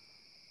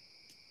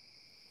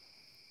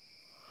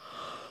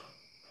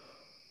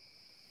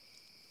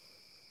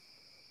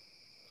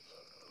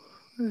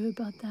 worry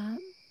about that.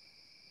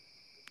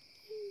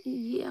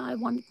 Yeah, I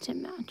want it to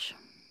match.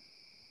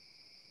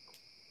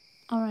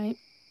 All right,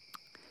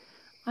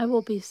 I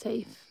will be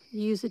safe.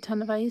 You use a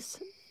ton of ice.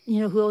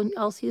 You know who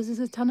else uses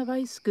a ton of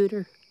ice?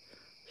 Scooter.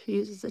 She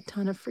uses a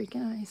ton of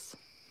freaking ice.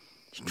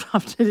 She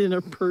dropped it in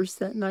her purse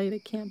that night. I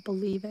can't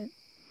believe it.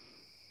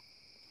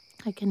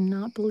 I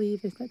cannot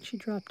believe it that she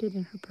dropped it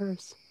in her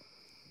purse.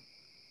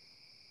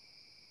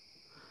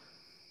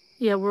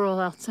 Yeah, we're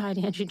all outside,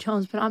 Angie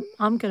Jones, but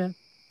I'm gonna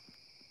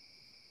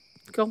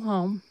go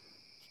home.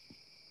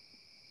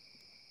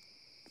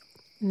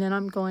 And then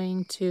I'm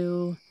going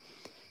to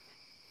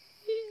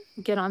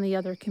get on the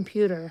other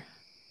computer.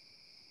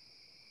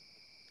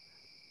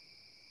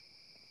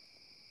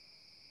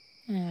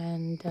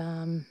 And,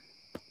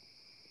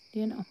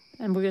 you know,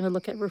 and we're going to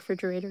look at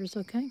refrigerators,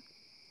 okay?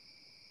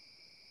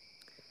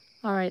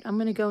 All right, I'm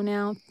going to go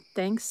now.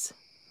 Thanks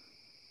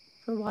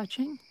for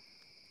watching.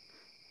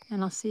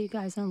 And I'll see you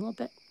guys in a little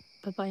bit.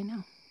 Bye-bye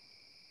now.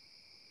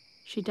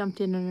 She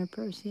dumped it in her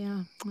purse.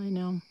 Yeah, I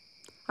know.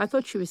 I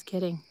thought she was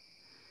kidding.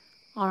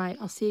 All right,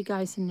 I'll see you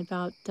guys in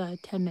about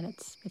 10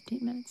 minutes, 15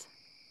 minutes.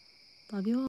 Love you all.